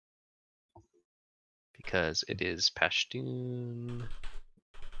 Because it is Pashtun.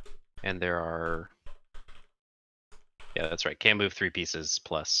 And there are. Yeah, that's right. Can't move 3 pieces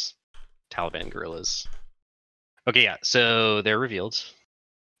plus Taliban guerrillas. Okay, yeah, so they're revealed.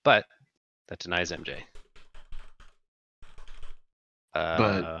 But that denies MJ.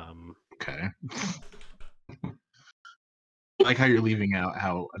 Okay. I like how you're leaving out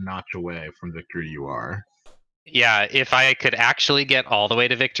how a notch away from victory you are. Yeah, if I could actually get all the way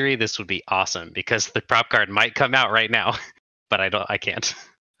to victory, this would be awesome because the prop card might come out right now, but I can't.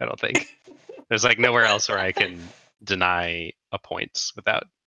 I don't think. There's like nowhere else where I can deny a point without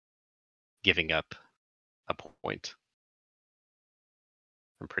giving up a point.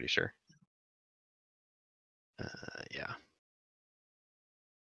 I'm pretty sure. Yeah.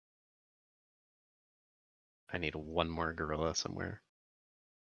 I need 1 more gorilla somewhere.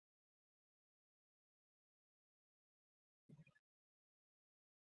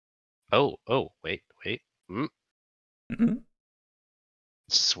 Oh, wait. Mm-hmm.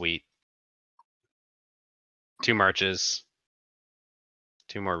 Sweet. 2 marches.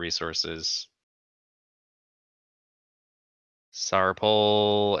 2 more resources.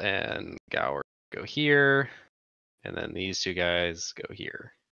 Sarpol and Gower go here. And then these 2 guys go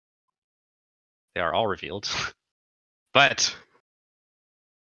here. They are all revealed. But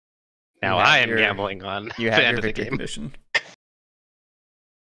now I am gambling on the end of the game. Mission.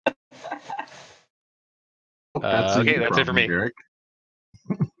 Okay, that's it for me. Derek.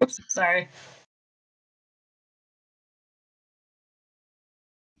 Sorry.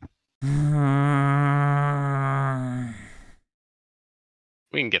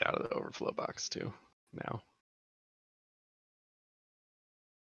 We can get out of the overflow box too now.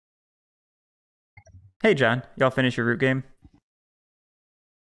 Hey, John, y'all finish your root game?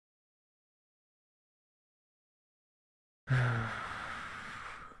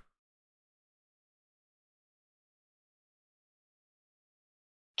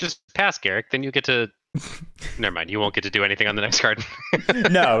 Just pass, Garrick. Then you get to. Never mind. You won't get to do anything on the next card.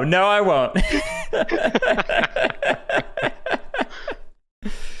 No, I won't.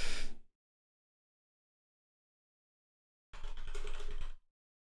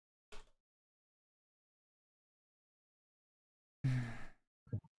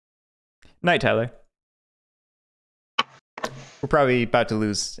 Night, Tyler. We're probably about to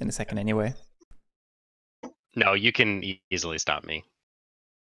lose in a second anyway. No, you can easily stop me.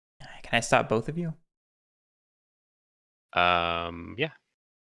 Can I stop both of you? Yeah.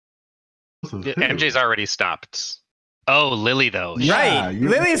 MJ's already stopped. Oh, Lily though. Right,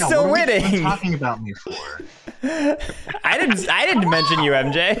 Lily's still what are you winning. talking about me for? I didn't mention you,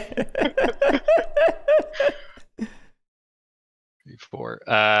 MJ. 4.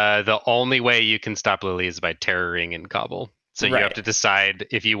 The only way you can stop Lily is by terroring in Kabul. So you have to decide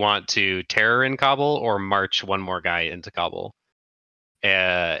if you want to terror in Kabul or march one more guy into Kabul.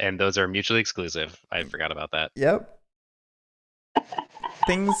 And those are mutually exclusive. I forgot about that. Yep.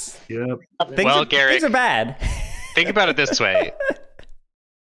 Things Garrick, are bad. Think about it this way.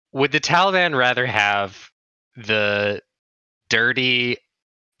 Would the Taliban rather have the dirty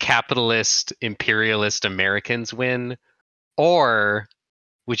capitalist imperialist Americans win, or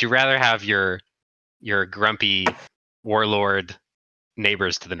would you rather have your grumpy warlord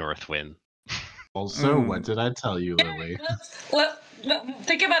neighbors to the north win? Also, what did I tell you, Lily?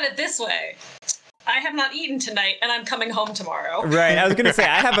 Think about it this way. I have not eaten tonight, and I'm coming home tomorrow. Right, I was going to say,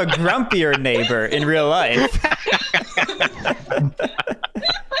 I have a grumpier neighbor in real life.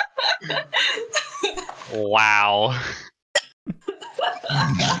 Wow.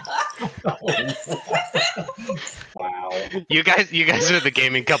 Wow. You guys are the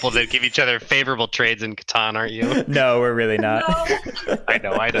gaming couple that give each other favorable trades in Catan, aren't you? No, we're really not. No. I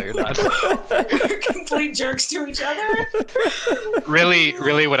know you're not. We're complete jerks to each other.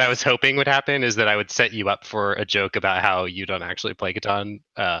 Really, what I was hoping would happen is that I would set you up for a joke about how you don't actually play Catan.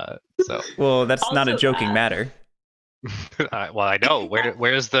 Well, that's not a joking matter. Well, I know.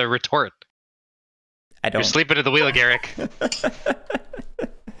 Where's the retort? I don't. You're sleeping at the wheel, Garrick.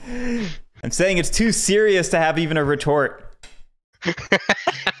 I'm saying it's too serious to have even a retort.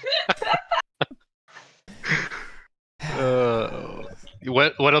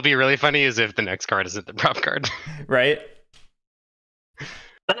 What'll be really funny is if the next card isn't the prop card. Right?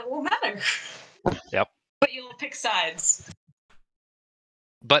 But it won't matter. Yep. But you'll pick sides.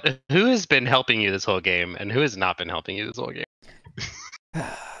 But who has been helping you this whole game, and who has not been helping you this whole game?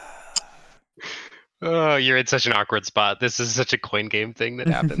 Oh, you're in such an awkward spot. This is such a coin game thing that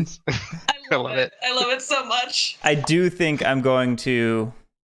happens. I love it. I love it so much. I do think I'm going to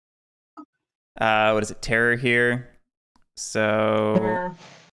what is it, terror here. So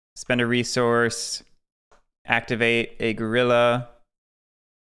spend a resource, activate a gorilla.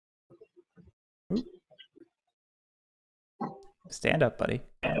 Ooh. Stand up, buddy.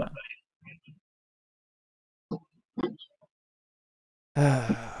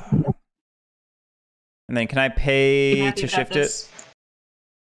 And then can I pay to shift it?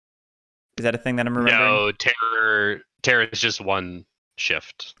 Is that a thing that I'm remembering? No, terror is just one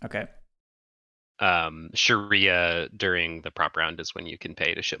shift. Okay. Sharia during the prop round is when you can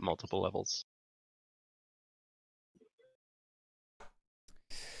pay to ship multiple levels.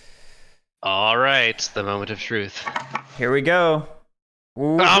 All right, the moment of truth. Here we go.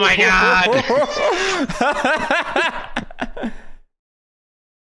 Ooh. Oh my god!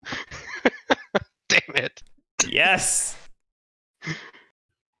 Damn it. Yes.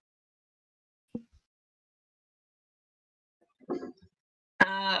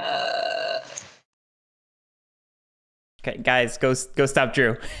 Okay, guys, go stop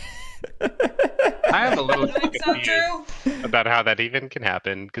Drew. I am a little confused about how that even can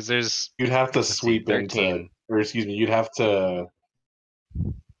happen, because you'd have to sweep into, or excuse me, you'd have to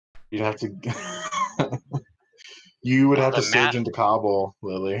you would have to surge into Kabul,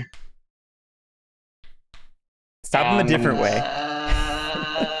 Lily. Stop him a different way.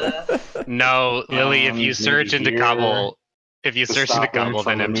 No, Lily, if you surge into Kabul, then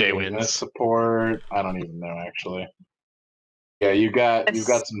MJ wins. Support, I don't even know actually. Yeah, you've got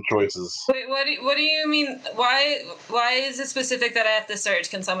some choices. Wait, what do you mean? Why is it specific that I have to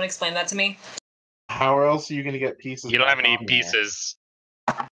search? Can someone explain that to me? How else are you going to get pieces? You don't have any pieces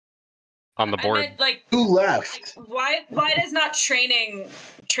on the board. I meant, like, who left? Like, why does not training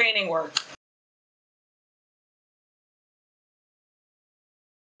work?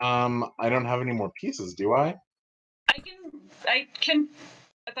 I don't have any more pieces, do I? I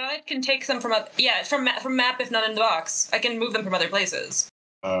thought I can take some from from map if not in the box. I can move them from other places.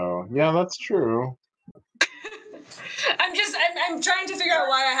 Oh, yeah, that's true. I'm trying to figure out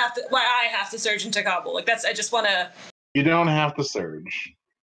why I have to surge into Kabul. Like I just want to. You don't have to surge.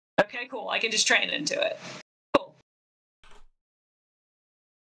 Okay, cool. I can just train into it. Cool.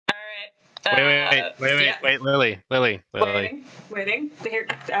 All right. Wait, Lily. Waiting.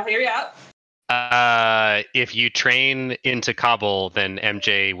 I'll hear you out. If you train into Kabul, then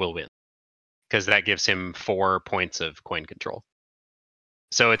MJ will win, because that gives him 4 points of coin control.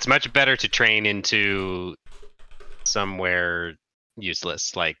 So it's much better to train into somewhere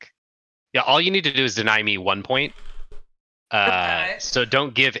useless. Like, yeah, all you need to do is deny me 1 point. Okay. So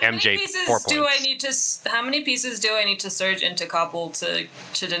don't give MJ 4 points. How many pieces do I need to surge into Kabul to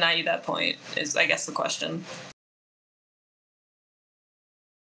deny you that point? Is I guess the question.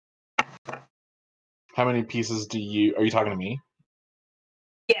 How many pieces are you talking to me?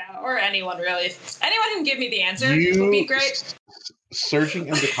 Yeah, or anyone really. Anyone who can give me the answer would be great. Surging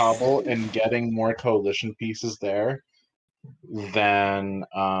into Kabul and getting more coalition pieces there than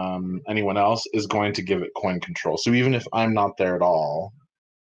anyone else is going to give it coin control. So even if I'm not there at all,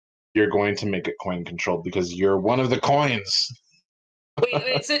 you're going to make it coin controlled because you're one of the coins.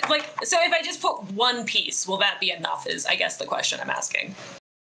 Wait, so if I just put one piece, will that be enough? Is I guess the question I'm asking.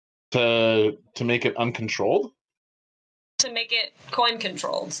 To make it uncontrolled? To make it coin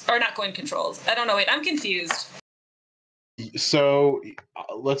controlled. Or not coin controlled. I don't know. Wait, I'm confused. So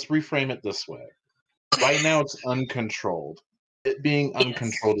let's reframe it this way. Right now it's uncontrolled. It being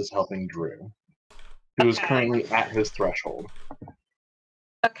uncontrolled is helping Drew, who is currently at his threshold.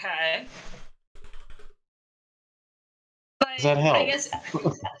 Okay. But does that help? I guess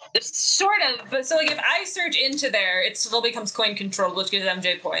sort of. But so like if I surge into there, it still becomes coin controlled, which gives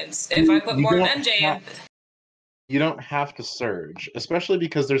MJ points. If I put more of MJ in, you don't have to surge, especially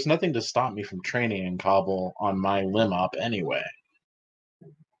because there's nothing to stop me from training in Kabul on my limb up anyway.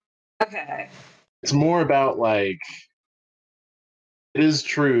 Okay. It's more about like it is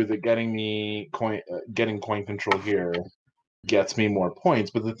true that getting coin control here gets me more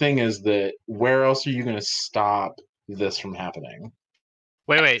points, but the thing is that where else are you going to stop this from happening?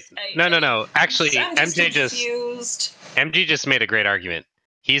 Wait. No. Actually, MJ just made a great argument.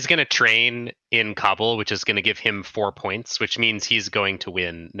 He's going to train in Kabul, which is going to give him 4 points, which means he's going to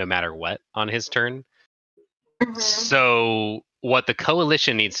win no matter what on his turn. Mm-hmm. So what the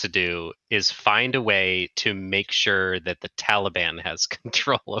coalition needs to do is find a way to make sure that the Taliban has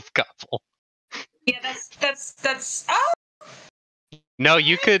control of Kabul. Yeah, that's. Oh. No,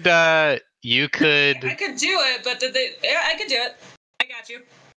 you could. I could do it, but I could do it. I got you.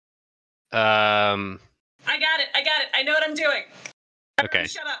 I got it. I know what I'm doing. Okay.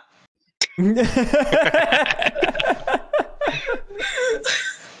 Shut up.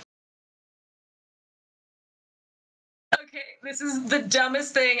 Okay, this is the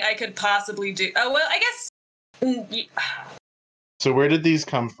dumbest thing I could possibly do. Oh, well, I guess. So where did these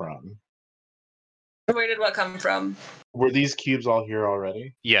come from? Where did what come from? Were these cubes all here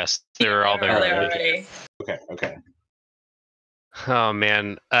already? Yes, they're all there already. Okay. Oh,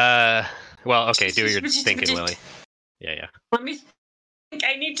 man. Well, okay, do what you're thinking, Lily. Yeah. Let me think.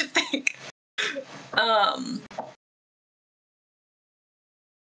 I need to think. Yep.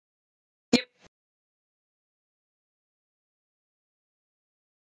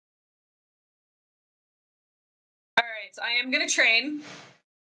 All right, so I am going to train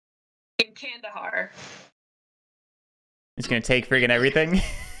in Kandahar. He's going to take friggin' everything?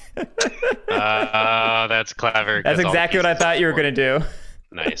 That's clever. That's exactly what I thought you were going to do.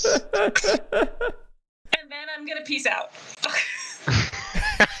 Nice. And then I'm going to peace out.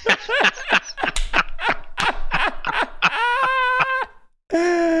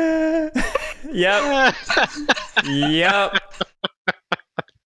 Yep.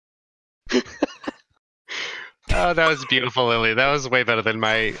 Oh, that was beautiful, Lily. That was way better than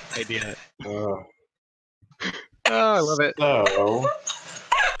my idea. Oh, I love it. So,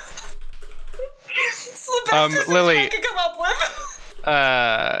 it's the best Lily, I could come up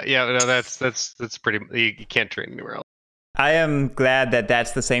with. Yeah, no, that's pretty. You can't train anywhere else. I am glad that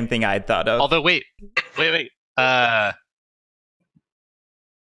that's the same thing I thought of. Although, wait. Yeah,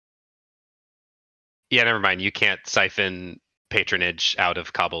 never mind. You can't siphon patronage out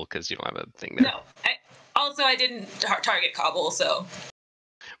of Cobble because you don't have a thing there. No. I didn't target Cobble, so.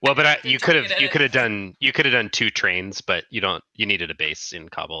 Well, but you could have done 2 trains, but you needed a base in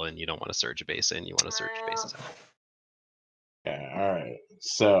Cobble, and you don't want to surge a base in. You want to surge bases out. Okay, all right.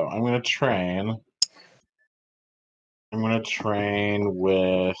 So I'm gonna train. I'm gonna train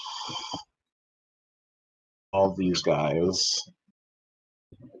with all these guys.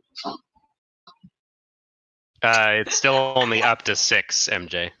 It's still only up to 6,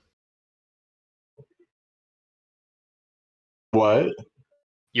 MJ. What?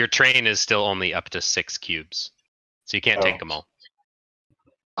 Your train is still only up to 6 cubes, so you can't take them all.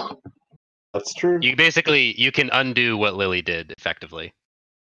 That's true. You can undo what Lily did effectively.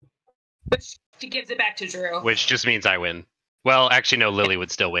 Which she gives it back to Drew. Which just means I win. Well, actually, no. Lily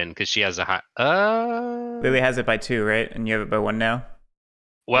would still win because she has a high. Lily has it by 2, right? And you have it by 1 now.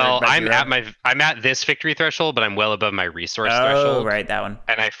 Well, I'm at this victory threshold, but I'm well above my resource threshold. Oh, right, that one.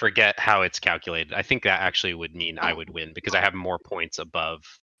 And I forget how it's calculated. I think that actually would mean I would win because I have more points above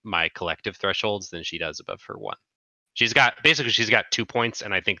my collective thresholds than she does above her 1. She's got 2 points,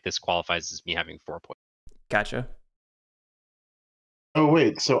 and I think this qualifies as me having 4 points. Gotcha. Oh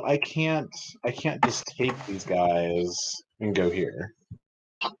wait, so I can't just take these guys and go here.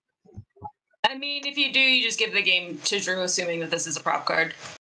 I mean, if you do, you just give the game to Drew, assuming that this is a prop card.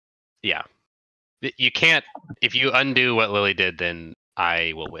 Yeah. You can't. If you undo what Lily did, then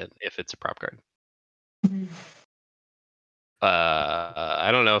I will win if it's a prop card. I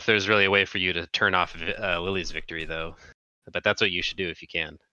don't know if there's really a way for you to turn off Lily's victory, though. But that's what you should do if you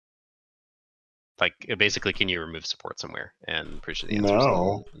can. Like, basically, can you remove support somewhere? And pretty sure the answer is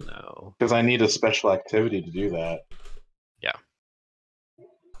no. Because I need a special activity to do that. Yeah.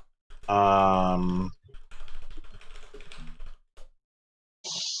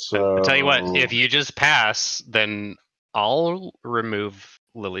 So I'll tell you what, if you just pass, then I'll remove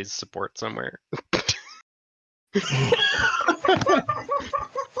Lily's support somewhere.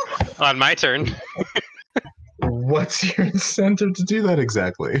 On my turn. What's your incentive to do that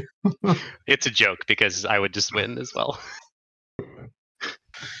exactly? It's a joke because I would just win as well.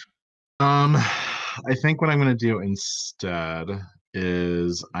 I think what I'm going to do instead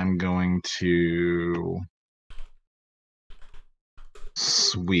is I'm going to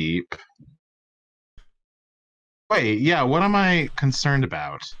sweep. Wait, yeah, what am I concerned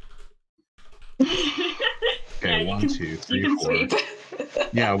about? Okay, 1, 2, 3, 4. Sweep.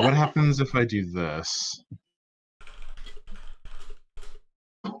 Yeah, what happens if I do this?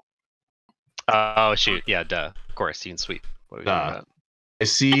 Oh shoot! Yeah, duh. Of course, you can sweep. What are we talking about? I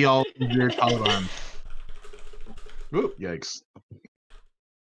see all your Taliban. Oop! Yikes!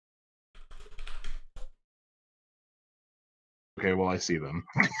 Okay, well I see them.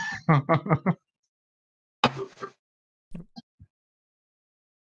 I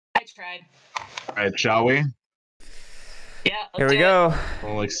tried. All right, shall we? Yeah. Here we go.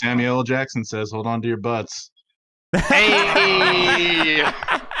 Well, like Samuel L. Jackson says, hold on to your butts. Hey!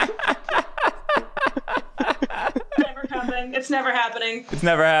 Never coming. It's never happening. It's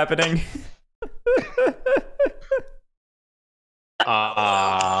never happening.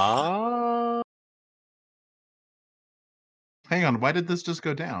 Hang on, why did this just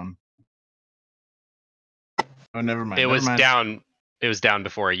go down? Oh, never mind. It was down. It was down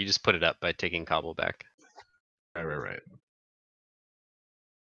before. You just put it up by taking Cobble back. Right.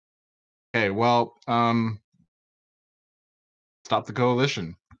 Okay, well, stop the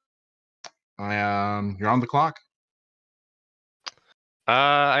coalition. You're on the clock.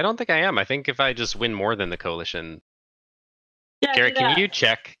 I don't think I am. I think if I just win more than the coalition. Yeah, Garrett, can you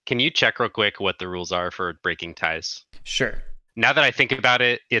check? Can you check real quick what the rules are for breaking ties? Sure. Now that I think about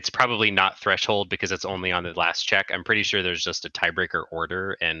it, it's probably not threshold because it's only on the last check. I'm pretty sure there's just a tiebreaker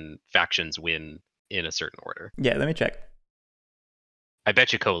order and factions win in a certain order. Yeah, let me check. I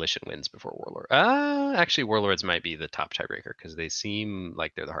bet you coalition wins before warlord. Actually, warlords might be the top tiebreaker because they seem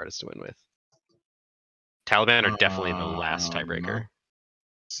like they're the hardest to win with. Taliban are definitely the last tiebreaker.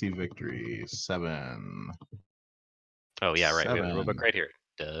 See victory 7. Oh yeah, right. 7. We have a rulebook right here.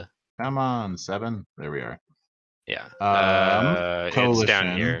 Duh. Come on, 7. There we are. Yeah. It's Coalition.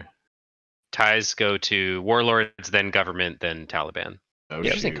 down here. Ties go to warlords, then government, then Taliban. Oh,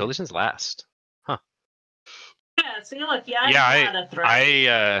 Interesting. shoot. Coalition's last. Huh. Yeah, see, look,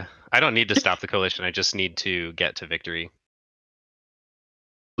 I don't need to stop the coalition. I just need to get to victory.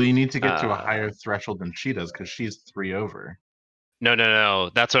 Well, you need to get to a higher threshold than she does because she's 3 over. No.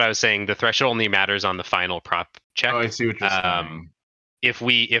 That's what I was saying. The threshold only matters on the final prop check. Oh, I see what you're saying. If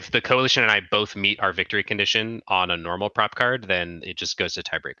the coalition and I both meet our victory condition on a normal prop card, then it just goes to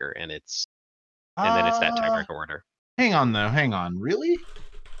tiebreaker, and then it's that tiebreaker order. Hang on, though. Hang on. Really?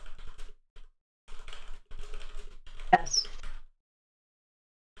 Yes.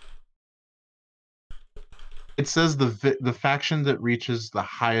 It says the faction that reaches the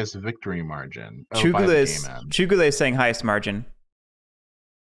highest victory margin. Chugule is saying highest margin.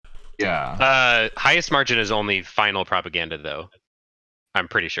 Yeah. Highest margin is only final propaganda, though. I'm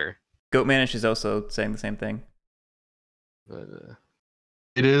pretty sure. Goatmanish is also saying the same thing.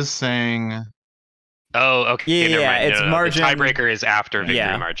 It is saying. Oh, okay. Never mind. It's margin. The tiebreaker is after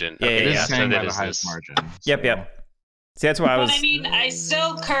victory margin. Yeah, okay, it is saying so by the highest margin. Yep. See, that's why I was. But I mean, I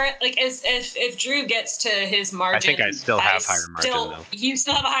still if Drew gets to his margin, I think I still have higher margin though. You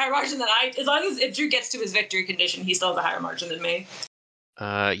still have a higher margin than I. As long as if Drew gets to his victory condition, he still has a higher margin than me.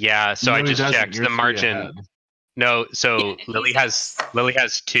 Yeah. So I just checked the margin. No, so yeah, Lily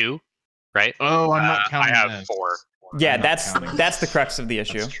has 2, right? Oh, I'm not counting. I have this. 4. Yeah, that's the crux of the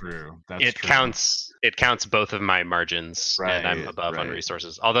issue. That's true. It counts both of my margins, and I'm above on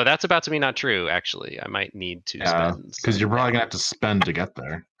resources. Although that's about to be not true. Actually, I might need to spend. Because you're probably gonna have to spend to get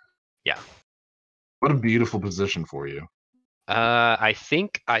there. Yeah. What a beautiful position for you. I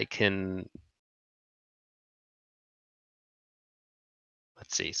think I can.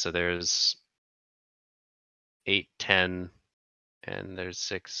 Let's see. So there's 8, 10. And there's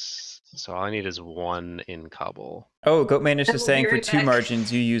 6, so all I need is 1 in Kabul. Oh, Goatmanish is saying for 2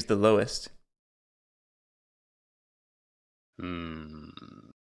 margins you use the lowest.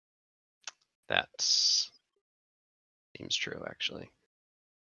 That seems true, actually.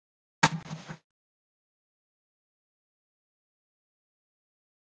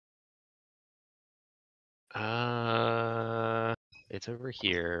 It's over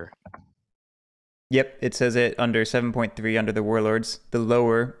here. Yep, it says it under 7.3 under the Warlords, the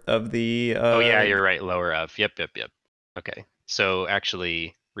lower of the. Oh yeah, you're right. Lower of. Yep. Okay, so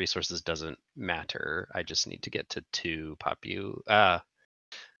actually, resources doesn't matter. I just need to get to 2 I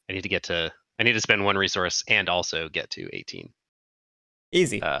need to spend 1 resource and also get to 18.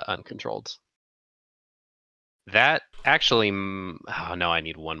 Easy. Uncontrolled. That actually. Oh no, I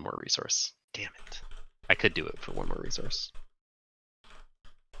need 1 more resource. Damn it! I could do it for 1 more resource.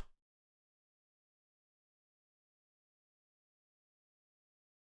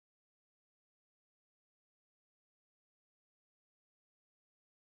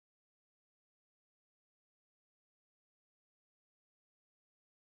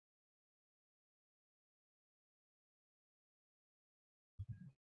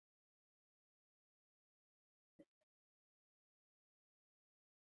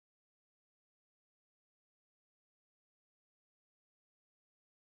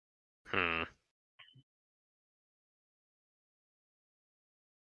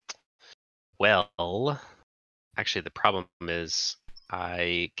 Well, actually, the problem is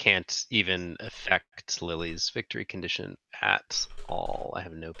I can't even affect Lily's victory condition at all. I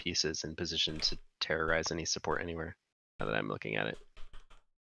have no pieces in position to terrorize any support anywhere, now that I'm looking at it.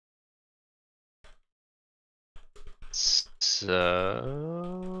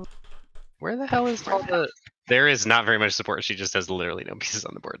 So, where the hell is all the... There is not very much support. She just has literally no pieces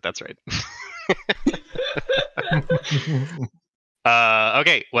on the board. That's right.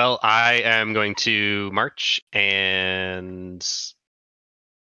 Okay, well, I am going to march and...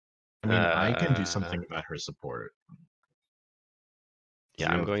 I mean, I can do something about her support.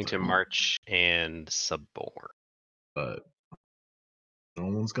 Yeah, I'm going to march and suborn. But no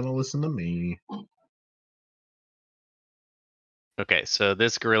one's gonna listen to me. Okay, so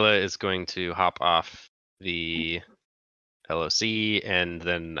this guerrilla is going to hop off the LOC, and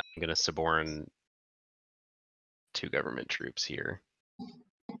then I'm going to suborn 2 government troops here.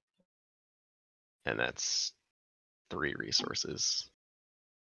 And that's 3 resources.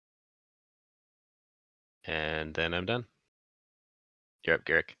 And then I'm done. You're up,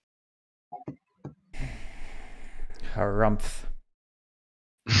 Garrick. Harumph.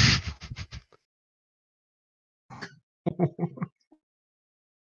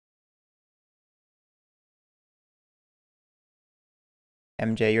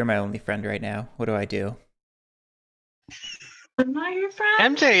 MJ, you're my only friend right now. What do I do? Am I your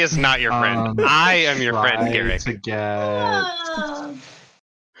friend? MJ is not your friend. I am your friend, Garrick. To get,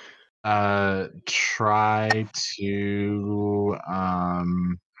 try to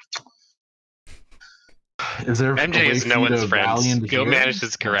is there MJ is no one's friend. Goatmanish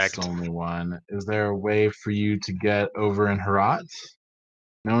is correct. That's the only one. Is there a way for you to get over in Herat?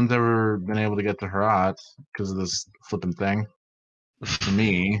 No one's ever been able to get to Herat because of this flipping thing. For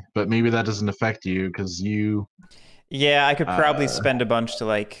me, but maybe that doesn't affect you because you. Yeah, I could probably spend a bunch to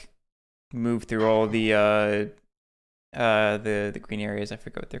like move through all the green areas. I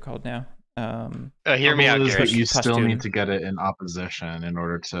forget what they're called now. Hear me out, Trouble is Garrett. that you still Pashtun. need to get it in opposition in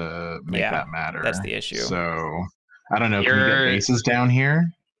order to make Yeah, that matter. that's the issue. So I don't know. Can you get You're- bases down here?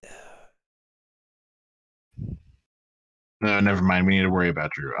 No, never mind. We need to worry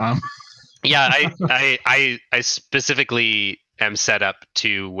about Drew. Yeah, I specifically am set up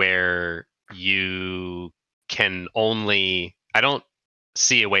to where you can only. I don't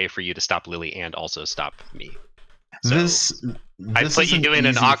see a way for you to stop Lily and also stop me. So I put is you an in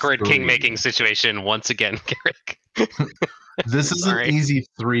an easy awkward three. king-making situation once again, Garrick. This is Sorry. an easy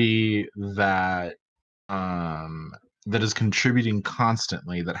 3 that that is contributing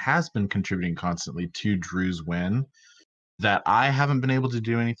constantly, that has been contributing constantly to Drew's win, that I haven't been able to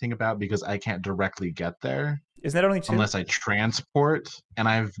do anything about because I can't directly get there Isn't that only 2? unless I transport. And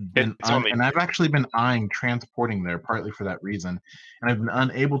I've been It's only and I've actually been eyeing transporting there partly for that reason, and I've been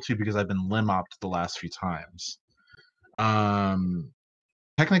unable to because I've been lim-opped the last few times.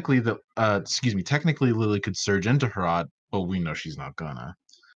 Technically, technically Lily could surge into Herat, but we know she's not gonna.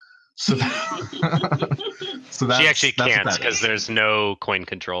 So, so that's, she actually that's what can't that because is. there's no coin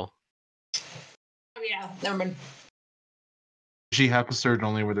control. Oh yeah, never mind. She have to surge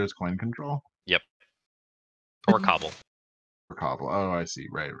only where there's coin control Or cobble. or cobble. Oh, I see.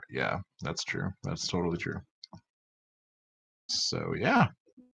 Right. Yeah, that's true. That's totally true. So yeah.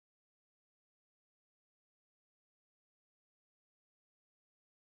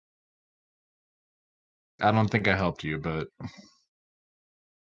 I don't think I helped you, but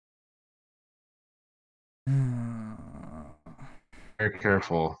very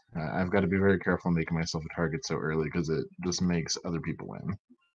careful. I've got to be very careful making myself a target so early because it just makes other people win.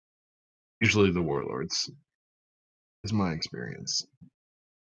 Usually the warlords, is my experience.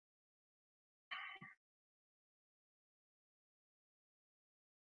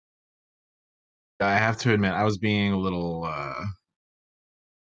 I have to admit, I was being a little.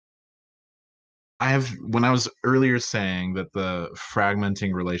 When I was earlier saying that the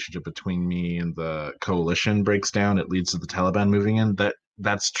fragmenting relationship between me and the coalition breaks down, it leads to the Taliban moving in.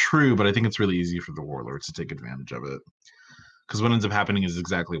 That's true, but I think it's really easy for the warlords to take advantage of it. Because what ends up happening is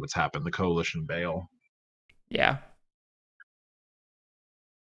exactly what's happened. The coalition bail. Yeah.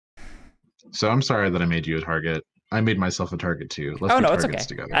 So I'm sorry that I made you a target. I made myself a target too. Let's be No, it's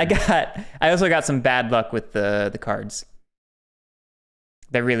targets okay. together. I also got some bad luck with the cards.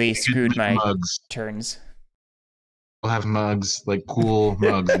 That really screwed my mugs. turns. We'll have mugs, like cool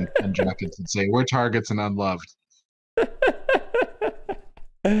mugs and jackets that say we're targets and unloved.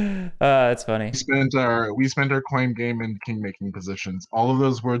 That's funny. We spent our coin game and king making positions. All of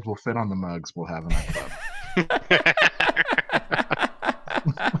those words will fit on the mugs we'll have in our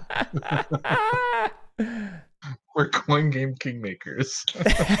club. We're coin game kingmakers.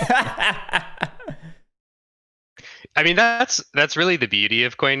 I mean, that's really the beauty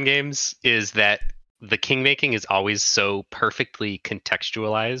of coin games, is that the king making is always so perfectly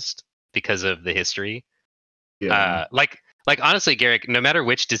contextualized because of the history. Yeah. Like honestly, Garrick, no matter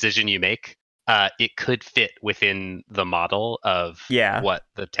which decision you make, it could fit within the model of what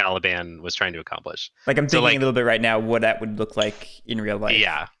the Taliban was trying to accomplish. Like I'm thinking a little bit right now what that would look like in real life.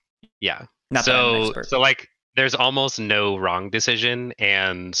 Yeah. Not that I'm an expert. So like there's almost no wrong decision,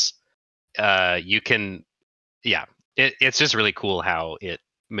 and you can, it's just really cool how it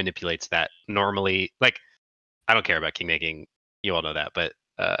manipulates that. Normally, like, I don't care about king making, you all know that, but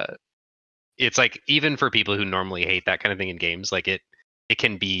it's like, even for people who normally hate that kind of thing in games, like it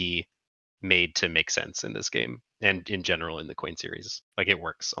can be made to make sense in this game and in general in the coin series. Like, it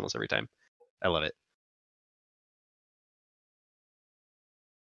works almost every time. I love it.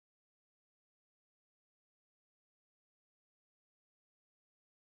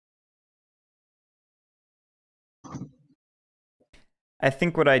 I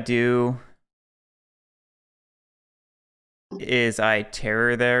think what I do is I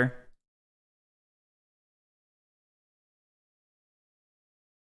terror there.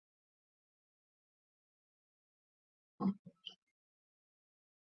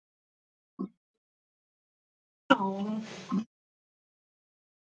 Because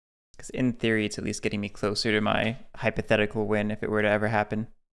in theory, it's at least getting me closer to my hypothetical win if it were to ever happen.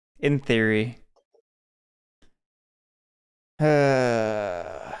 In theory.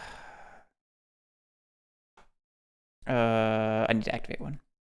 I need to activate one.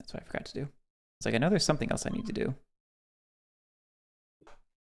 That's what I forgot to do. It's like, I know there's something else I need to do.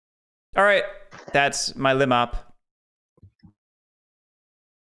 All right, that's my lim-op.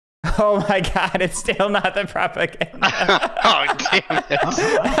 Oh my god, it's still not the propaganda. Oh, damn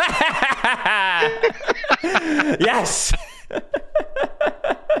it. Yes!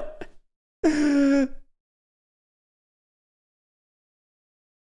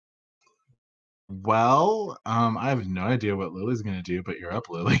 Well, I have no idea what Lily's gonna do, but you're up,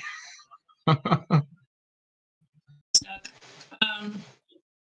 Lily.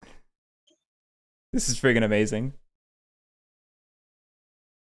 This is friggin' amazing.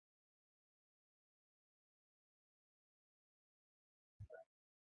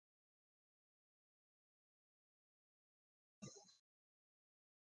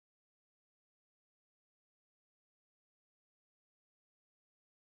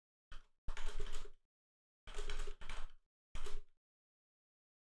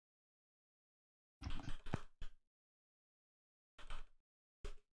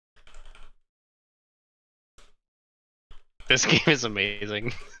 This game is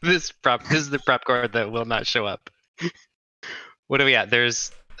amazing. This is the prop card that will not show up. What are we at?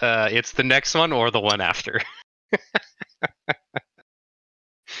 There's it's the next one or the one after.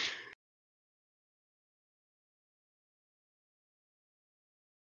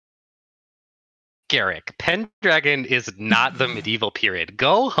 Garrick, Pendragon is not the medieval period.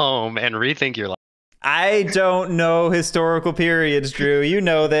 Go home and rethink your life. I don't know historical periods, Drew. You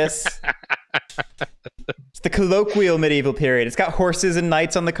know this. It's the colloquial medieval period. It's got horses and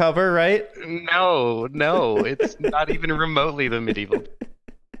knights on the cover, right? No, it's not even remotely the medieval.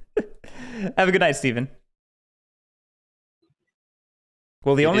 Have a good night, Stephen.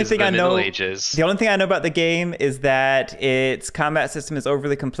 Well, the only thing I know about the game is that its combat system is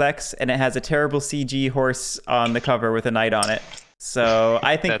overly complex and it has a terrible CG horse on the cover with a knight on it. So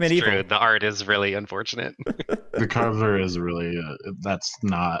I think that's medieval. True. The art is really unfortunate. The cover is really, that's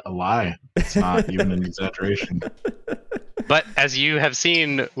not a lie. It's not even an exaggeration. But as you have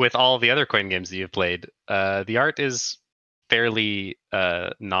seen with all the other coin games that you've played, the art is fairly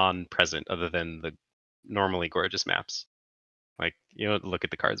non-present other than the normally gorgeous maps. Like, you don't look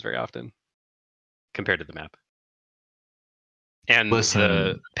at the cards very often compared to the map. And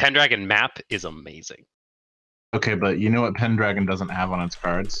the Pendragon map is amazing. Okay, but you know what Pendragon doesn't have on its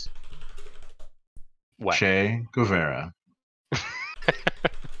cards? What? Che Guevara.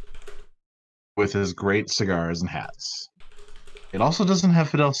 With his great cigars and hats. It also doesn't have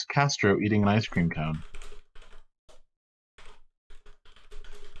Fidel Castro eating an ice cream cone.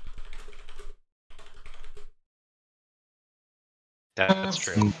 That's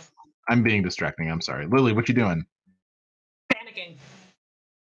true. I'm being distracting. I'm sorry. Lily, what you doing? Panicking.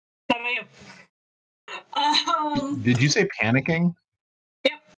 Did you say panicking?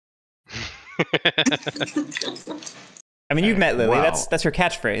 Yep. I mean, you've met Lily. Wow. That's her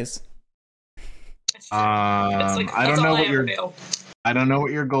catchphrase. I don't know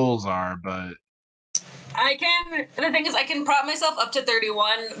what your goals are, but the thing is I can prop myself up to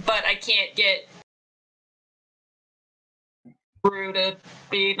 31, but I can't get Brew to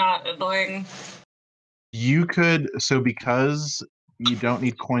be not annoying. You could, so because you don't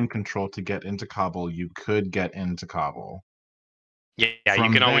need coin control to get into Kabul, you could get into Kabul. Yeah, From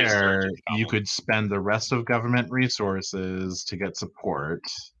you can always there, search you could spend the rest of government resources to get support.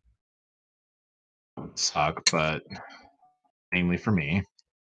 That would suck, but mainly for me.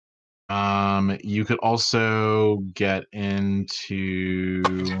 You could also get into.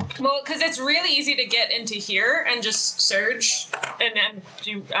 Well, because it's really easy to get into here and just surge and then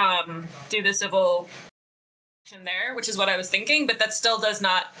do the civil action there, which is what I was thinking, but that still does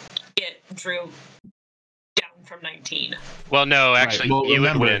not get Drew down from 19. Well, no, actually, right. Well, you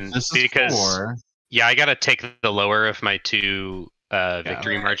remember, would win because yeah, I gotta take the lower of my two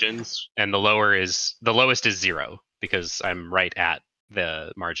victory margins, and the lowest is 0 because I'm right at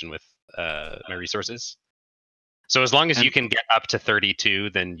the margin with my resources. So as long as you can get up to 32,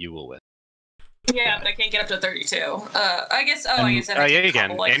 then you will win. Yeah, but I can't get up to 32. I guess. Oh, I guess. Yeah, you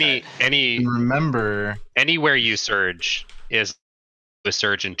can. Remember, anywhere you surge is a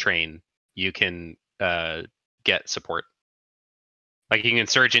surge and train. You can get support. Like you can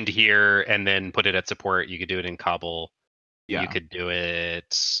surge into here and then put it at support. You could do it in Kabul. Yeah. You could do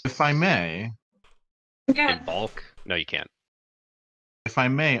it. If I may. Yeah. In bulk? No, you can't. If I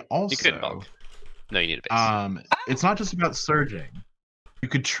may, also. You could in bulk. No, you need a base. It's not just about surging. You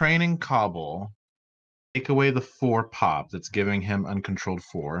could train in Kabul, take away the 4 pop that's giving him uncontrolled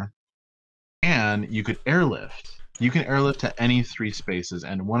 4, and you could airlift. You can airlift to any 3 spaces,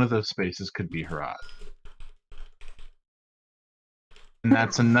 and one of those spaces could be Herat. And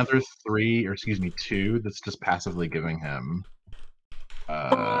that's another 2 that's just passively giving him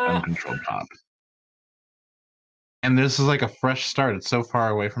uncontrolled pop. And this is like a fresh start. It's so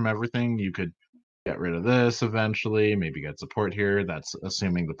far away from everything. You could get rid of this eventually, maybe get support here. That's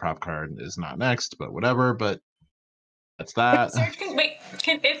assuming the prop card is not next, but whatever. But that's that. Surge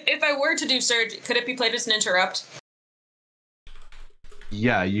if I were to do surge, could it be played as an interrupt?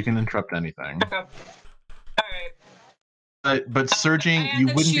 Yeah, you can interrupt anything. Okay. All right. But surging, I you have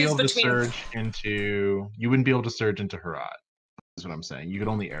to wouldn't be choose able to between- surge into. You wouldn't be able to surge into Herat. Is what I'm saying. You could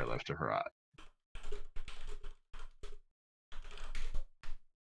only airlift to Herat.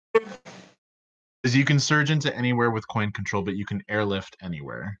 Because you can surge into anywhere with coin control, but you can airlift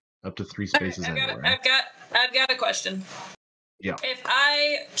anywhere, up to 3 spaces Okay, anywhere. I've got a question. Yeah. If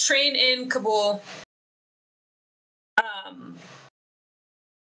I train in Kabul,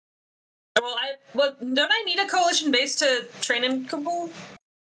 don't I need a coalition base to train in Kabul?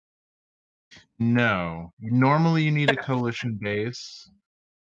 No. Normally, you need a coalition base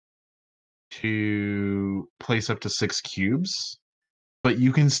to place up to 6 cubes, but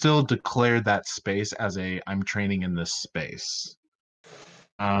you can still declare that space as I'm training in this space.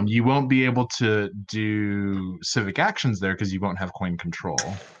 You won't be able to do civic actions there because you won't have coin control.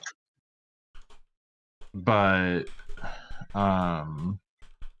 But,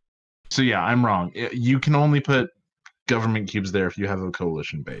 so yeah, I'm wrong. You can only put government cubes there if you have a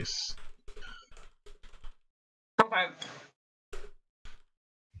coalition base. Okay.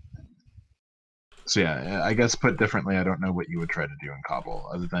 So yeah, I guess put differently, I don't know what you would try to do in Kabul,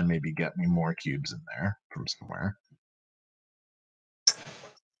 other than maybe get me more cubes in there from somewhere.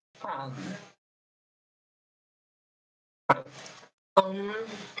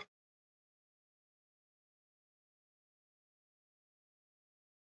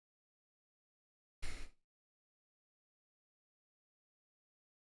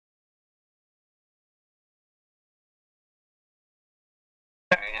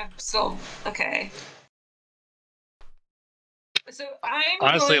 Sorry, I'm still okay. So I'm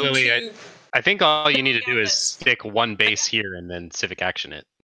Honestly, going Lily, to... I think all you need to got do is this. stick one base here and then civic action it.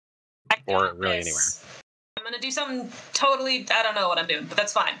 I or got really this. I'm gonna do something totally... I don't know what I'm doing, but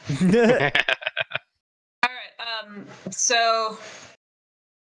that's fine. anywhere. All right. So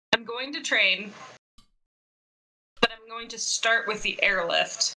I'm going to train, but I'm going to start with the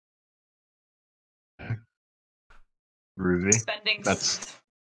airlift. Groovy. Spending. That's-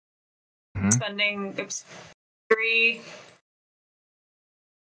 Spending. Oops. 3.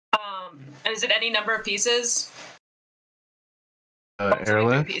 Is it any number of pieces? It's only 3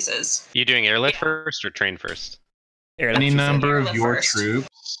 Airlift? pieces. You doing airlift Yeah. first or train first? Airlift, Any she said. number of Airlift your first.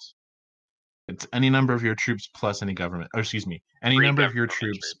 troops. It's any number of your troops plus any government. Oh, excuse me. Any 3 number of your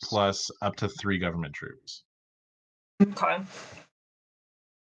government troops plus up to 3 government troops. Okay.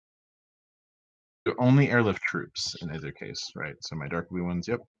 Only airlift troops in either case, right? So my dark blue ones,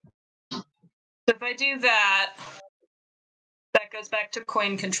 yep. So if I do that, that goes back to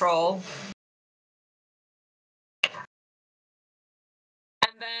coin control. And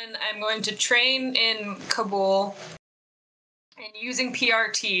then I'm going to train in Kabul, and using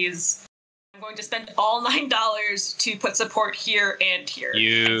PRTs, I'm going to spend all $9 to put support here and here.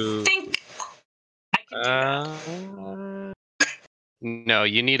 You I think I can do that. No,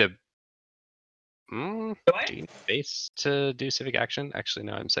 you need a Do I? do you need a base to do civic action? Actually,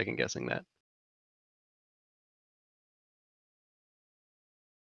 no, I'm second guessing that.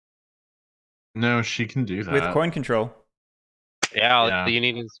 No, she can do that. With coin control. Yeah, all Yeah. you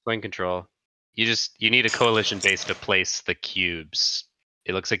need is coin control. You need a coalition base to place the cubes.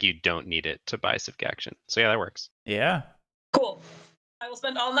 It looks like you don't need it to buy civic action. So yeah, that works. Yeah. Cool. I will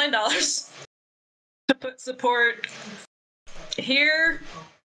spend all $9 to put support here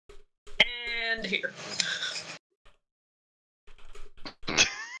and here. All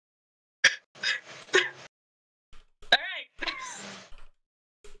right.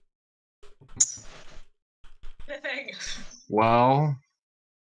 The thing. Well,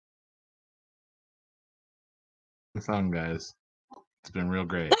 it's on, guys. It's been real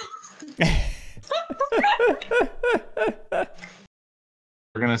great.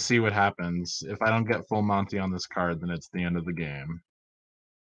 We're gonna see what happens. If I don't get full Monty on this card, then it's the end of the game.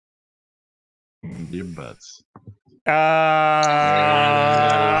 Your butts.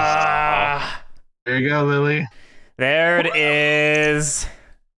 There you go, Lily. There it is.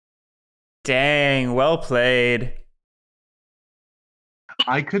 Dang, well played.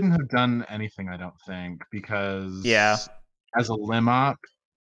 I couldn't have done anything, I don't think, because Yeah. as a lim op,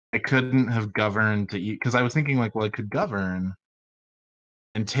 I couldn't have governed to eat because I was thinking like, well, I could govern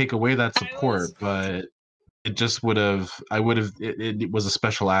and take away that support, but it just would have. It was a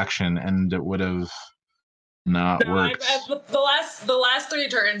special action, and it would have not worked. The last 3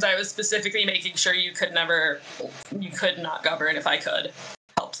 turns, I was specifically making sure you could not govern if I could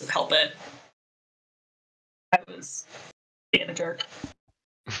help it. I was being a jerk.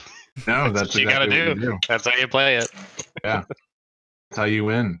 No, That's that's what you exactly gotta what you do. That's how you play it. Yeah, that's how you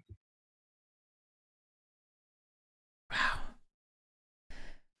win.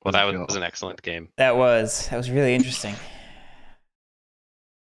 Well, that was an excellent game. That was really interesting.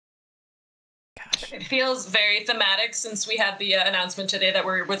 Gosh. It feels very thematic since we had the announcement today that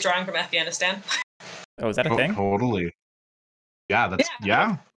we're withdrawing from Afghanistan. Oh, is that a thing? Totally. Yeah, that's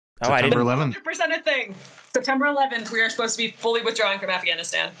yeah. Oh, I September didn't. 11th. 100% a thing. September 11th, we are supposed to be fully withdrawing from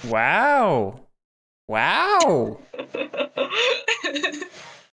Afghanistan. Wow. Wow.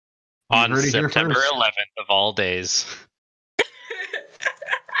 On September 11th of all days.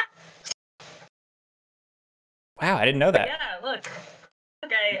 Wow, I didn't know that. Yeah, look.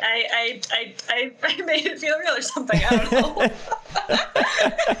 Okay, I made it feel real or something. I don't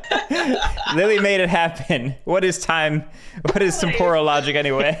know. Lily made it happen. What is time? What is temporal logic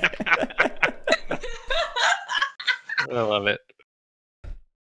anyway? I love it.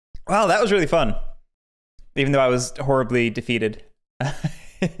 Wow, that was really fun. Even though I was horribly defeated.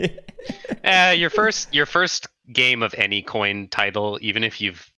 Your first game of any coin title, even if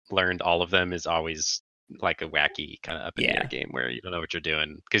you've learned all of them, is always like a wacky kind of up in the air game where you don't know what you're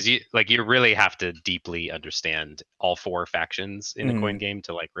doing, because you really have to deeply understand all four factions in a coin game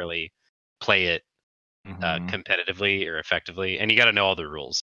to like really play it competitively or effectively, and you got to know all the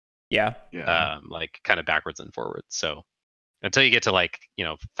rules. Yeah. Like kind of backwards and forwards. So until you get to like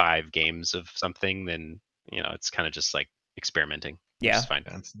 5 games of something, then it's kind of just like experimenting. Yeah, it's fine.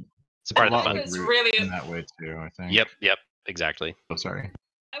 It's part of the fun. It's really in that way too, I think. Yep, exactly. Oh, sorry.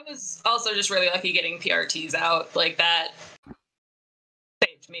 I was also just really lucky getting PRTs out. Like, that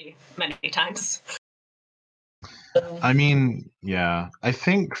saved me many times. I mean, yeah. I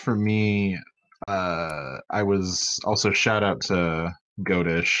think for me, I was also shout out to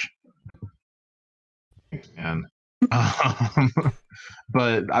Goatish. And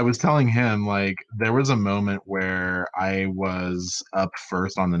but I was telling him, like, there was a moment where I was up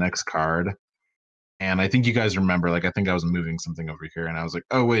first on the next card. And I think you guys remember, like, I think I was moving something over here, and I was like,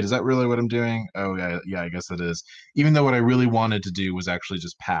 oh, wait, is that really what I'm doing? Oh, yeah, I guess it is. Even though what I really wanted to do was actually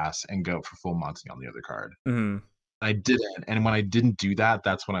just pass and go for full Monty on the other card. Mm-hmm. I didn't, and when I didn't do that,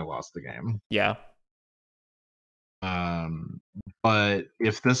 that's when I lost the game. Yeah. But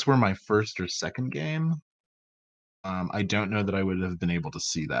if this were my first or second game, I don't know that I would have been able to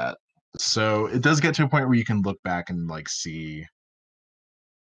see that. So it does get to a point where you can look back and like see,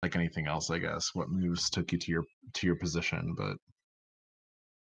 like anything else, I guess, what moves took you to your position, but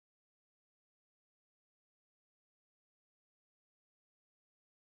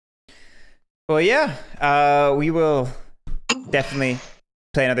well, yeah, we will definitely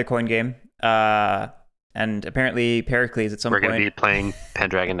play another coin game. And apparently Pericles at some point. We're going to be playing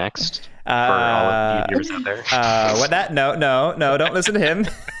Pendragon next for all of you viewers out there. What that? No, don't listen to him.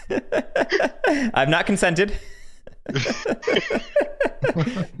 I've not consented. This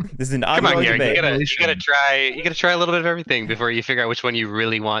is an ongoing debate. You gotta try a little bit of everything before you figure out which one you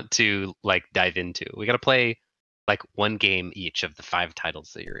really want to like dive into. We gotta play like one game each of the 5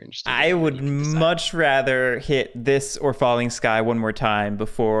 titles that you're interested in. I would much rather hit this or Falling Sky one more time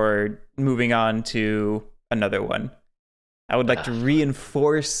before moving on to another one. I would like to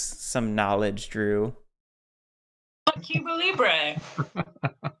reinforce some knowledge, Drew. Cuba Libre.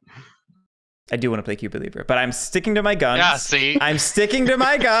 I do want to play Cuba Libre, but I'm sticking to my guns. Yeah, see? I'm sticking to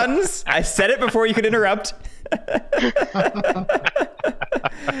my guns. I said it before you could interrupt.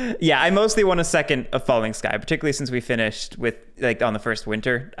 Yeah, I mostly want a second of Falling Sky, particularly since we finished with, like, on the first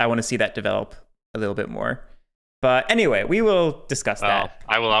winter. I want to see that develop a little bit more. But anyway, we will discuss that.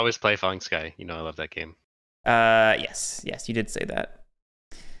 I will always play Falling Sky. You know I love that game. Yes, you did say that.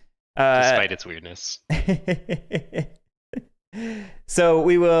 Despite its weirdness. So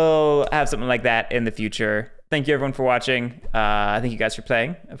we will have something like that in the future. Thank you everyone for watching. Thank you guys for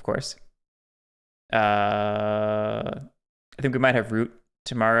playing, of course. I think we might have Root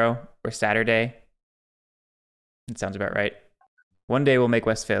tomorrow or Saturday. It sounds about right. One day we'll make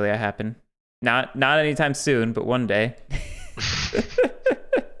Westphalia happen. Not anytime soon, but one day.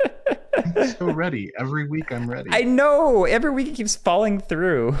 I'm so ready. Every week I'm ready. I know. Every week it keeps falling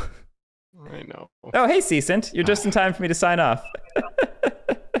through. I know. Oh, hey, Ceasant. You're just in time for me to sign off.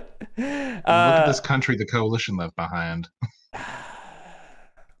 Look at this country the coalition left behind.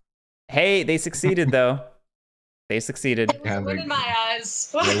 Hey, they succeeded, though. They succeeded. Yeah, in my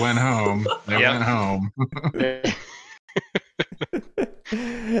eyes. They went home. They went home.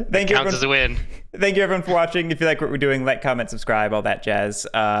 Thank you, counts as a win. Thank you, everyone, for watching. If you like what we're doing, like, comment, subscribe, all that jazz.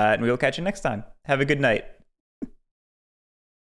 And we will catch you next time. Have a good night.